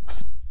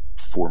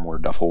 4 more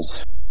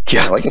duffels.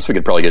 Yeah, well, I guess we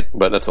could probably get,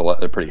 but that's a lot.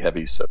 They're pretty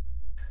heavy, so.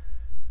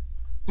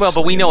 Well,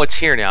 but we know it's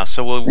here now,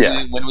 so when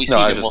we see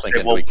I them, was just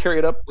thinking, do we carry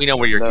it up? We know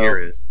where your gear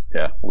is.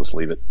 Yeah, we'll just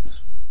leave it.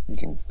 You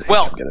can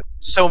get it.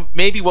 So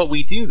maybe what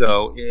we do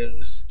though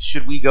is,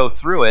 should we go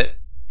through it,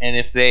 and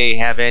if they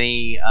have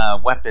any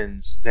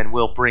weapons, then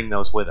we'll bring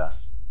those with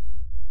us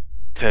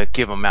to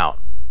give them out.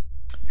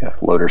 Yeah,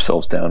 load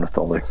ourselves down with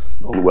all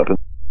the weapons.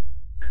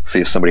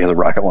 See if somebody has a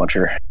rocket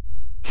launcher.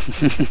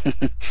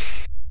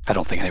 I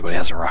don't think anybody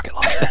has a rocket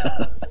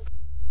launcher.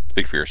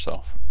 Speak for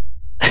yourself.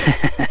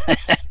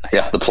 Nice.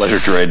 Yeah, the pleasure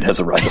droid has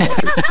a rocket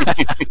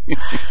launcher.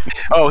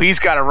 Oh, he's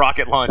got a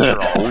rocket launcher.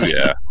 Oh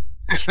yeah.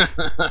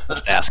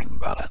 Just ask him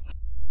about it.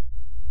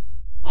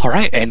 All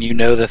right, and you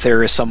know that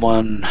there is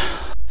someone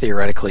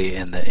theoretically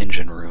in the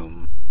engine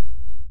room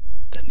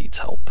that needs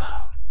help.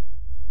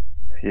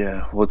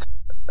 Yeah,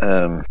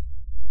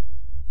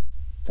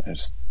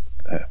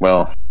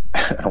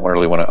 I don't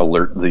really want to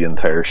alert the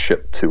entire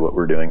ship to what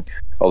we're doing.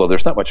 Although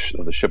there's not much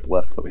of the ship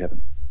left that we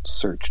haven't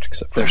searched,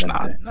 except for there's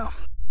not. No.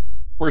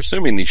 We're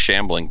assuming these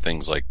shambling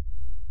things like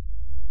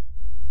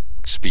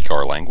speak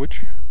our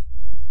language.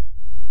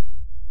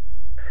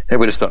 Yeah,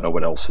 we just don't know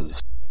what else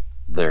is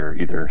there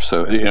either.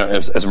 So,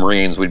 as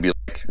Marines, we'd be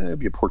like, it'd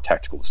be a poor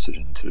tactical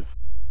decision to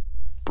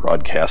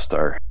broadcast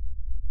our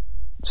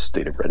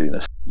state of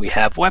readiness. We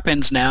have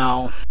weapons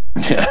now.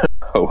 Yeah.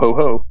 Ho, ho,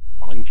 ho.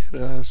 Come and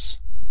get us.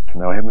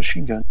 Now I have a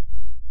machine gun.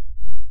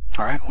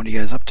 All right, what are you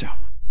guys up to?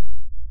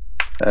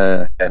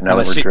 Now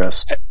that we're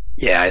dressed.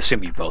 Yeah, I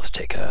assume you both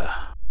take a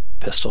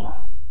pistol.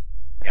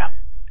 Yeah,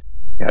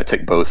 I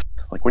take both.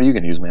 Like, what are you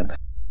going to use, man?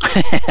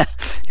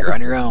 You're on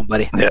your own,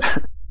 buddy. Yeah.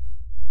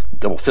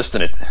 Double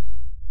fisting it.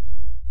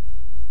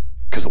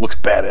 Because it looks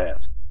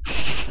badass.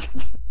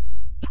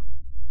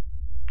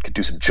 Could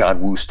do some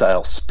John Woo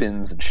style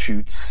spins and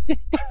shoots.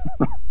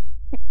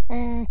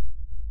 Some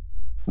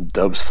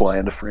doves fly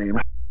into frame.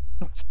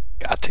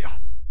 Got to.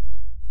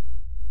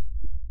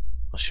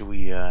 Well, should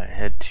we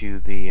head to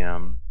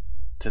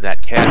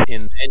that cat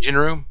in the engine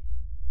room?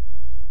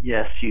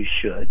 Yes, you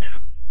should.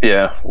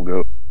 Yeah, we'll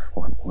go.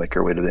 We'll make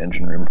our way to the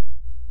engine room.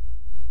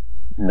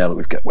 Now that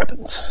we've got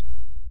weapons.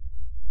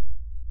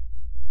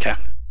 Okay.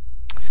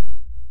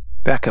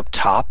 Back up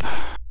top.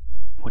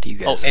 What do you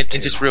guys? And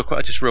just real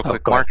quick,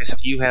 Marcus,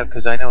 do you have?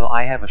 Because I know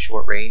I have a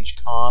short range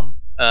comm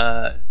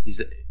Is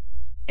it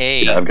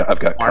A? Yeah, I've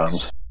got Marks,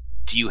 comms.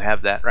 do you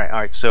have that? Right. All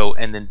right. So,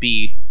 and then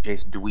B,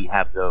 Jason, do we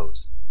have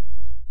those?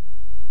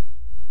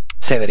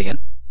 Say that again.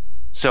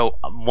 So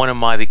one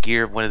of the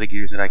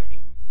gears that I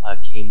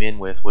came in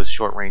with was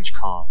short range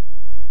comm,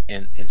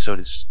 and so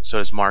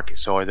does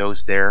Marcus. So are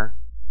those there,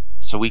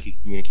 so we can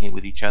communicate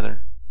with each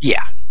other?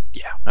 Yeah.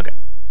 Okay.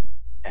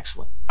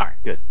 Excellent. All right.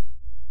 Good.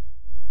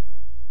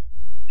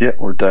 Yeah,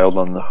 we're dialed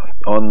on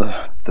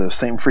the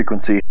same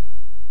frequency.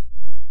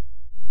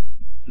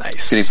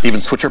 Nice. We can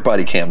even switch our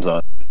body cams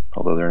on,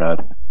 although they're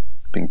not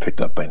being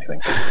picked up by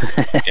anything.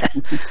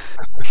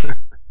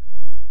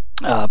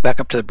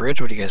 Back up to the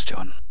bridge. What are you guys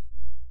doing?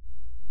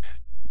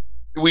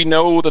 Do we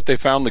know that they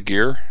found the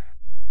gear?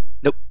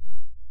 Nope.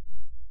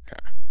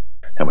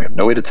 And we have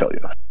no way to tell you.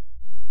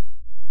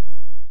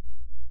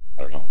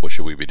 I don't know. What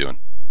should we be doing?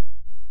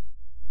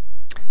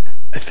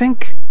 I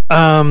think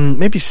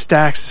maybe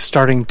Stax is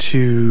starting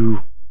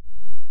to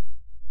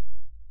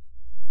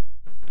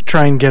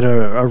try and get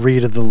a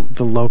read of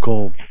the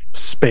local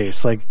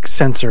space, like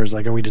sensors.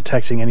 Like, are we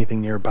detecting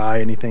anything nearby?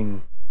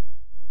 Anything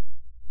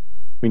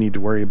we need to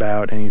worry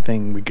about?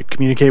 Anything we could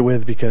communicate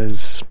with?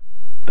 Because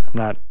I'm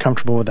not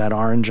comfortable with that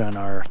orange on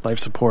our life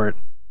support.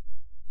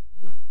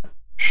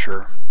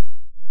 Sure.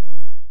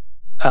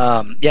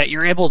 Yeah,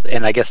 you're able,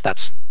 and I guess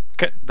that's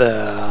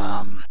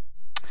the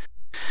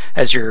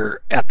as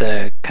you're at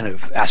the kind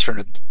of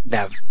astrogation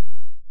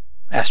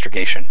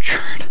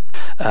chart.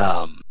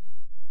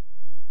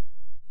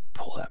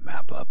 Pull that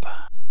map up.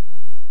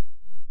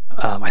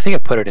 I think I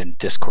put it in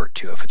Discord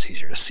too, if it's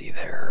easier to see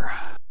there.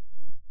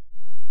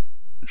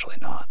 Actually,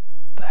 not.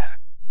 What the heck?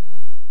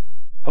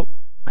 Oh,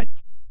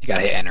 you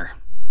gotta hit enter.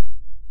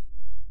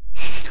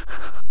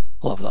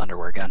 Love the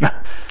underwear gun.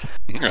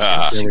 It's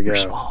still There we super go.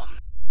 small.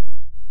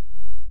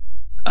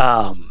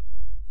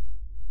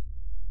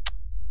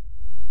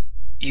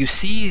 You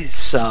see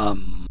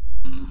some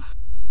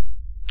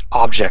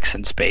objects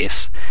in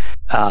space.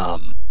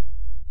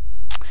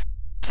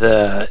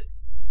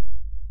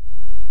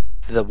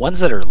 The ones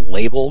that are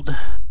labeled,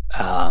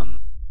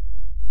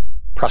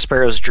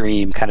 Prospero's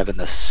Dream, kind of in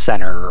the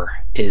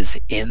center, is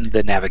in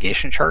the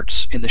navigation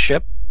charts in the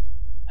ship.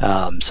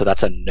 So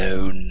that's a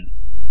known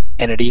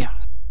entity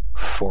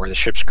for the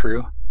ship's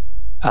crew.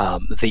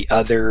 The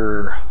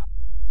other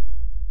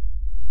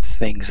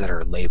things that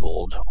are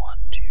labeled, one,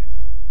 two,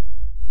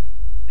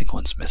 I think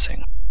one's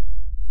missing.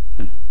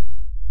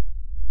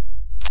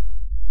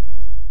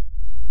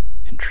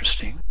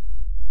 Interesting.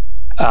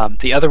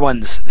 The other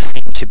ones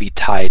seem to be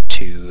tied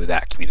to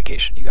that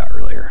communication you got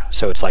earlier.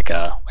 So it's like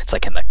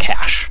in the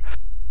cache.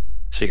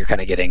 So you're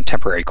kind of getting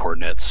temporary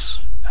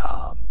coordinates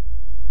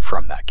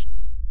from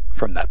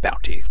that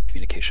bounty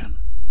communication.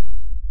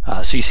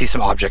 So you see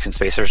some objects in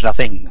space. There's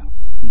nothing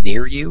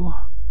near you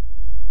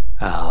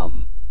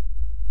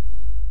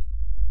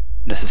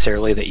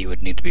necessarily that you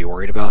would need to be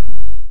worried about,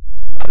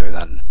 other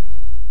than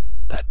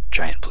that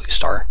giant blue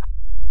star.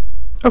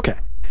 Okay.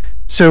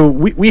 So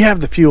we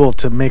have the fuel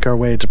to make our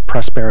way to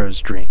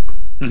Prospero's Dream.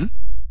 Mm-hmm.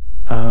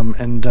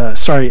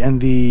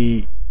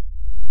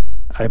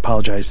 I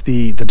apologize,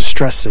 the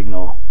distress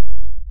signal,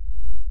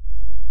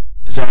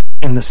 is that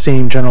in the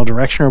same general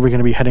direction, or are we going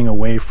to be heading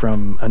away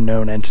from a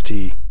known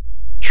entity to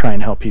try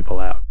and help people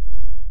out?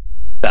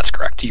 That's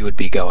correct. You would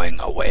be going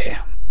away.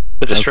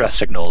 The distress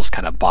signal is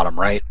kind of bottom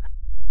right,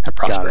 and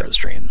Prospero's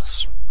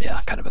Dreams,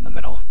 kind of in the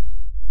middle.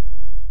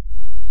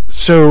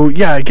 So,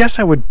 yeah, I guess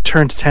I would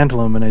turn to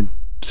Tantalum and I'd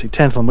say,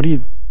 Tantalum, what do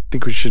you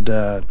think we should...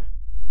 what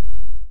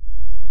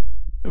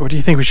do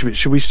you think we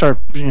should we start...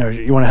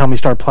 you want to help me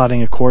start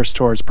plotting a course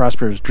towards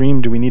Prospero's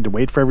Dream? Do we need to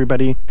wait for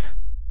everybody?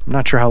 I'm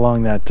not sure how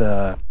long it's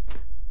going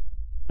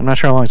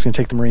to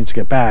take the Marines to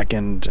get back,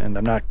 and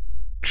I'm not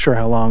sure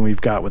how long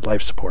we've got with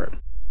life support.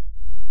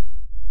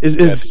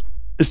 Is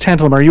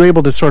Tantalum, are you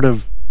able to sort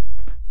of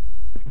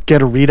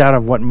get a readout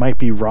of what might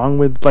be wrong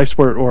with life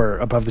support, or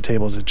above the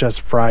table? Is it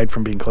just fried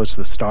from being close to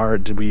the star?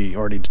 Did we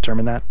already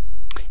determine that?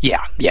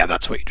 Yeah,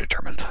 that's what you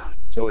determined.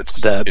 So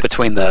it's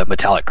between the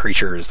metallic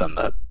creatures and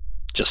the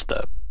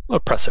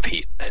oppressive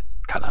heat, it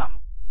kind of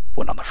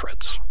went on the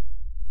fritz.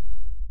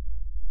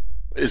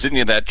 Is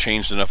any of that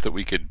changed enough that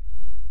we could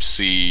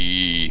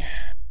see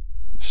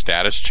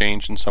status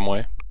change in some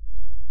way?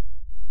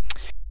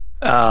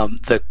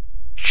 The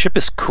ship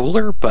is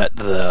cooler, but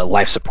the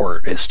life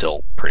support is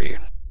still pretty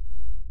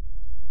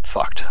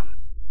fucked.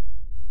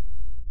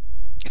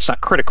 It's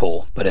not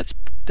critical, but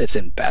it's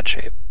in bad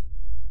shape.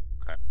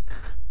 Okay.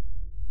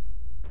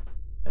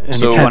 And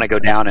So if you want to go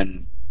down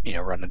and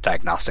run a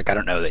diagnostic, I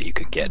don't know that you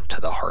could get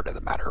to the heart of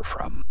the matter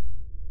from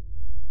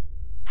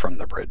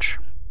the bridge.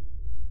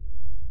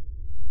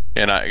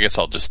 And I guess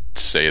I'll just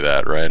say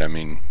that, right? I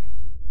mean,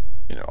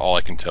 all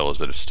I can tell is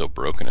that it's still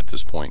broken at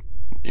this point.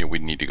 We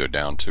need to go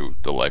down to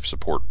the life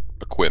support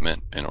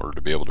equipment in order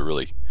to be able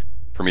to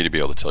for me to be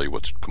able to tell you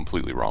what's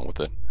completely wrong with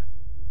it.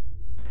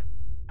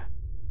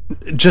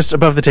 just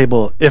above the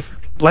table, if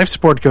life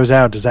support goes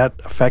out, does that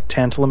affect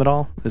Tantalum at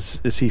all?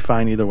 Is he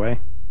fine either way?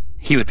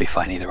 He would be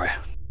fine either way.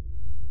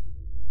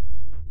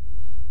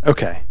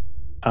 Okay.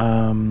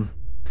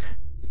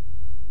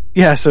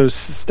 Yeah, so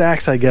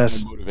Stax, I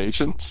guess.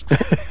 Motivations.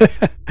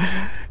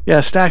 Yeah,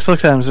 Stax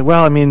looks at him and says,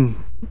 well, I mean,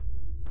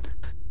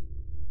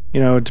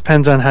 it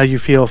depends on how you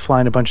feel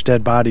flying a bunch of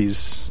dead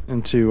bodies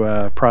into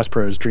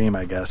Prospero's dream,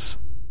 I guess.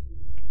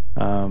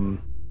 Well,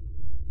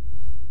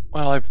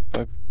 I've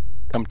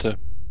come to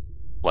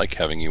like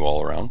having you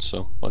all around,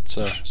 so let's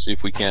see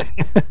if we can't.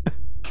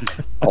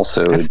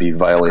 Also, it'd be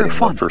violating the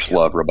fun. first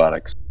law of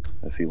robotics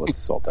if he lets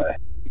us all die.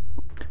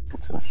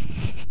 So,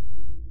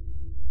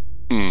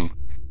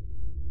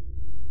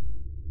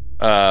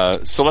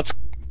 So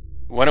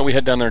why don't we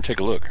head down there and take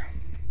a look?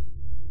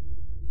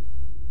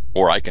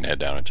 Or I can head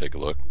down and take a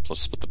look. So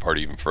let's split the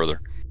party even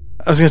further.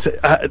 I was going to say,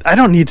 I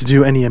don't need to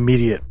do any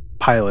immediate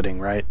piloting,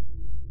 right?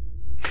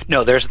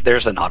 No,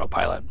 there's an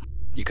autopilot.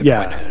 You can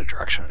point it in a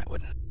direction and it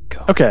would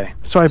go. Okay,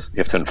 so you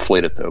have to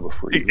inflate it, though,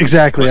 before you...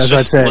 Exactly, I was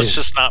about to say. Let's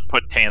just not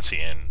put Tansy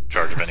in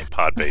charge of any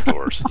pod bay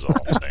doors, is all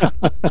I'm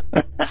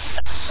saying.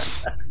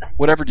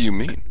 Whatever do you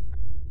mean?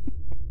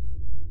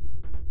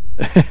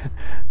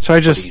 So I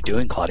What just... are you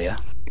doing, Claudia?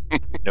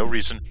 No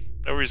reason.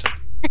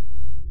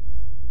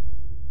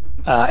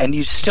 And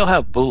you still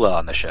have Bula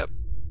on the ship.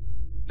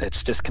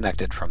 It's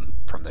disconnected from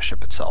the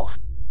ship itself.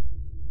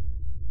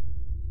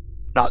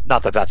 Not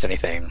that that's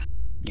anything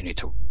you need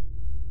to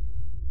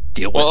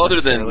deal with. Well,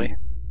 necessarily.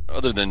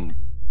 other than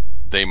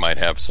they might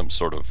have some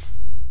sort of,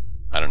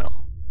 I don't know,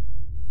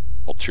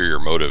 ulterior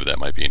motive that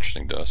might be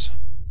interesting to us.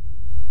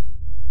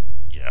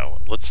 Yeah,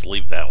 well, let's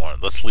leave that one.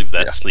 Let's leave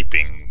that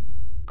sleeping,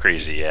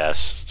 crazy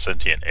ass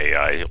sentient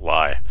AI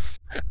lie.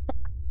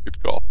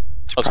 Good call.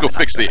 Let's go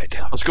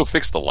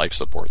fix the life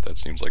support. That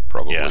seems like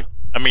probably. Yeah.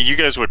 I mean, you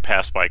guys would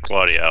pass by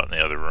Claudia out in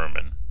the other room,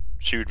 and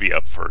she would be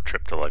up for a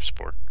trip to life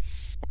support.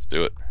 Let's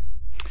do it.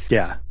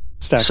 Yeah.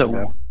 Stax So,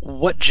 will go.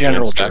 what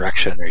general Stax.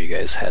 direction are you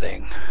guys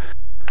heading?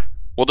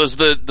 Well, does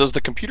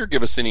the computer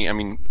give us any? I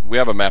mean, we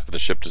have a map of the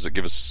ship. Does it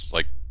give us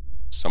like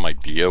some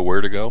idea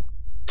where to go?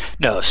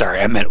 No,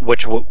 sorry, I meant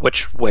which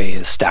way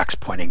is Stax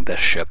pointing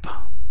this ship?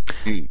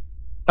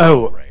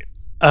 Oh, Right.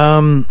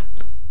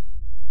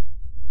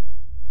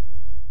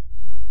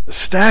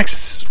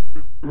 Stax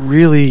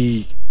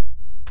really...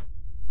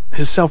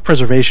 His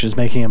self-preservation is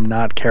making him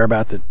not care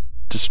about the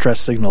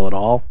distress signal at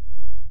all.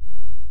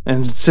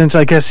 And since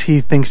I guess he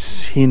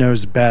thinks he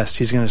knows best,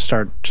 he's going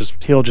to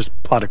he'll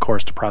just plot a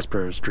course to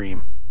Prospero's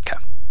dream. Okay.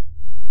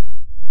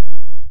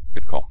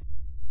 Good call.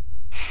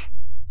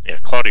 Yeah,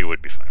 Claudia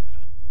would be fine with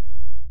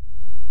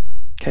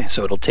that. Okay,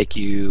 so it'll take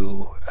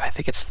you, I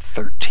think it's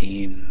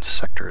 13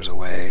 sectors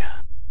away.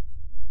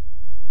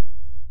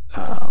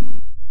 How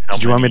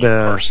Did you want me many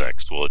to-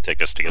 parsecs will it take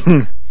us to get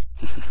there?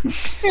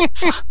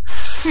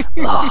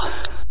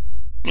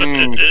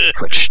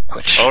 Twitch.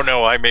 Oh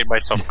no, I made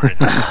myself cringe.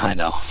 I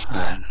know.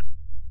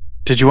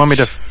 Did you want me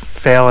to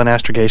fail an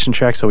astrogation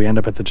check so we end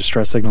up at the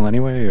distress signal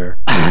anyway, or?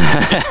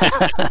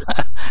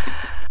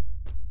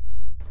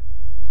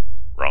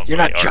 Wrong You're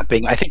way, not Art.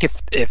 jumping. I think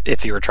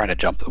if you were trying to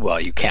jump, well,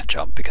 you can't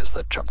jump because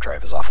the jump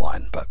drive is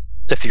offline. But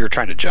if you were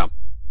trying to jump,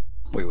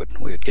 we would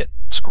get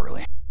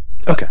squirrely.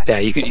 But, Okay. yeah,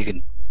 you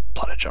can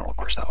plot a general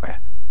course that way.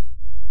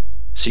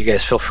 So you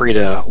guys feel free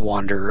to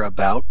wander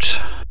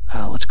about.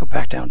 Let's go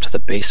back down to the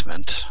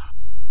basement.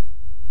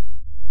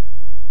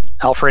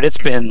 Alfred, it's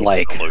been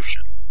like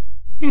Lotion.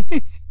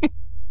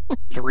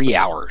 3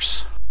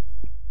 hours.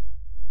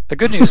 The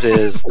good news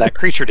is that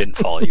creature didn't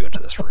follow you into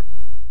this room.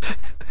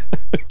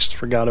 Just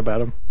forgot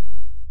about him.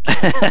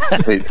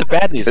 The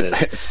bad news is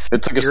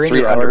It took us You're in 3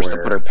 your hours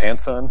underwear. to put our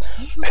pants on.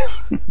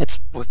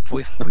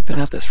 we've been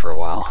at this for a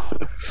while.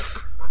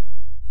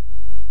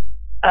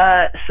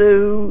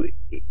 So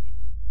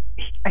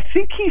I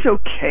think he's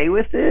okay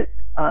with it.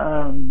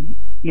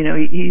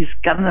 He's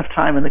got enough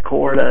time in the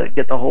core to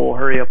get the whole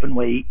hurry up and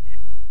wait.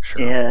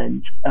 Sure.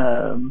 And,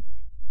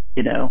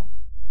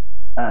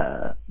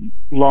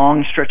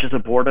 long stretches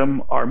of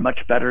boredom are much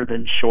better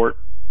than short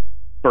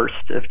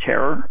bursts of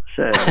terror.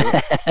 So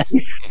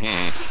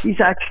he's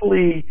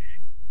actually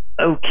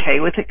okay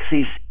with it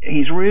because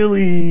he's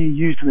really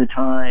using the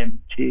time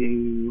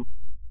to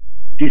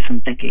do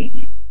some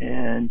thinking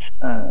and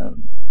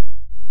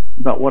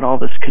about what all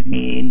this could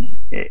mean,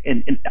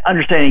 and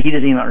understanding he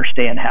doesn't even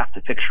understand half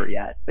the picture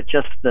yet, but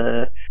just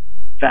the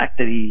fact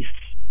that he's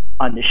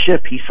on the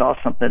ship, he saw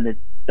something that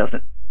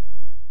doesn't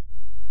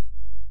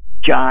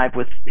jive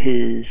with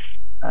his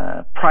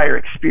prior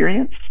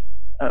experience,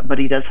 but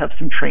he does have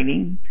some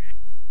training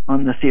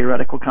on the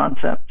theoretical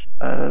concept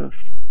of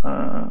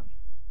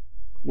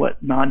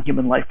what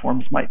non-human life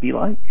forms might be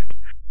like.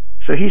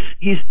 So he's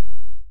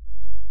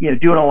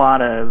doing a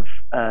lot of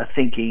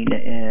thinking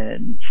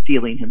and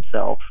steeling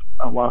himself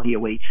while he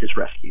awaits his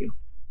rescue.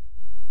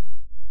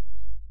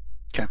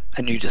 Okay.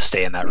 And you just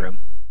stay in that room.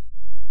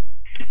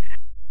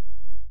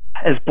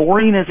 As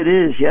boring as it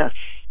is, yes.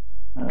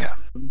 Okay.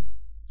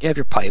 You have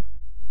your pipe.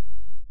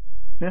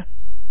 Yeah.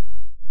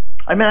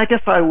 I mean, I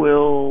guess I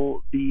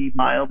will be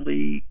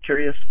mildly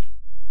curious,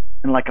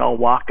 and I'll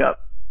walk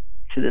up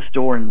to this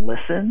door and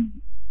listen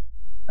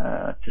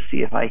to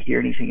see if I hear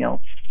anything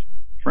else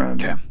from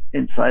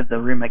inside the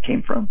room I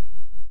came from.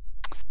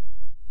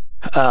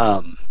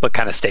 but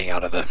kind of staying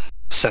out of the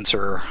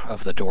sensor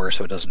of the door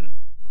so it doesn't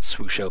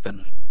swoosh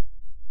open.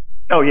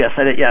 Oh yes,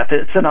 I did. Yeah, if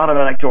it's an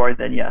automatic door,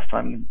 then yes,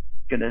 I'm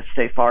gonna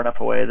stay far enough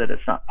away that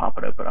it's not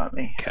popping open on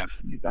me. Okay.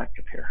 Be back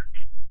up here.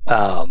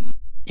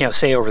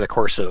 Say over the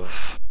course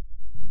of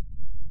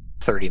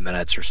 30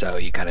 minutes or so,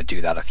 you kind of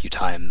do that a few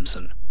times,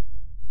 and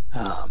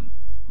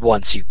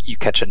once you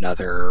catch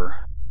another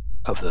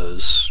of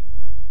those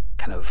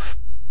kind of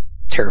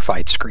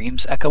terrified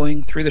screams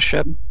echoing through the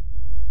ship,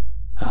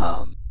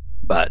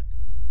 but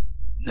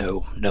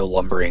no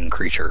lumbering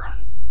creature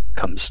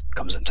comes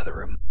into the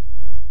room.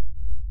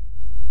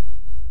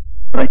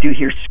 But I do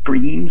hear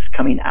screams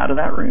coming out of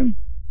that room.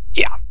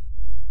 Yeah.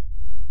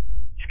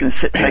 Just gonna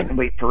sit tight and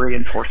wait for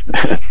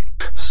reinforcements.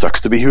 Sucks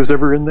to be who's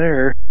ever in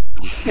there.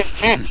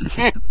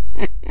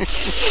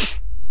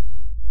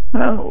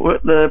 Well,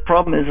 the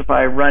problem is if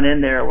I run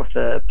in there with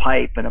a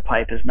pipe, and a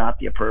pipe is not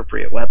the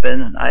appropriate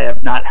weapon, I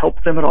have not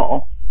helped them at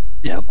all.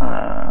 Yeah.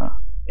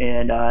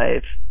 And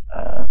I've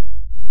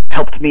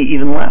helped me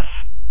even less.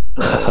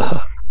 So,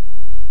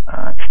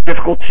 it's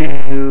difficult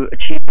to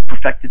achieve a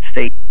perfected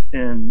state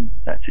in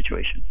that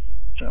situation.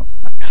 So,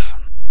 Nice.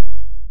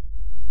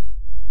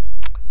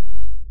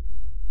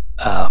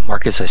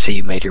 Marcus, I see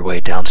you made your way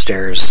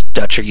downstairs.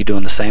 Dutch, are you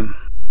doing the same?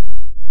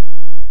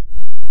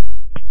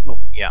 Oh,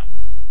 yeah.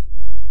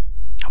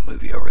 I'll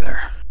move you over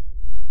there.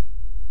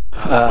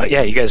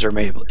 You guys are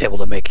able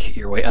to make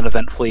your way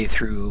uneventfully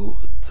through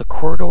the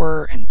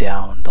corridor and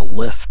down the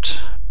lift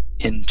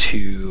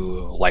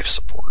into life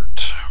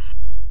support.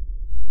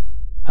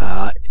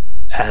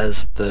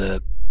 As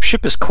the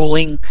ship is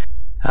cooling,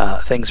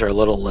 things are a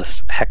little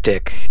less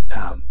hectic.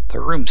 The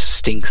room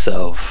stinks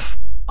of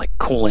like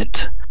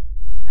coolant.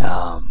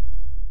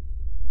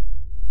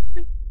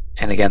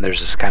 And again, there's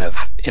this kind of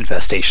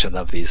infestation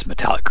of these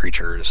metallic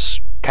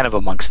creatures kind of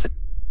amongst the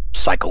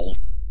recycle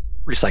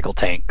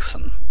tanks,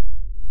 and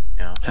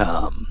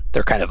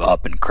they're kind of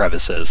up in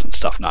crevices and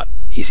stuff, not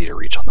easy to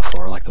reach on the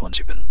floor like the ones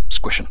you've been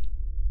squishing.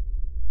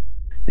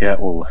 Yeah,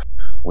 we'll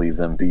leave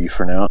them be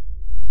for now.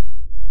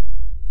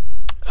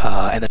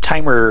 And the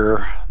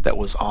timer that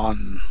was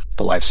on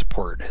the life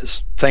support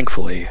is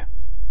thankfully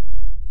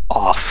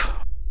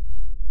off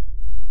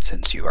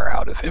since you are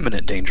out of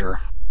imminent danger.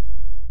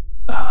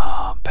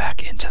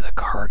 Back into the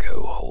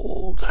cargo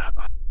hold. Are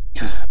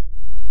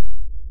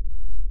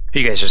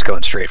you guys just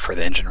going straight for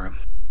the engine room?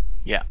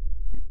 Yeah.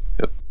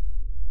 Yep.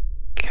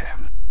 Okay.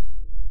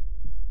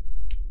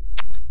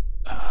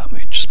 Let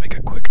me just make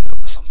a quick note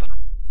of something.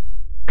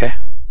 Okay,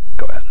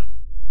 go ahead.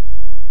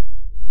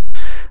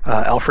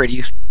 Alfred,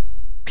 you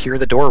hear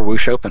the door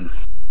whoosh open.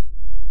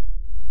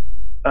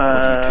 What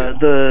do you do?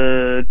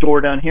 The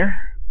door down here?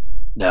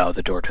 No,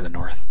 the door to the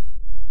north.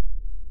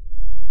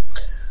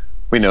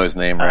 We know his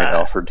name, right?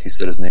 Alfred, he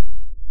said his name.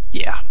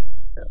 Yeah.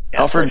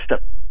 Alfred,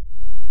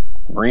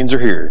 Marines are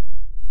here.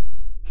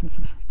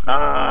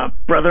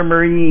 Brother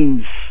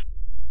Marines,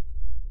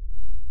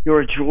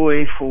 your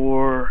joy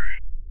for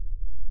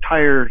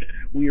tired,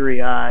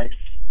 weary eyes.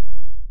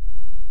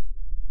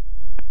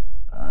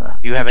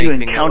 Do you have you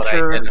anything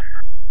encounter...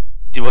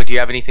 Do you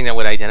have anything that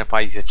would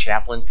identify you as a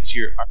chaplain?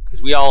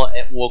 Because we all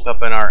woke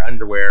up in our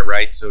underwear,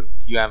 right? So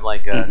do you have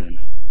like a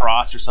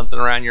cross or something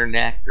around your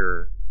neck,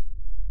 or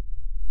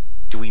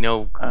do we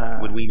know?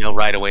 Would we know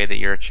right away that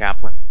you're a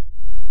chaplain?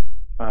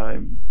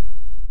 I'm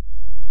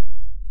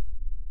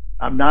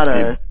not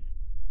a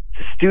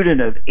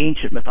student of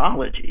ancient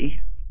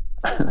mythology.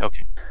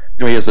 Okay.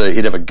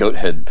 He'd have a goat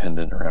head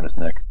pendant around his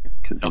neck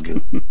because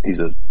he's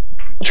a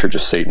Church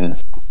of Satan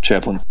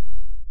chaplain.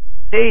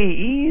 Hey,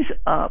 ease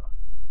up.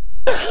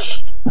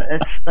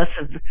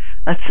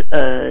 That's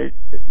a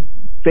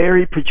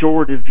very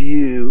pejorative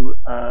view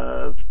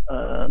of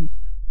the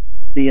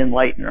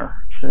Enlightener.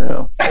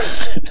 So,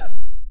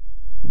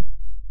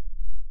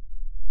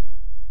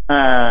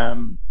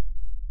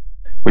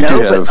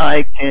 but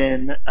I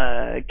can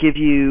give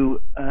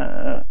you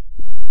a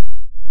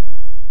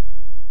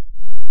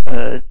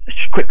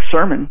quick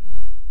sermon.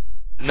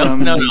 No.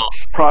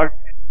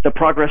 The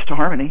Progress to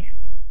Harmony.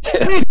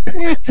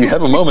 You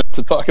have a moment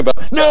to talk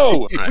about.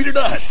 No, we do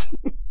not.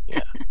 Yeah.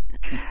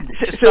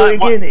 So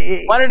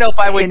again, want to know if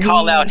I would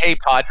call out, "Hey,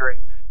 Padre."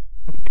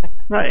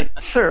 Right,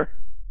 sure.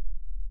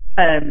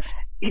 And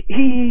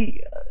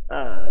he,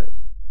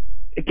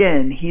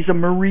 again, he's a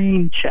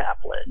Marine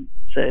chaplain,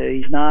 so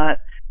he's not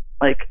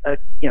like a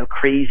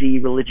crazy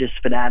religious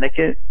fanatic,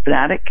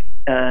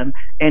 and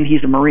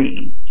he's a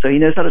Marine, so he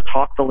knows how to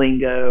talk the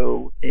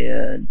lingo,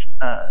 and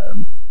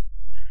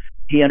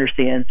he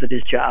understands that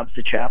his job as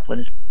a chaplain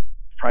is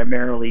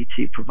primarily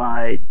to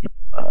provide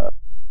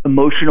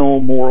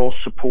emotional, moral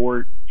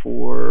support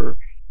for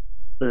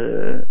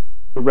the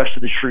rest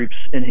of the troops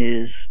in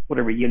his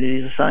whatever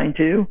unit he's assigned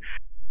to.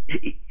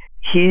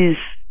 His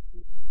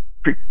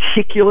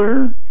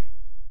particular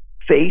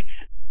faith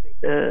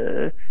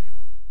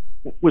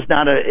was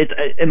not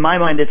in my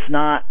mind, it's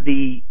not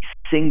the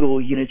single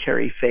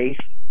unitary faith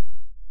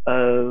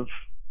of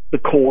the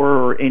core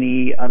or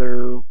any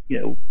other,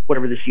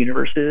 whatever this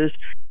universe is.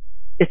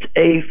 It's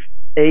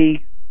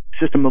a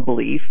system of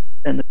belief,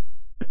 and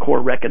the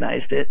Corps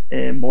recognized it.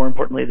 And more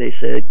importantly, they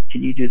said,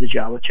 "Can you do the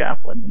job of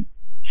chaplain?"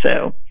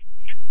 So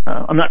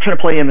I'm not trying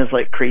to play him as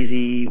like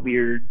crazy,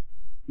 weird,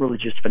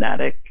 religious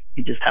fanatic.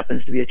 He just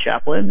happens to be a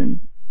chaplain, and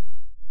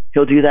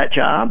he'll do that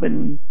job.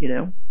 And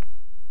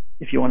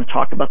if you want to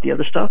talk about the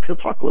other stuff, he'll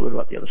talk a little bit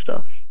about the other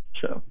stuff.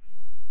 So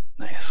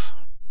Nice.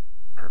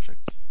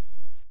 Perfect.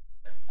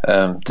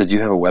 Did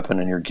you have a weapon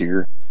in your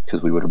gear?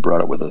 Because we would have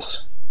brought it with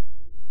us.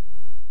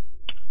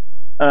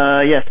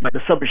 Yes,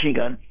 the submachine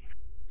gun.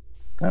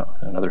 Oh,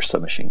 another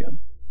submachine gun.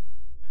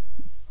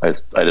 I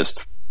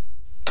just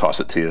toss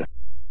it to you.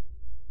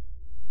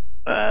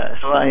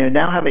 So I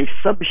now have a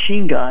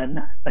submachine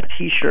gun, a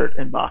T-shirt,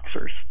 and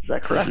boxers. Is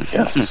that correct?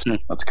 Yes,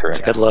 that's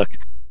correct. Good look.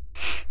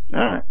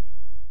 All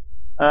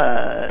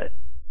right.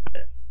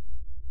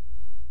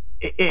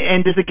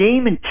 And does the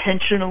game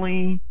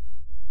intentionally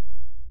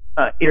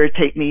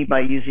irritate me by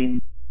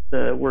using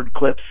the word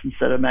clips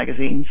instead of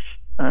magazines?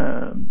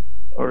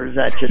 Or is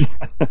that just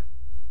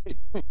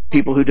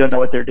people who don't know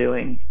what they're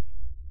doing?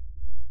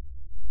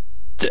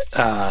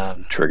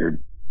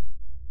 Triggered.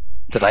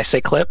 Did I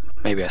say clip?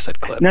 Maybe I said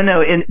clip.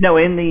 No. In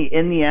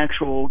the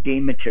actual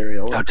game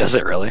material. Oh, does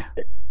it really?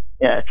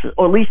 Yeah,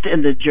 or at least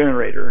in the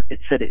generator, it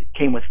said it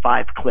came with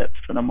 5 clips,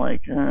 and I'm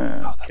like,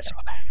 Oh, that's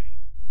funny.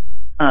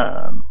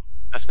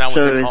 That's not what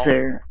So they're is called.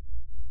 there?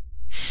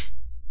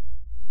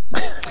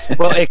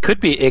 Well, it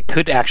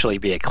could actually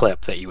be a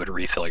clip that you would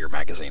refill your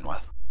magazine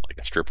with. Like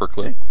a stripper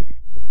clip.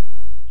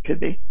 Could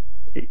be.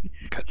 It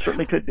Could be.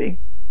 certainly could be.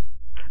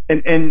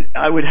 And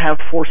I would have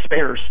 4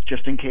 spares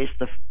just in case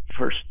the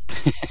first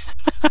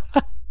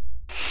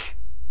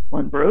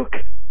one broke.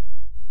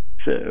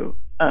 So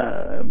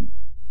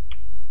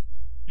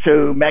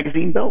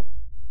magazine belt.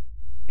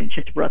 Any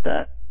chance you brought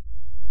that?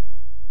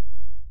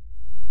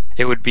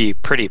 It would be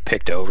pretty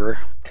picked over.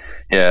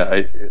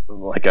 Yeah,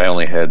 I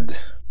only had.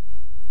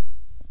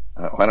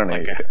 I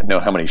don't know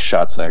how many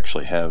shots I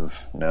actually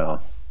have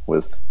now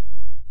with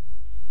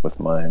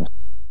mine.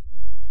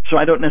 So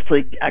I don't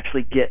necessarily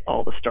actually get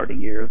all the starting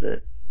gear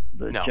that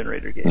the No.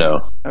 generator gave.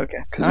 No, Okay.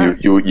 because All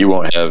right. you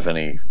won't have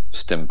any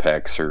stim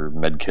packs or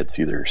med kits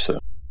either. So,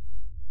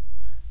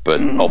 but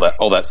all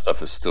that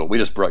stuff is still. We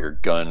just brought your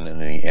gun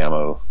and any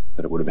ammo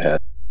that it would have had.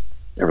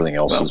 Everything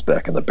else is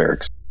back in the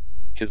barracks.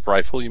 His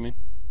rifle, you mean?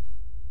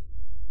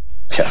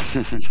 Yeah,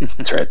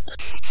 that's right.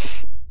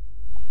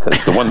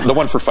 That's the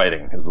one for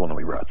fighting is the one that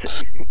we brought.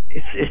 It's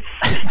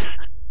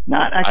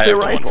not I actually have a the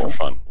one rifle. for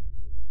fun.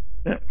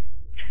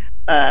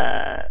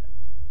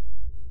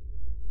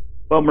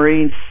 Well,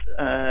 Marines,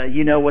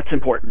 you know what's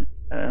important,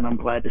 and I'm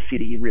glad to see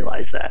that you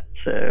realize that.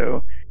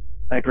 So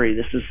I agree.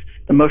 This is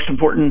the most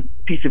important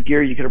piece of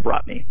gear you could have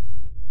brought me.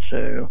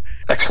 So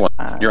Excellent.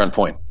 You're on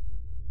point.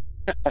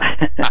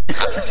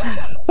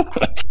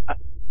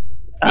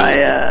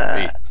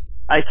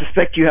 I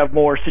suspect you have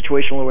more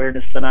situational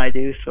awareness than I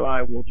do, so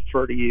I will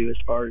defer to you as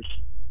far as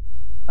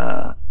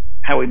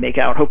how we make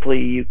out. Hopefully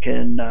you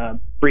can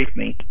brief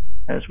me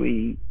as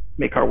we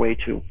make our way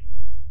to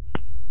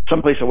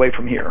someplace away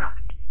from here.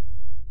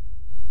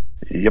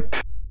 Yep.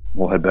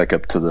 We'll head back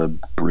up to the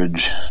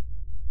bridge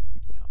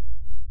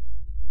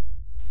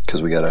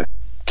because we got to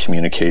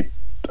communicate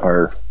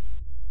our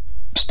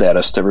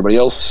status to everybody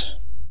else.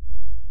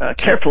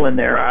 Careful in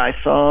there. I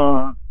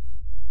saw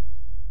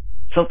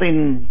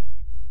something,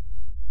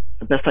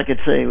 the best I could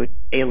say, with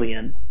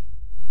alien.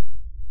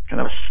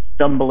 Kind of a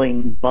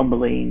stumbling,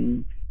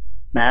 bumbling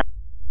mass,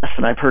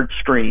 and I've heard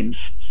screams.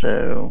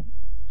 So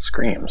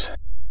Screams.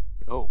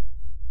 Oh.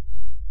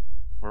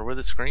 Where were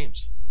the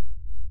screams?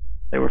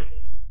 they were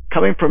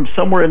coming from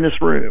somewhere in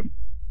this room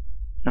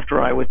after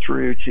I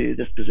withdrew to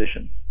this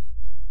position.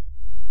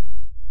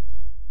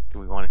 Do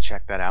we want to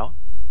check that out?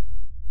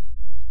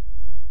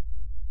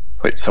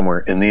 Wait, somewhere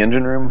in the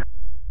engine room?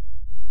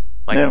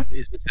 Like, No.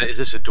 is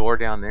this a door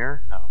down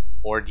there? No.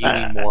 Or do you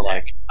mean more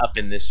like up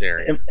in this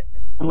area?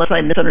 Unless I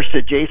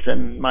misunderstood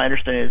Jason, my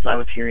understanding is I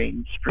was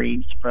hearing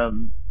screams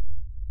from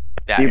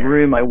That the area.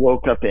 room I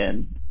woke up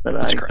in that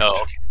That's I correct.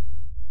 Oh, okay.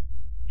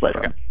 fled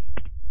Okay. from.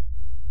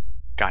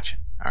 Gotcha.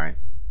 All right.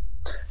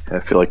 I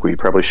feel like we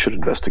probably should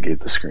investigate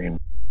the scream.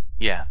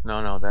 Yeah.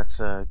 No. That's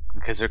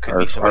because there could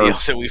be somebody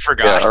else that we Yeah,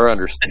 forgot. our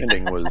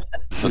understanding was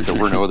that there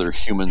were no other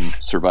human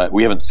survive.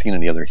 We haven't seen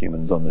any other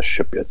humans on this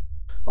ship yet.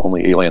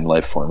 Only alien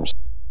life forms.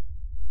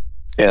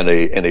 And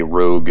a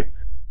rogue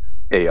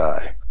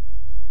AI.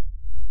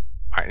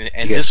 All right,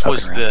 and You guys this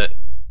was fucking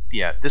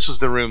this was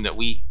the room that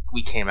we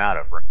came out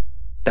of, right?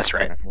 That's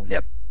right.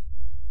 Yep.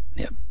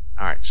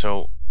 All right,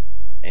 so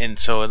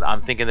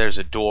I'm thinking there's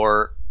a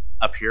door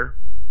up here,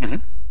 Mhm.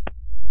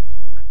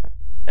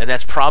 and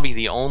that's probably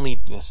the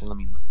only. Listen, let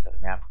me look at the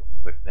map real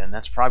quick. Then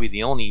that's probably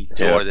the only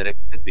door that it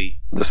could be.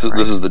 This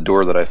is the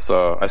door that I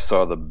saw. I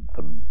saw the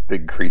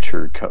big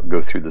creature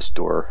go through this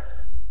door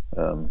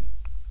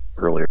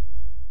earlier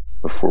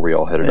before we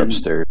all headed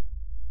upstairs.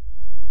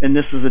 And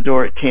this is the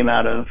door it came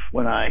out of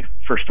when I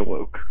first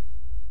awoke.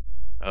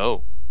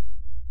 Oh,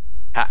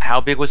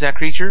 how big was that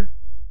creature?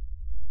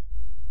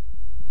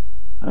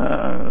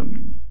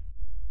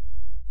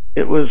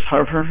 It was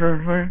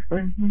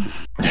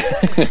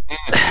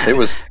It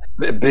was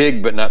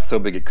big, but not so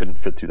big it couldn't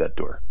fit through that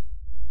door.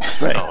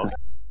 right.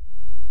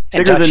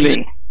 And Bigger Dutch, than you-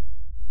 me.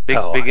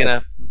 Big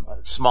enough,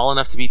 small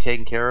enough to be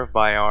taken care of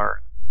by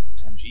our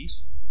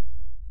SMGs.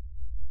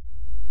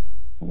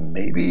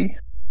 Maybe.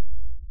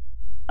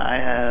 I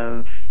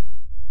have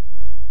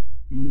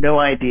no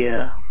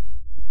idea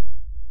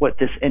what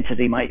this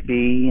entity might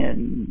be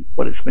and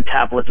what its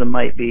metabolism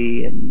might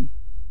be and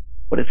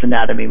what its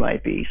anatomy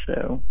might be.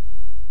 So,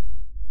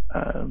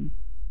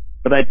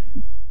 but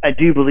I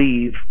do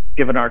believe,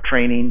 given our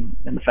training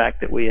and the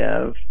fact that we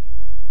have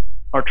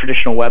our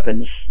traditional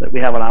weapons, that we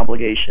have an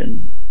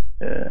obligation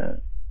to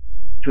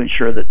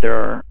ensure that there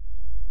are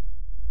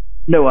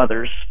no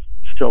others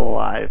still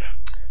alive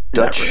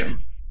in that Dutch. room.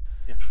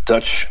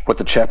 Dutch, what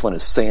the chaplain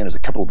is saying is a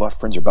couple of our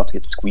friends are about to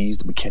get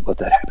squeezed, and we can't let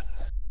that happen.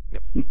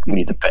 We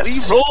need the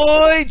best.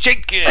 Leroy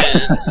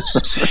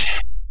Jenkins.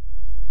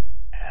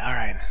 All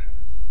right.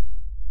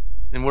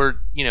 And we're,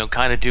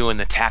 kind of doing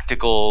the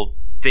tactical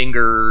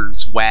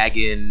fingers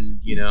wagging,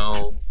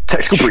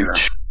 Tactical Sure.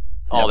 breach.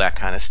 all that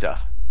kind of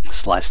stuff.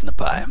 slicing the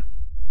pie.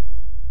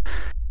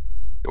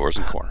 Doors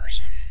and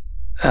corners.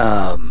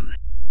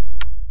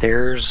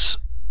 There's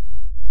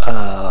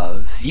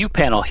a view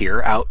panel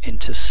here out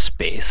into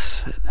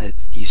space.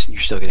 You're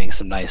still getting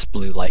some nice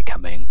blue light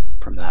coming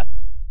from that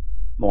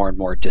more and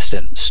more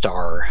distant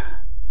star.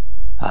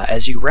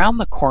 As you round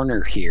the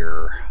corner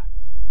here,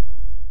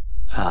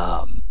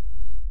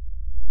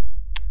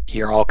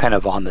 you're all kind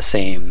of on the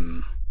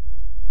same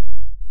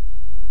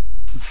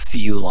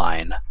view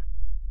line.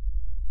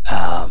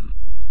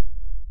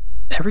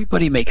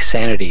 Everybody make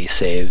sanity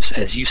saves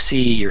as you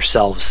see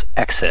yourselves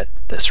exit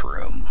this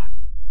room,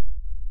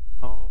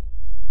 Oh,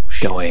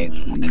 shit.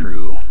 going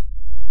through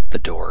the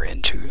door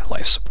into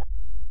life support.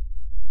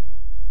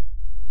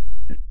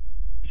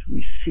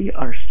 We see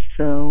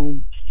ourselves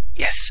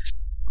Yes.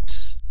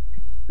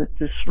 at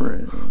this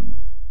room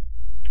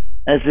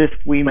as if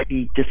we might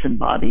be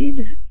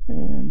disembodied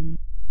and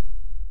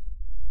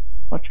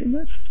watching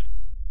this.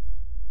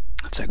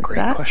 That's a Like great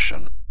that?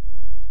 question.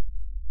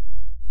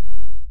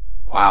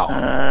 Wow.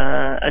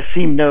 I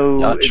see no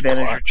Dutch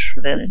advantage.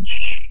 clutch.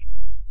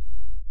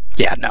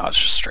 Yeah, no, it's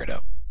just straight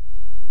up.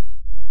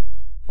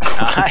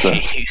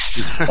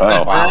 Nice.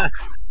 Oh, Wow.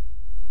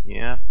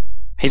 Yeah.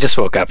 He just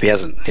woke up. He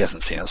hasn't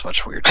seen as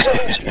much weird stuff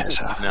as you guys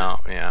have. No.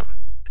 Yeah.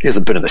 He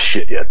hasn't been in the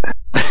shit yet.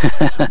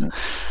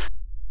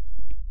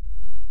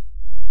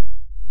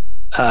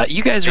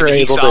 You guys are Maybe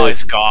he able saw to.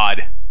 his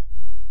god.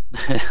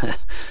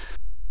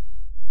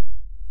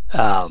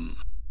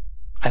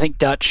 I think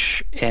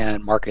Dutch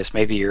and Marcus,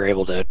 maybe you're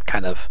able to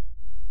kind of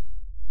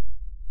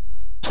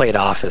play it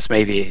off as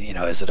maybe,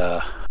 is it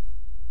a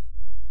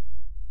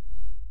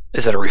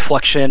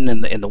reflection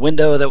in the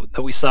window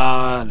that we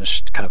saw, and it's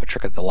just kind of a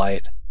trick of the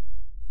light.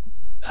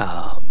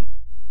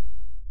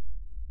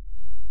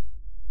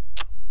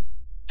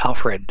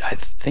 Alfred, I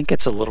think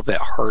it's a little bit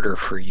harder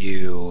for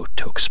you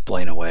to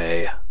explain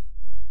away.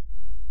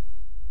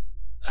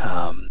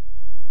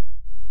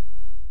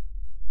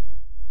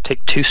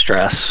 Take 2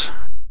 stress.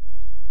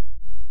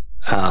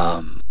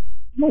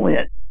 Only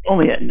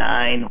at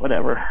 9,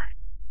 whatever.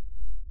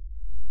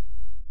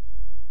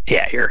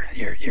 Yeah,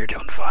 you're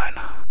doing fine.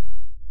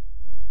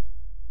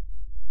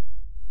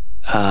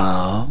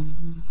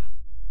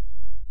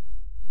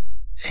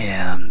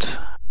 And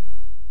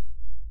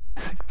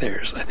I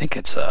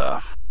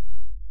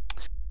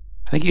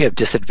think you have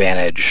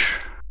disadvantage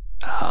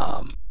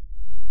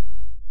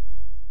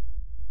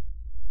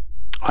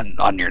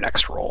on your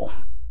next roll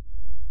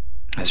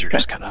as you're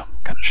just kind of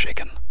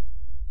shaken.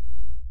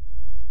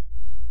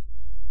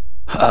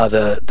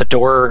 The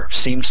door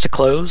seems to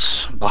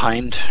close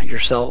behind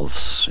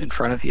yourselves in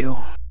front of you.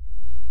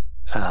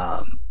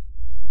 And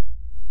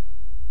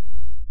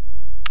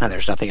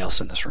there's nothing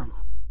else in this room.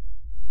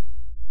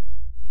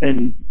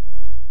 And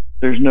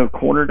there's no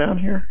corner down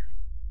here?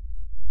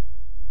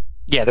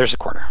 Yeah, there's a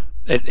corner.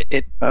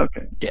 It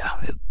Okay. yeah.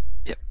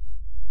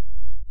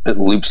 It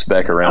loops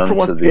back around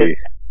Also to want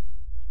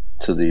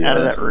the Out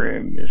of that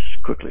room as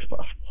quickly as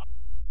possible.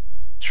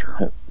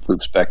 Sure.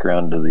 loops back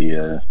around to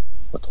the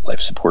life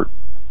support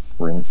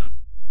room.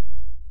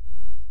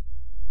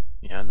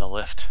 Yeah, in the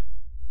lift.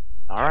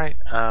 All right.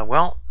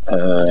 Well,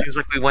 seems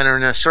like we went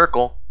in a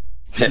circle.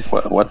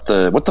 What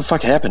the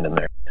fuck happened in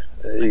there?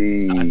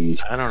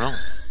 I don't know.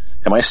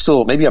 Am I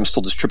still? Maybe I'm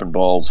still just tripping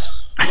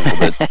balls a little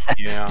bit.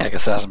 Yeah, I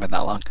guess it hasn't been that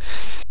long.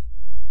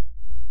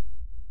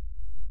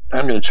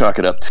 I'm going to chalk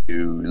it up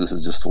to this is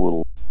just a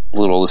little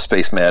of the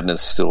space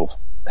madness still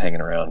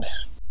hanging around.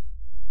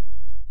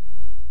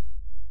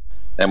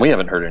 And we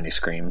haven't heard any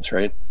screams,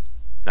 right?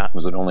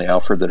 Was it only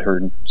Alfred that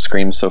heard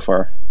screams so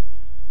far?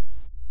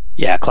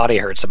 Yeah,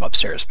 Claudia heard some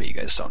upstairs, but you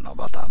guys don't know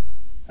about that.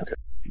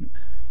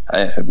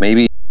 Okay.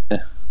 Maybe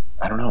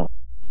I don't know.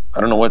 I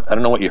don't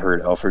know what you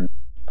heard, Alfred,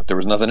 but there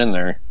was nothing in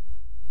there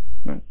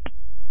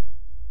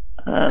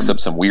except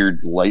some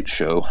weird light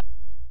show.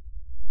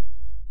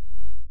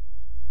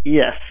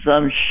 Yes,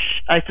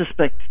 I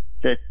suspect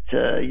that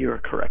you're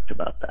correct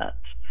about that.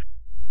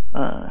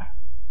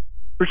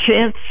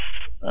 Perchance,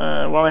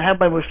 while I have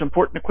my most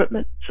important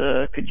equipment,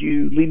 could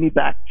you lead me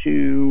back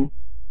to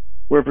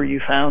wherever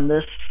you found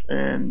this,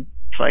 and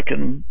so I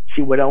can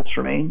see what else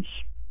remains?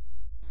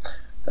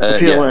 I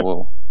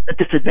feel a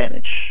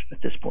disadvantage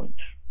at this point.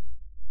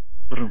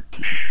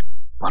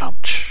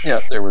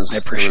 Yeah, there was. I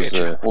appreciate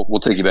you. We'll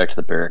take you back to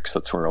the barracks.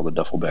 That's where all the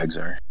duffel bags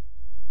are.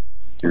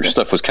 Your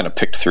stuff was kind of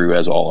picked through,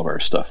 as all of our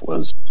stuff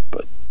was,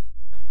 but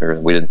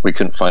we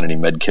couldn't find any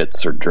med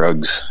kits or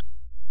drugs.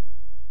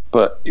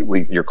 But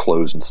your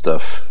clothes and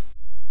stuff,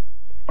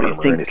 armor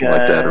or anything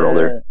like that, are all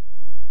there.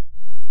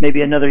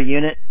 Maybe another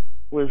unit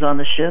was on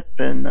the ship,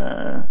 and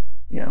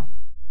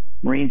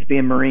Marines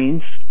being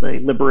Marines, they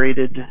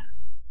liberated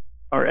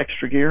our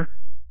extra gear.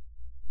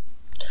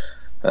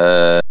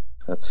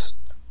 That's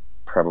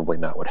probably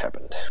not what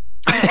happened.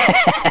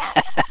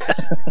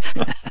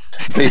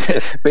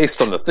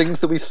 Based on the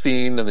things that we've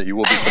seen and that you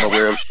will become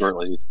aware of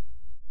shortly,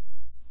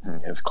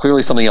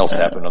 clearly something else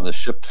happened on this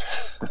ship.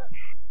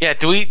 Yeah,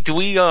 do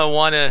we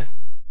want to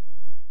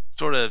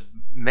sort of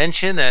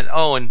mention that?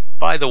 Oh, and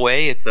by the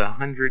way, it's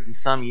 100 and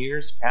some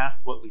years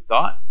past what we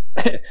thought.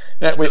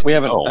 we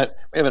haven't. We'll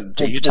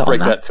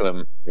break that to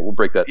him. We'll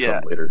break that to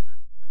him later.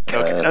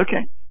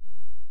 Okay.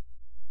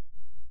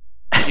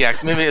 Yeah,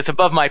 maybe it's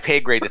above my pay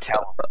grade to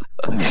tell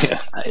him.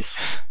 Yeah. Nice.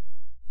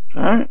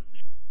 All right.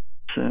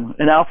 So,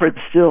 and Alfred's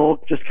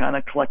still just kind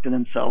of collecting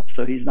himself,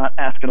 so he's not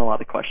asking a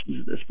lot of questions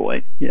at this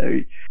point.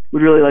 We'd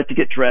really like to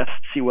get dressed,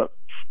 see what's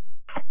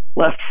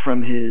left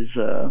from his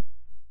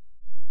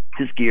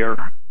gear,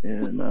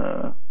 and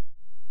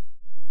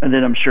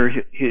then I'm sure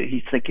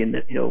he's thinking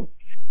that he'll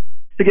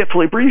get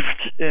fully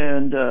briefed,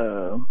 and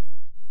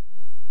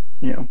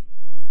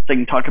they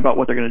can talk about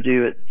what they're going to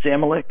do at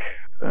Zamalek,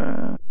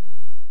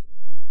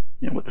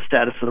 what the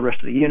status of the rest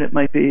of the unit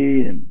might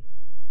be, and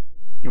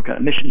what kind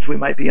of missions we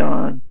might be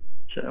on.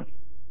 So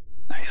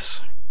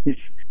nice.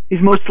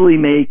 He's mostly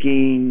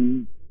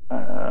making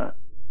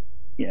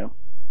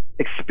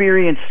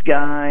experienced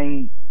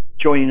guy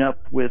joining up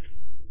with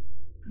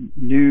a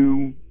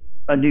new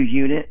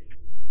unit,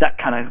 that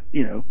kind of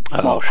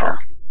small sure. talk.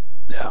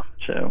 Yeah.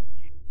 So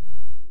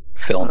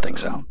filling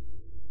things out.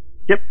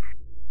 Yep.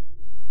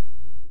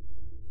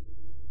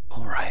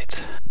 All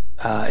right.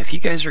 If you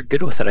guys are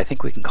good with it, I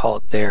think we can call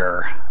it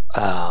there.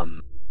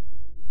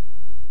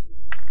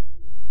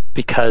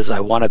 Because I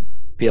want to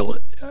be able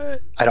to,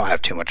 I don't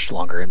have too much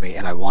longer in me,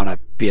 and I want to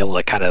be able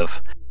to kind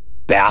of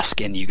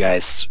bask in you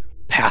guys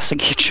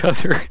passing each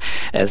other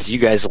as you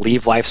guys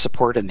leave life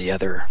support and the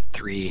other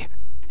three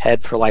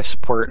head for life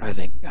support. I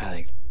think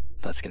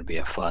that's going to be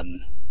a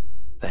fun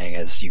thing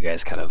as you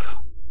guys kind of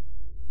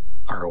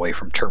are away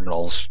from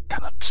terminals,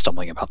 kind of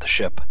stumbling about the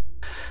ship.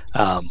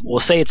 We'll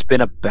say it's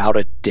been about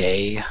a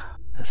day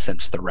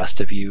since the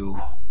rest of you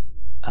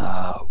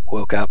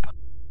woke up,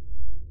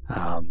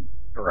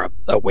 or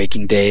a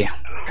waking day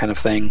kind of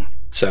thing.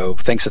 So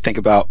things to think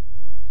about.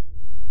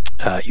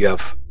 You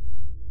have,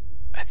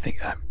 I think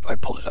I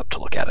pulled it up to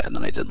look at it and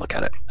then I didn't look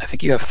at it. I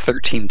think you have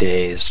 13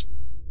 days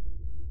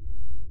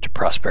to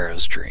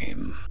Prospero's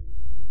dream.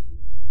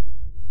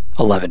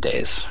 11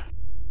 days.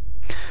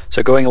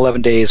 So going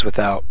 11 days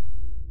without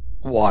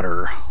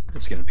water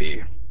is going to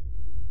be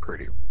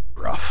pretty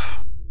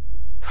rough.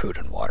 Food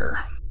and water.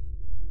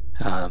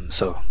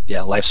 So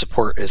yeah, life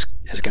support is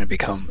going to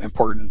become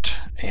important,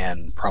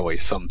 and probably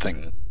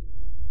something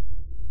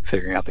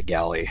figuring out the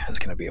galley is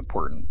going to be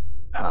important.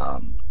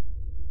 And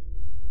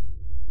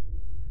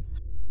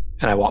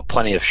I want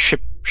plenty of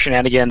ship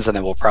shenanigans, and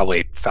then we'll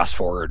probably fast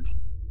forward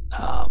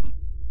a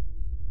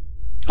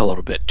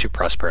little bit to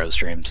Prospero's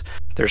dreams.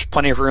 There's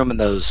plenty of room in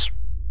those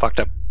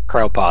fucked up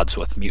cryopods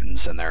with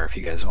mutants in there if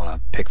you guys want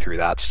to pick through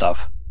that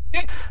stuff.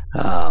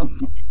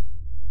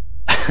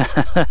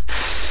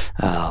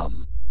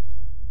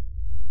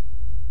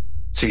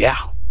 So yeah,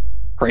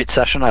 great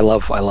session. I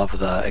love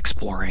the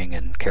exploring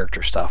and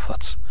character stuff.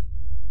 That's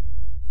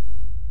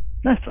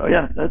nice. Oh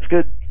yeah, that's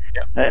good.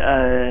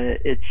 Yeah.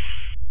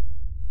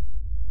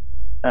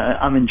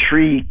 I'm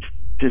intrigued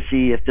to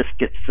see if this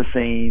gets the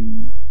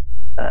same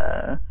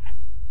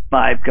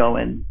vibe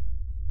going.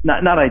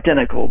 Not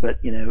identical,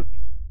 but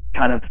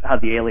kind of how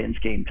the Aliens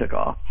game took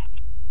off.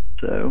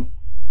 So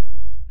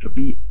it'll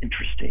be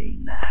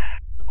interesting.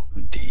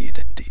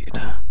 Indeed.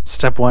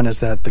 Step one is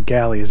that the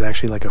galley is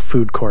actually like a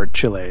food court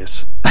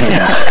Chile's.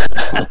 Yeah.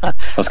 I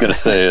was going to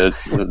say,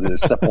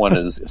 step one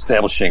is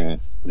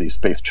establishing the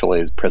Space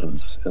Chile's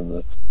presence in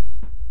the.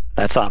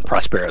 That's on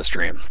Prospero's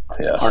dream.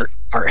 Yeah.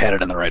 Art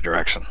headed in the right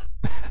direction.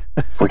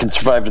 If we can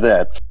survive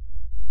that,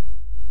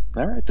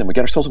 all right, then we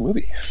got ourselves a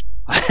movie.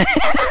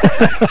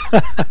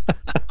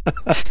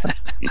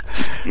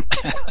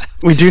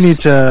 We do need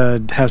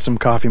to have some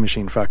coffee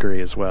machine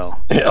fuckery as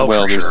well. Yeah,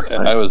 well,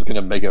 sure. I was going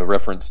to make a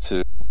reference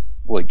to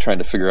trying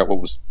to figure out what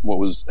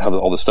was how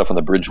all the stuff on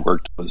the bridge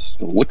worked. Was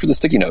look for the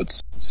sticky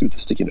notes, see what the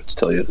sticky notes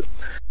tell you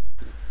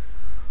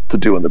to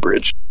do on the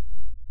bridge.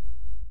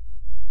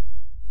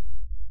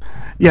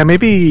 Yeah,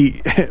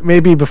 maybe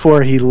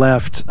before he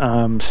left,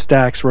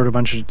 Stax wrote a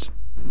bunch of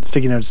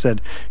sticky notes that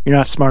said, "You're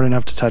not smart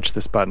enough to touch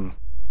this button."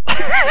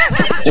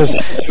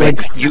 Just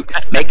like You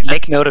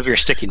make note of your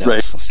sticky notes.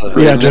 Right. So,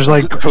 Yeah, there's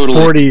like totally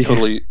 40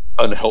 totally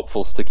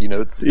unhelpful sticky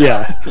notes.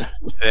 yeah.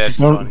 That's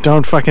funny.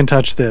 Don't fucking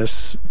touch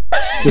this.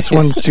 This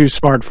one's too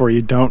smart for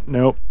you. Don't.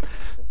 Nope.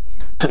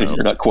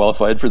 You're not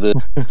qualified for the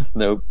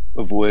no,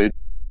 avoid,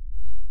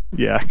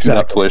 Yeah, do not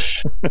exactly.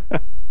 push.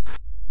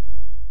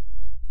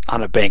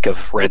 on a bank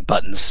of red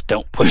buttons,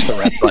 don't push the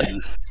red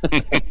button.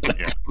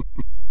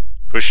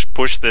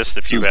 Push this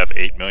if you Just- have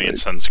 8 million right.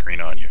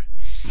 sunscreen on you.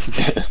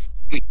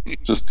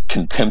 Just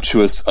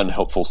contemptuous,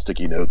 unhelpful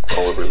sticky notes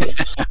all over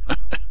this.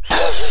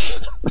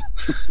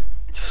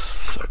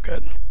 So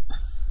good.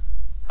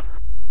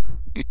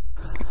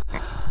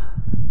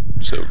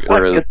 So good.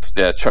 Whereas,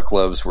 yeah, Chuck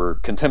Loves were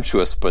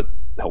contemptuous but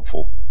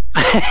helpful.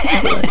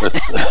 So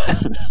that's,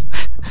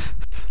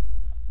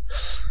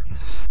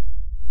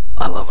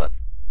 I love it.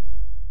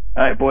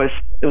 All right, boys.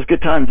 It was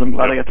good times. I'm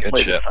glad I got to Good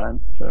play shit. this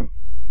time. So,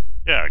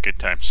 Yeah, good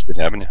times. Good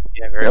having you.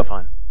 Yeah, very Yep.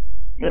 fun.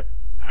 All right.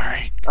 all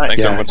right,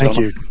 Thanks so Yeah, much. thank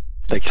Donna. you.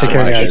 Thank you Take so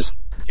care, much. guys.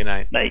 Good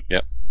night. night.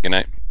 Good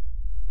night.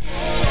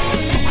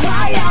 So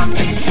cry on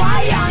me,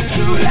 try on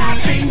to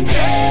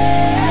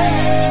laughing.